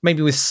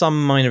maybe with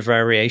some minor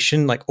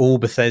variation, like all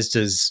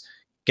Bethesda's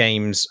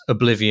games,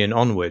 Oblivion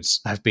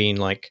onwards, have been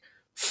like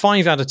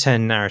 5 out of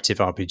 10 narrative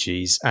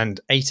RPGs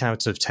and 8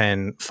 out of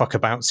 10 fuck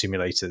about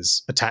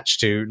simulators attached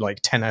to like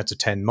 10 out of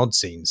 10 mod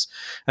scenes.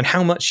 And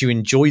how much you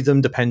enjoy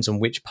them depends on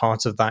which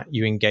part of that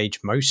you engage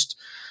most.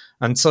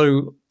 And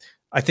so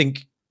I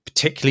think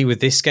particularly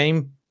with this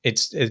game,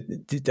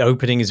 the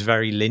opening is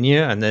very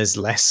linear and there's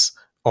less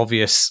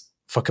obvious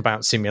fuck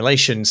about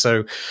simulation.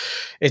 So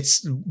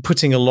it's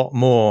putting a lot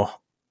more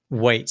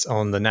weight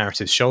on the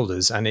narrative's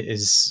shoulders, and it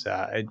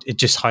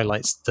just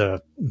highlights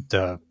the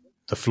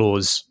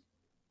flaws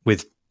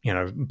with, you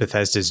know,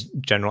 Bethesda's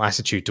general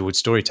attitude towards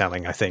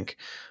storytelling, I think.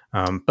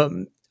 But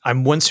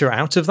once you're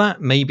out of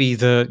that, maybe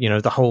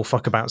the whole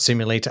fuck about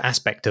simulator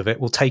aspect of it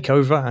will take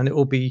over, and it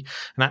will be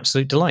an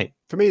absolute delight.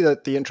 For me, the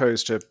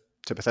intros to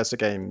Bethesda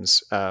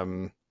games,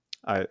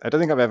 I don't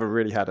think I've ever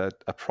really had a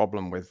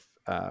problem with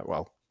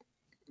Morrowind,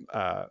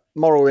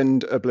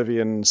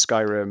 Oblivion,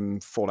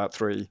 Skyrim, Fallout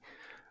 3,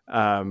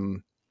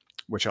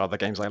 which are the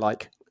games I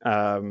like.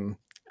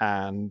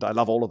 And I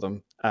love all of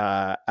them.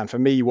 And for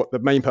me, what the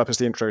main purpose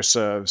the intro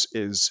serves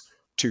is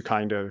to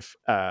kind of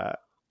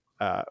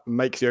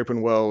make the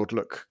open world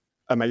look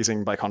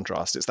amazing by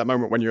contrast. It's that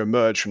moment when you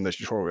emerge from the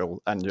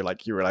tutorial and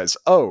you realize,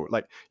 oh,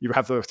 like you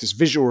have this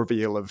visual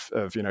reveal of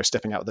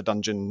stepping out of the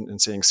dungeon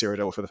and seeing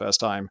Cyrodiil for the first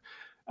time,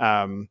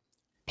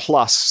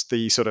 plus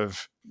the sort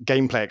of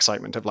gameplay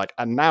excitement of like,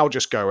 and now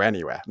just go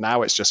anywhere.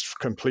 Now it's just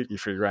completely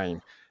free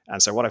reign.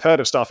 And so what I've heard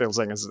of Starfield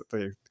saying is that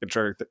the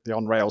intro, the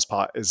on rails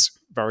part, is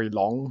very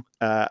long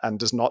and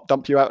does not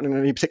dump you out in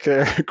any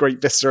particular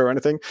great vista or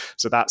anything.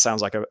 So that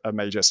sounds like a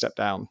major step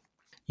down.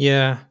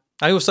 Yeah.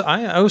 I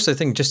also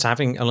think just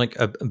having like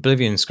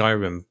Oblivion and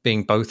Skyrim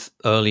being both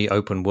early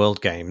open world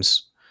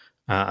games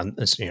and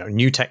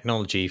new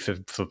technology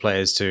for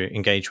players to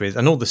engage with,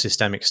 and all the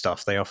systemic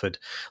stuff they offered,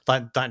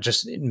 that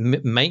just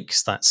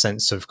makes that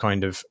sense of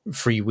kind of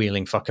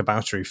freewheeling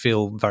fuckaboutery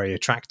feel very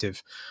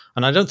attractive.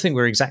 And I don't think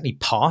we're exactly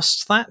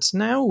past that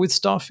now with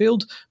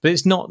Starfield, but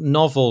it's not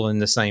novel in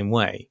the same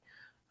way.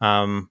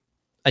 And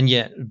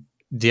yet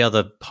the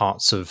other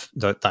parts of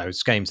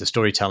those games, the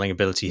storytelling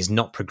ability has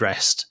not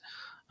progressed.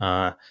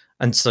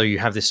 And so you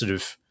have this sort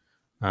of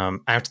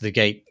out of the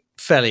gate,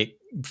 fairly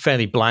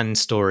bland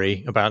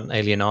story about an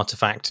alien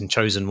artifact and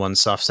chosen one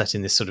stuff set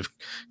in this sort of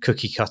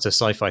cookie cutter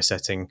sci-fi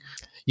setting.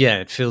 Yeah,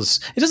 it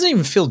doesn't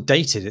even feel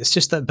dated. It's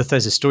just that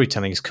Bethesda's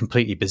storytelling is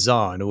completely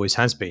bizarre and always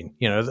has been.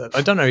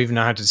 I don't even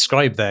know how to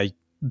describe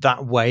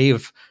that way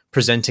of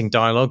presenting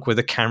dialogue where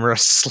the camera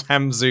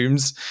slam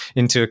zooms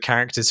into a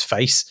character's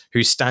face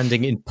who's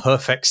standing in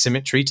perfect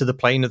symmetry to the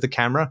plane of the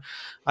camera.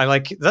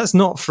 That's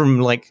not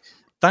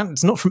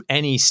from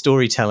any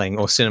storytelling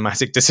or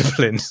cinematic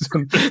discipline.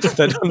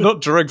 They're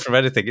not drawing from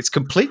anything. It's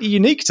completely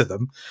unique to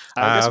them.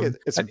 I guess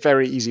it's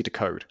very easy to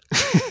code.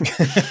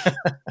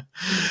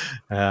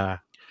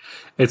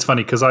 It's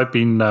funny because I've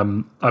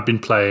been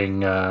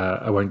playing.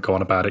 I won't go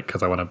on about it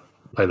because I want to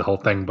play the whole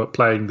thing, but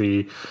playing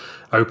the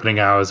opening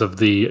hours of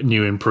the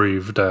new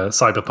improved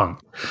Cyberpunk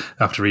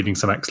after reading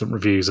some excellent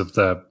reviews of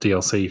the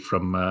DLC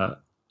from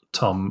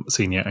Tom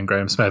Senior and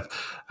Graham Smith.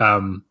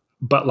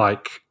 But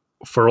like,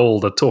 for all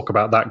the talk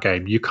about that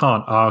game, you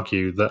can't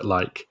argue that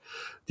like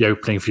the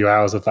opening few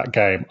hours of that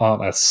game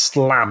aren't a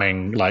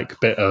slamming like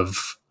bit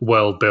of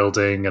world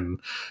building and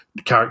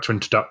character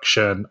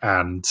introduction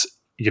and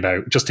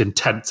just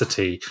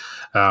intensity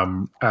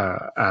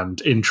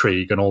and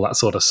intrigue and all that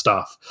sort of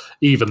stuff.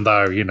 Even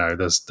though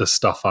there's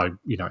stuff I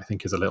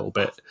think is a little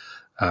bit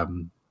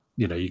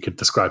you could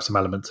describe some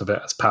elements of it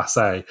as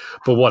passé,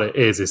 but what it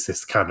is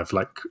this kind of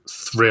like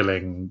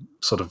thrilling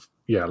sort of,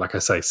 like I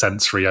say,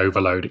 sensory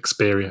overload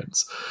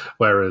experience.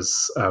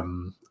 Whereas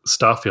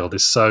Starfield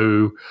is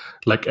so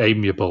like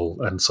amiable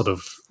and sort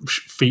of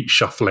feet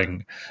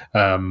shuffling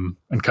and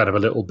kind of a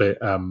little bit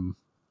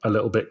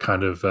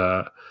kind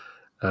of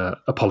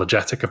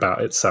apologetic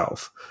about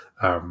itself.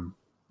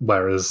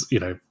 Whereas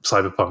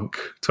Cyberpunk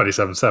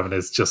 2077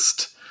 is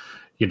just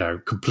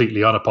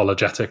completely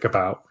unapologetic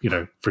about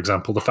for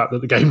example the fact that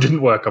the game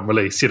didn't work on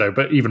release.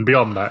 But even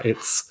beyond that,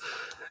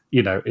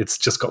 it's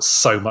just got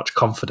so much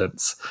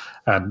confidence,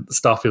 and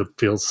Starfield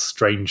feels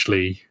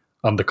strangely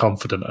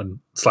underconfident and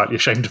slightly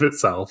ashamed of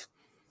itself.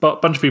 But a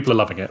bunch of people are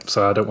loving it,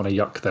 so I don't want to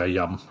yuck their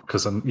yum,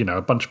 because a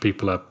bunch of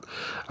people are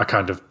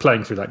kind of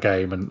playing through that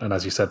game, and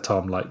as you said,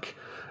 Tom, like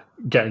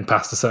getting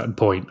past a certain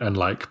point and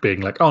like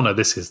being like, oh no,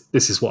 this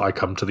is what I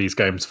come to these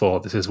games for.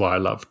 This is why I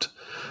loved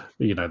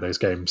those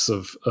games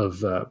of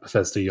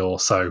Bethesda yore.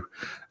 So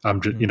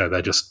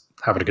they're just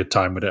having a good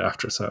time with it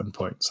after a certain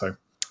point. So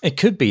it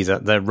could be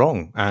that they're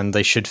wrong and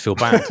they should feel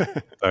bad.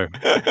 So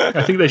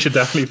I think they should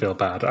definitely feel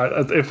bad.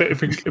 If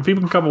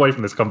people can come away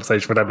from this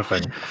conversation with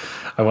anything,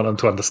 I want them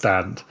to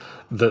understand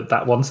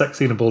that one sex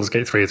scene in Baldur's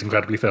Gate 3 is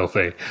incredibly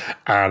filthy,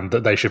 and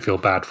that they should feel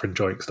bad for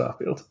enjoying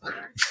Starfield.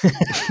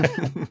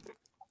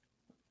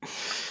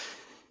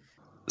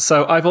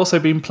 So I've also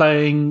been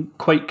playing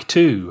Quake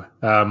 2,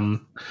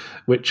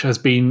 which has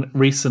been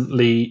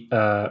recently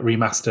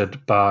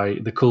remastered by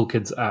the cool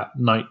kids at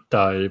Night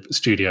Dive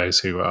Studios,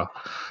 who are a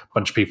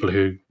bunch of people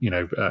who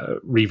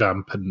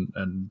revamp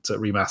and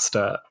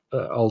remaster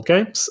old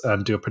games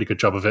and do a pretty good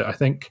job of it, I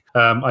think.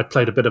 I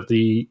played a bit of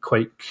the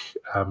Quake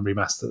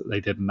remaster that they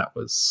did, and that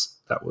was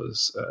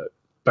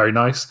very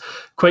nice.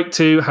 Quake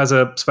 2 has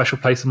a special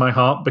place in my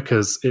heart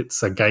because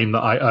it's a game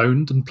that I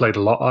owned and played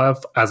a lot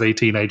of as a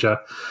teenager.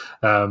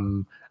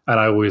 And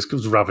I always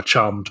was rather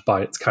charmed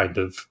by its kind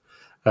of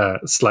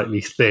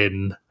slightly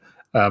thin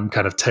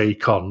kind of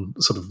take on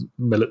sort of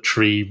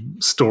military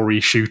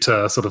story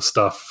shooter sort of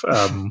stuff.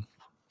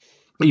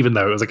 Even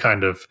though it was a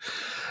kind of,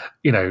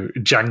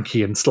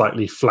 janky and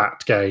slightly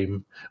flat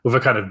game with a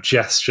kind of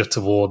gesture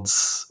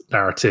towards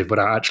narrative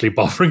without actually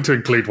bothering to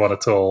include one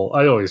at all.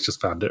 I always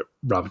just found it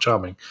rather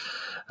charming.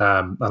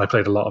 And I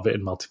played a lot of it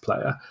in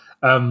multiplayer.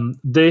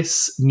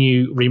 This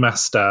new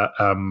remaster,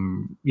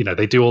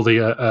 they do all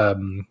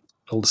the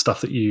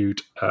stuff that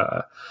you'd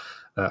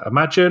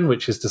imagine,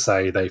 which is to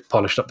say they've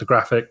polished up the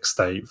graphics.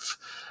 They've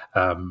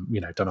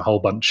done a whole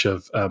bunch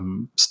of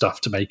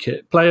stuff to make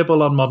it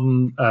playable on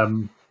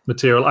modern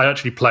material. I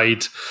actually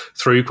played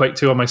through Quake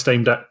 2 on my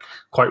Steam Deck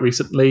quite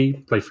recently,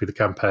 played through the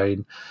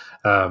campaign.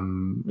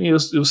 It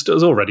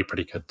was already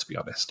pretty good, to be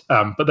honest.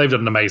 But they've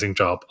done an amazing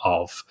job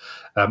of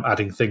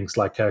adding things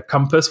like a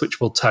compass, which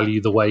will tell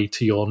you the way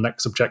to your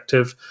next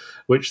objective,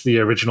 which the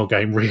original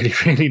game really,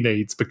 really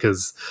needs,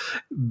 because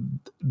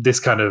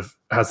this kind of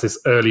has this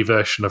early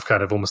version of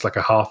kind of almost like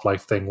a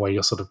Half-Life thing where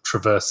you're sort of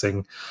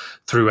traversing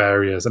through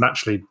areas and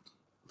actually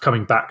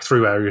coming back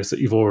through areas that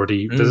you've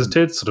already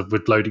visited, sort of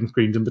with loading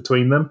screens in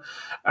between them.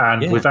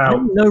 And I without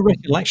had no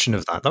recollection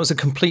of that. That was a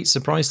complete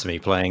surprise to me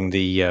playing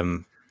the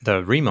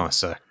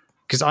remaster,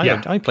 because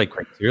I played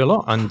Quake 3 a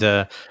lot, and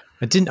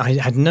I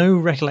had no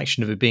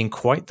recollection of it being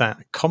quite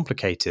that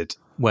complicated,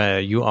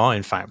 where you are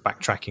in fact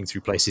backtracking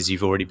through places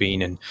you've already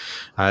been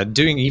and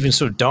doing even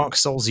sort of Dark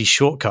Soulsy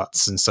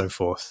shortcuts and so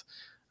forth.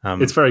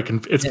 It's very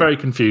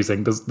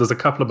confusing. There's a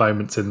couple of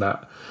moments in the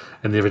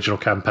original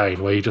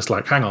campaign where you're just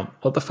like, hang on,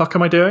 what the fuck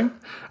am I doing?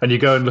 And you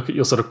go and look at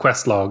your sort of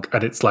quest log,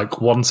 and it's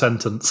like one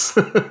sentence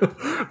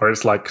where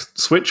it's like,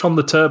 switch on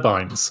the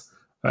turbines,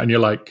 and you're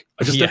like,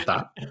 I just did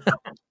that.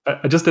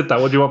 I just did that.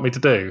 What do you want me to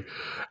do?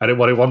 And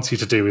what it wants you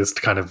to do is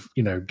to kind of,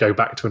 go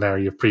back to an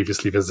area you've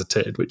previously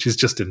visited, which is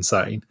just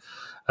insane.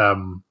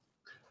 And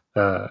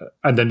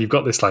then you've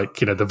got this, like,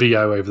 the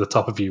VO over the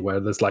top of you, where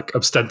there's like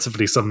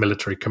ostensibly some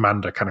military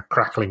commander kind of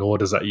crackling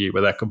orders at you,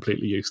 but they're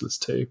completely useless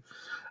too.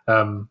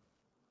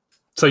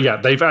 So yeah,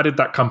 they've added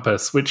that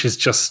compass, which is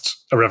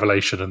just a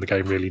revelation, and the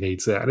game really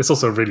needs it. And it's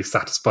also a really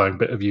satisfying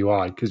bit of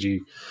UI, because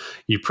you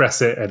press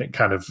it and it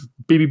kind of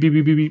beep, beep, beep,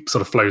 beep, beep, beep,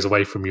 sort of flows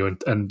away from you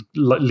and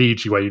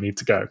leads you where you need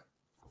to go,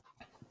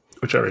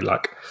 which I really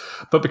like.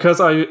 But because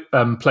I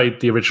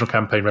played the original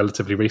campaign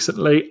relatively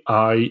recently,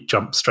 I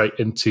jumped straight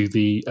into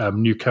the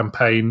new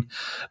campaign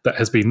that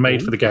has been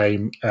made for the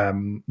game,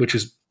 which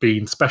has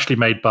been specially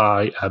made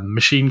by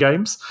Machine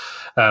Games.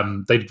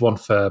 They did one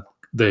for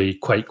the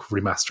Quake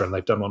remaster, and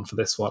they've done one for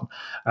this one.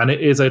 And it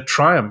is a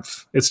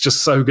triumph. It's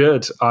just so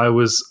good. I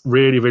was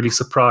really, really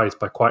surprised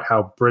by quite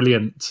how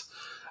brilliant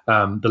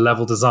the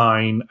level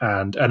design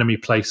and enemy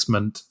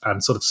placement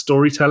and sort of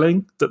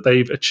storytelling that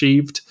they've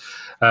achieved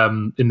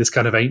in this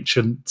kind of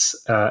ancient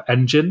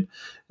engine.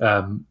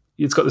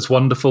 It's got this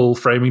wonderful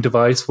framing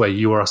device where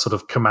you are a sort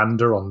of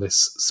commander on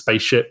this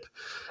spaceship,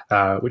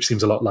 which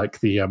seems a lot like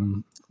the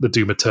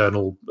Doom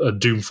Eternal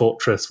Doom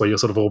Fortress, where you're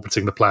sort of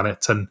orbiting the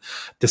planet and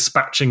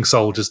dispatching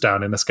soldiers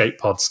down in escape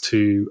pods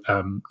to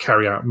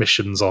carry out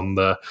missions on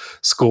the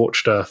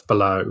scorched earth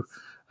below.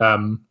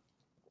 And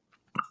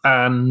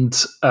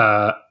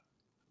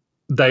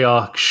they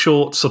are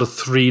short, sort of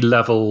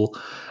 3-level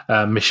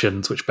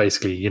missions, which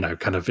basically,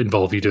 kind of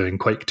involve you doing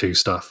Quake 2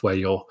 stuff, where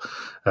you're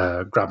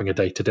grabbing a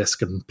data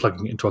disk and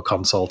plugging it into a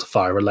console to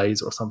fire a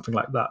laser or something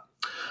like that.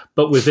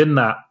 But within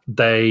that,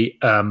 they,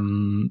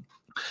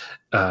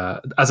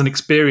 as an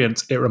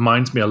experience, it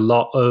reminds me a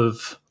lot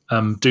of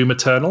Doom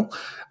Eternal.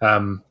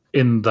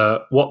 In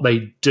what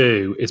they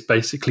do is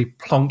basically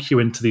plonk you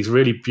into these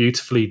really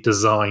beautifully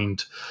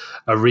designed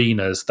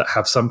arenas that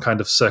have some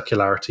kind of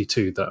circularity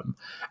to them,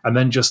 and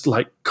then just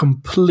like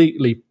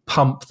completely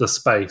pump the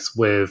space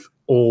with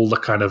all the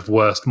kind of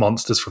worst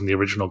monsters from the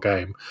original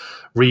game,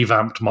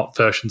 revamped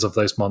versions of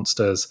those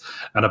monsters,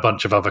 and a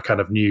bunch of other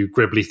kind of new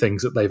gribbly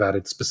things that they've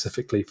added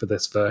specifically for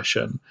this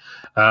version,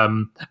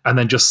 and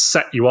then just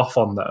set you off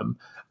on them.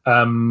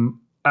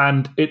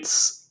 And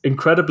it's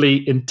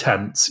incredibly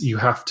intense. You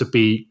have to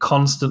be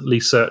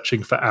constantly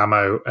searching for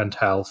ammo and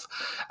health,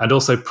 and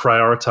also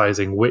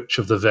prioritizing which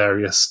of the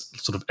various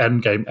sort of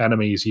endgame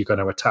enemies you're going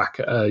to attack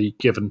at a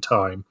given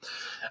time.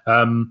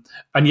 And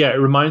yeah, it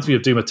reminds me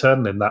of Doom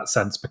Eternal in that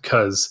sense,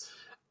 because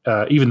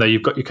even though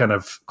you've got your kind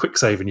of quick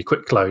save and your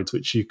quick loads,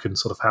 which you can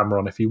sort of hammer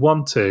on if you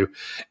want to,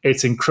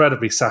 it's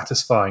incredibly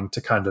satisfying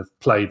to kind of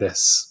play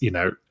this,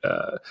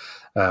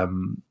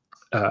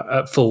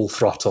 at full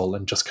throttle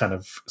and just kind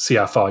of see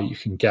how far you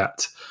can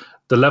get.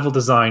 The level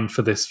design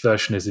for this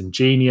version is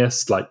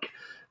ingenious. Like,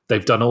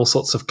 they've done all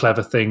sorts of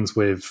clever things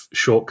with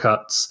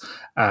shortcuts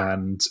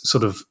and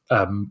sort of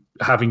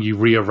having you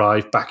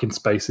re-arrive back in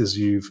spaces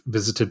you've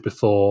visited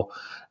before,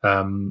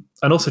 and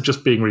also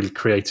just being really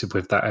creative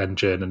with that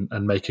engine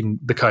and making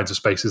the kinds of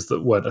spaces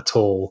that weren't at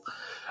all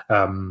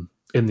in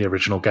the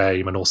original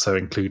game, and also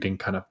including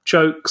kind of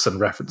jokes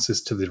and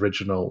references to the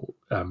original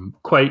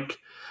Quake.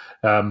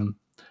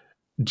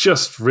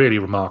 Just really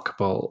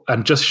remarkable,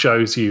 and just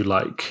shows you,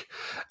 like,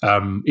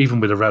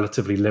 even with a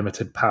relatively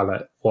limited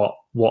palette,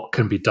 what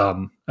can be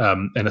done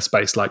in a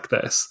space like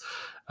this.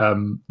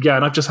 And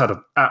I've just had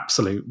an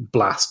absolute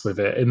blast with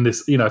it. In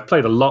this, I've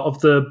played a lot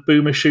of the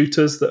boomer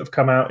shooters that have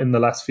come out in the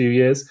last few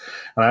years,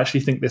 and I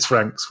actually think this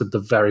ranks with the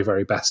very,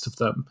 very best of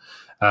them.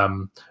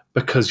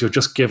 Because you're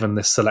just given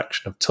this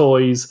selection of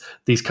toys,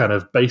 these kind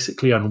of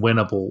basically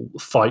unwinnable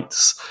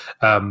fights,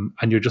 and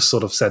you're just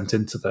sort of sent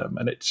into them.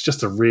 And it's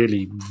just a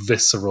really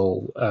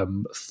visceral,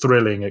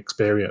 thrilling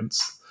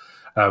experience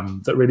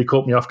that really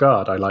caught me off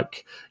guard.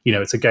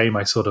 It's a game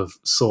I sort of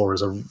saw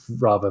as a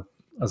rather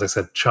as I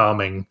said,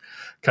 charming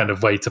kind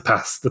of way to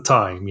pass the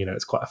time.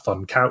 It's quite a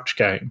fun couch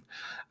game.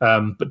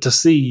 But to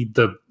see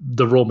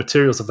the raw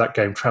materials of that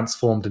game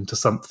transformed into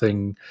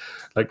something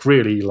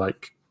really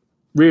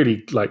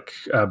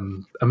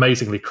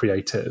amazingly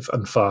creative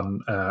and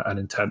fun and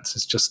intense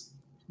is just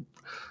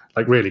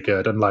really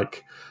good. And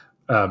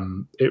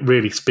it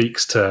really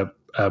speaks to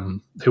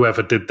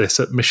whoever did this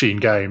at Machine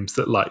Games,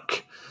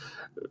 that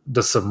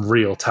there's some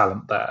real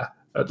talent there,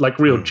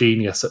 real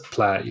genius at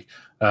play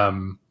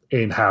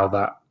in how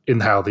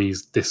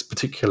this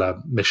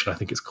particular mission, I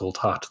think it's called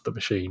Heart of the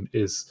Machine,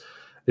 is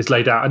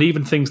laid out. And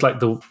even things like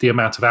the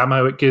amount of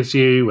ammo it gives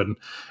you and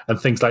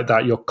things like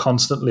that, you're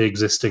constantly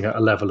existing at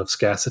a level of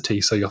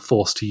scarcity, so you're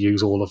forced to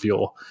use all of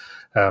your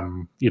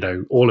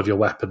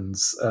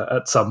weapons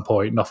at some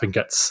point. Nothing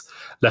gets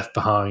left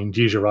behind.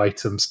 Use your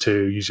items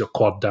too. Use your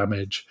quad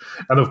damage,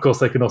 and of course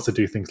they can also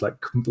do things like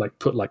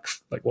put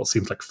what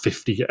seems like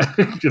 50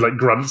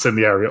 grunts in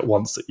the area at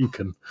once that you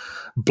can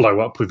blow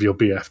up with your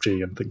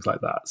BFG and things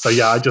like that. So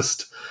yeah, I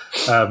just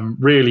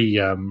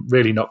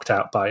really knocked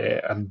out by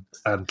it, and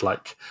I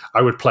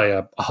would play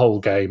a whole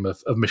game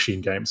of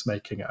Machine Games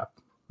making a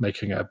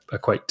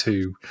Quake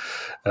 2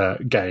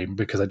 game,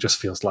 because it just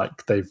feels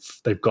like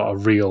they've got a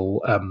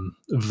real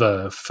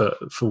verve for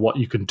what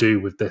you can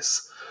do with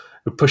this,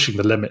 pushing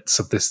the limits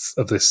of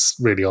this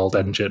really old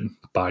engine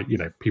by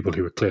people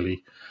who are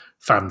clearly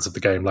fans of the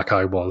game, like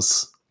I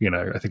was.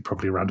 I think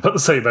probably around about the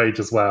same age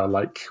as well.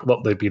 Like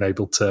what they've been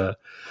able to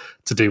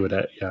do with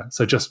it. Yeah,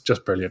 so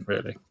just brilliant,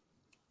 really.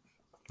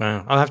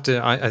 Wow, I'll have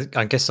to.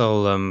 I guess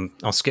I'll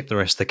skip the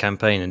rest of the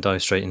campaign and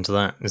dive straight into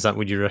that. Is that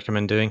what you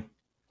recommend doing?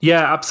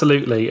 Yeah,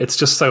 absolutely. It's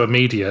just so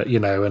immediate,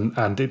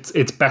 and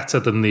it's better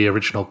than the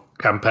original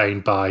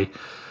campaign by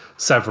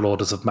several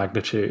orders of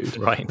magnitude.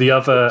 Right. The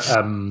other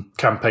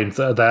campaigns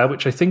that are there,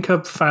 which I think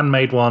are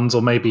fan-made ones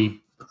or maybe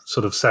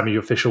sort of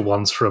semi-official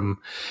ones from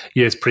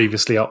years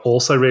previously, are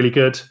also really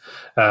good.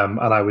 And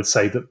I would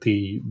say that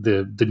the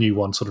new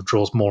one sort of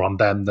draws more on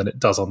them than it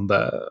does on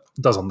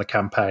the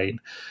campaign.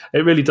 It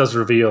really does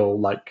reveal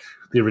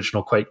the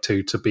original Quake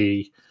 2 to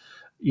be,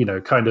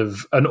 kind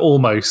of an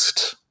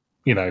almost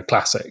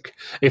classic.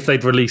 If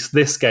they'd released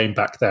this game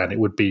back then, it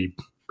would be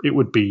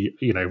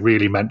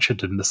really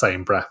mentioned in the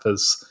same breath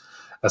as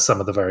some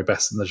of the very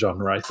best in the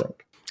genre, I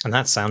think. And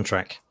that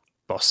soundtrack,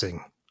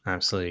 bossing,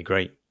 absolutely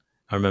great.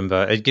 I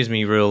remember it gives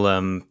me real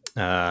 "Don't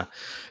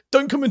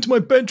come into my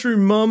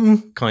bedroom,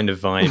 Mum" kind of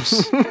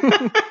vibes.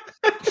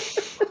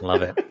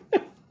 Love it.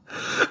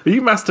 Are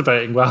you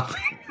masturbating while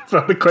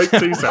the Quake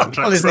 2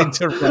 soundtrack?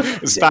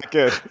 It's that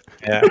good.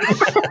 Yeah.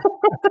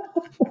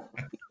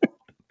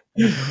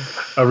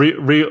 A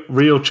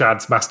real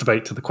Chads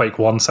masturbate to the Quake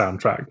 1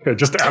 soundtrack.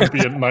 Just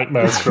ambient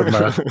nightmares from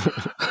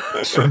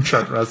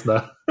Trent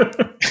Reznor.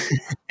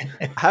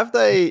 Have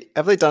they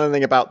done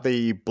anything about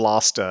the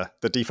blaster,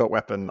 the default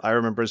weapon? I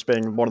remember as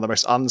being one of the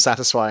most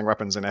unsatisfying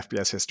weapons in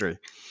FPS history.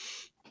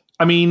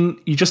 I mean,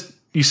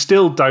 you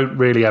still don't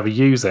really ever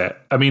use it.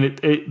 I mean,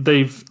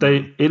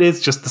 it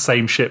is just the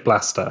same shit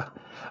blaster.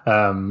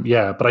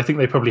 But I think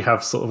they probably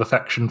have sort of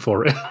affection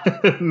for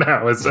it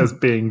now as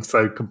being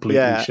so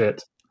completely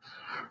shit.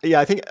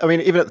 Yeah,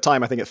 even at the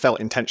time, I think it felt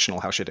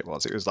intentional how shit it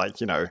was. It was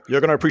like, you're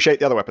going to appreciate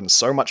the other weapons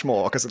so much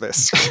more because of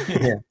this.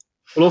 Yeah.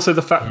 Well, also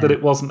the fact that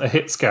it wasn't a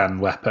hit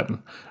scan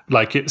weapon,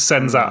 it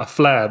sends out a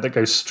flare that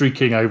goes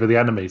streaking over the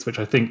enemies, which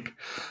I think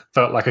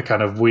felt like a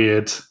kind of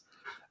weird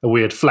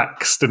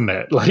flex, didn't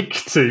it?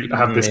 To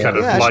have this kind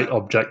of light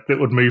object that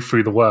would move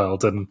through the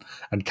world and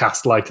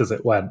cast light as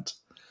it went.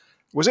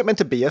 Was it meant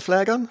to be a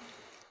flare gun?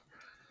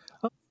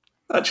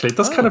 Actually, it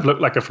does kind of look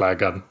like a flare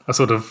gun, a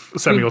sort of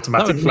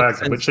semi-automatic flare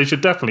gun, which they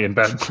should definitely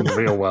invent in the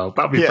real world.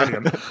 That'd be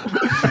brilliant.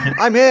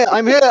 I'm here.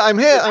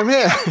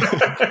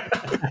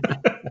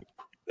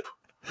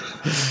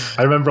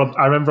 I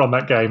remember on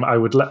that game, I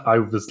was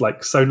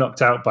so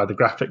knocked out by the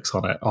graphics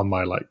on it on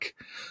my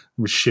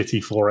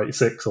shitty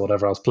 486 or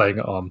whatever I was playing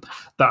it on,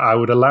 that I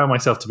would allow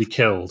myself to be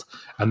killed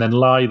and then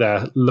lie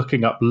there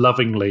looking up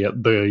lovingly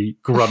at the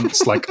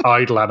grunts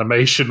idle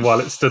animation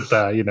while it stood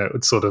there. It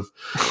would sort of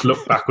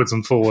look backwards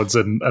and forwards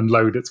and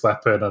load its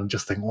weapon and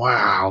just think,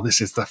 wow,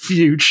 this is the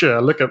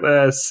future, look at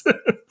this.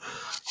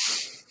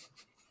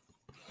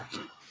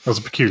 I was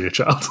a peculiar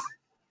child.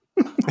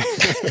 I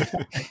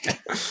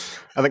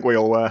think we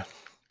all were.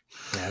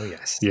 Oh,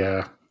 yes.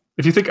 Yeah.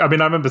 If you think, I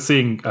remember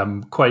seeing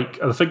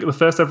Quake. I think the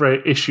first ever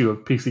issue of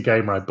PC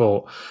Gamer I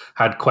bought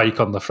had Quake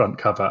on the front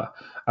cover.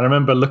 And I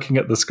remember looking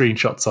at the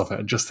screenshots of it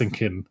and just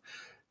thinking,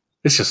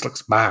 this just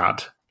looks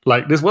mad.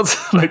 This was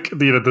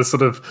the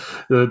sort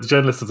of the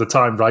journalists of the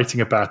time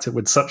writing about it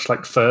with such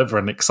fervor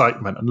and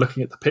excitement, and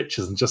looking at the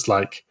pictures and just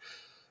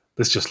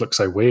this just looks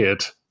so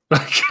weird.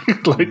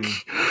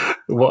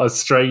 What a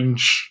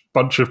strange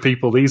bunch of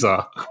people these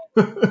are.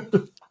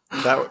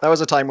 That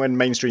was a time when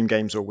mainstream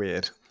games were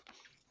weird.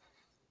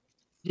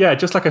 Yeah,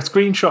 just like a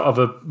screenshot of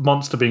a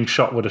monster being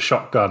shot with a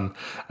shotgun,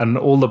 and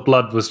all the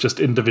blood was just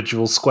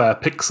individual square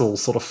pixels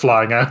sort of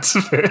flying out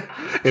of it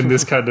in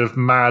this kind of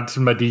mad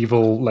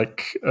medieval,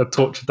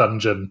 torture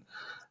dungeon.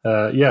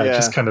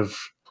 Just kind of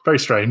very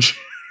strange.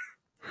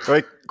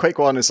 Quake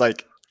 1 is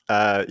like,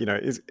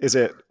 is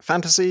it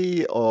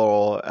fantasy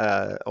or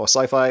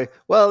sci-fi?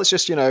 Well, it's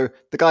just, the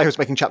guy who's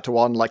making chapter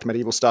 1 liked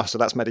medieval stuff, so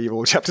that's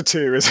medieval. Chapter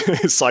 2 is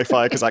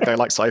sci-fi because that guy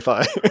likes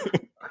sci-fi.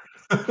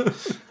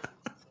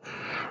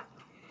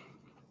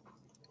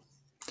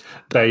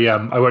 They,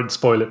 I won't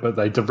spoil it, but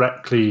they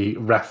directly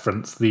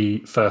reference the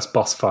first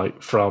boss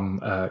fight from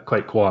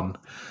Quake 1.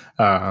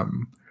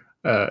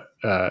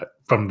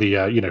 From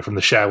the from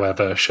the shareware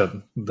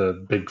version,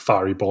 the big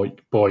fiery boy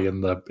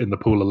in the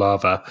pool of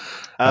lava.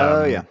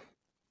 Yeah.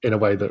 In a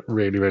way that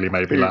really, really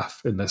made me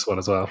laugh in this one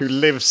as well. Who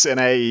lives in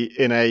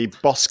a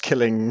boss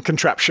killing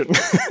contraption.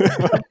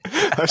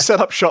 I've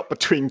set up shop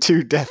between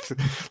 2 death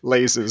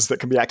lasers that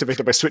can be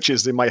activated by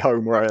switches in my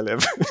home where I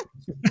live.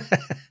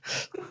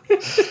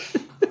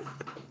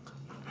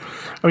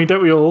 I mean,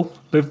 don't we all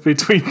live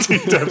between 2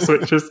 death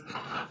switches?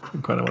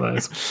 I'm quite one of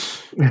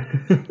those.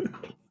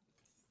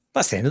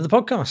 That's the end of the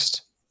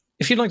podcast.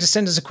 If you'd like to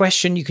send us a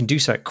question, you can do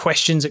so at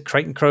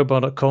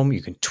questions@crateandcrowbar.com.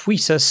 You can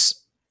tweet us.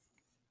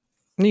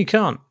 No, you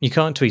can't. You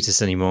can't tweet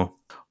us anymore.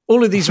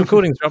 All of these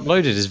recordings are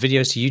uploaded as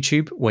videos to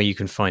YouTube, where you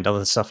can find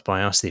other stuff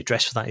by us. The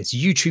address for that is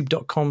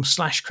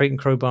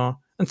youtube.com/crateandcrowbar.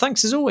 And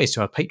thanks as always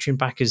to our Patreon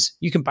backers.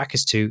 You can back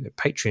us too at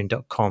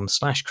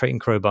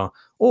patreon.com/crateandcrowbar,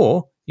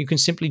 or you can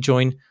simply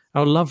join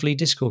our lovely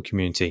Discord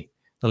community,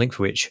 the link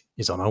for which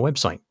is on our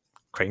website,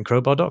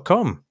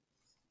 crateandcrowbar.com.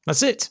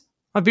 That's it.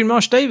 I've been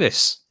Marsh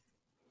Davis.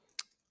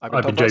 I've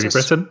been Jamie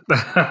Britton.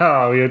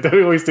 Oh, yeah, don't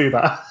we always do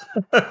that?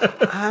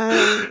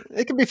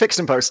 It can be fixed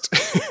in post.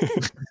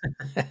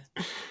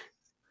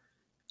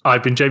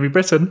 I've been Jamie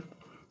Britton.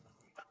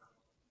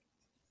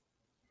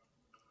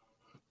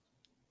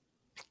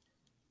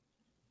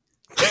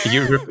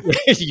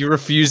 You're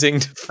refusing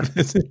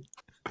to...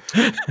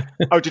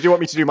 Oh, did you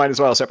want me to do mine as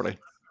well separately?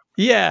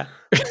 Yeah.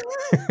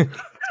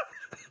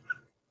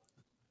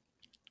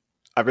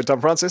 I've been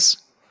Tom Francis.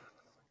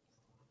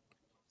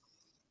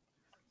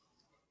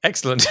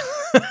 Excellent.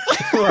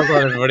 Well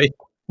done, everybody.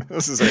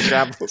 This is a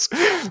shambles.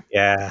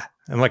 Yeah,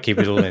 I might keep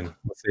it all in.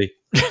 We'll see.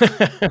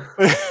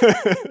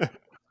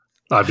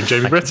 I've been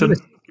Jamie Britton.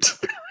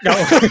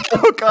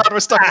 Oh God, we're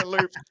stuck in a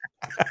loop.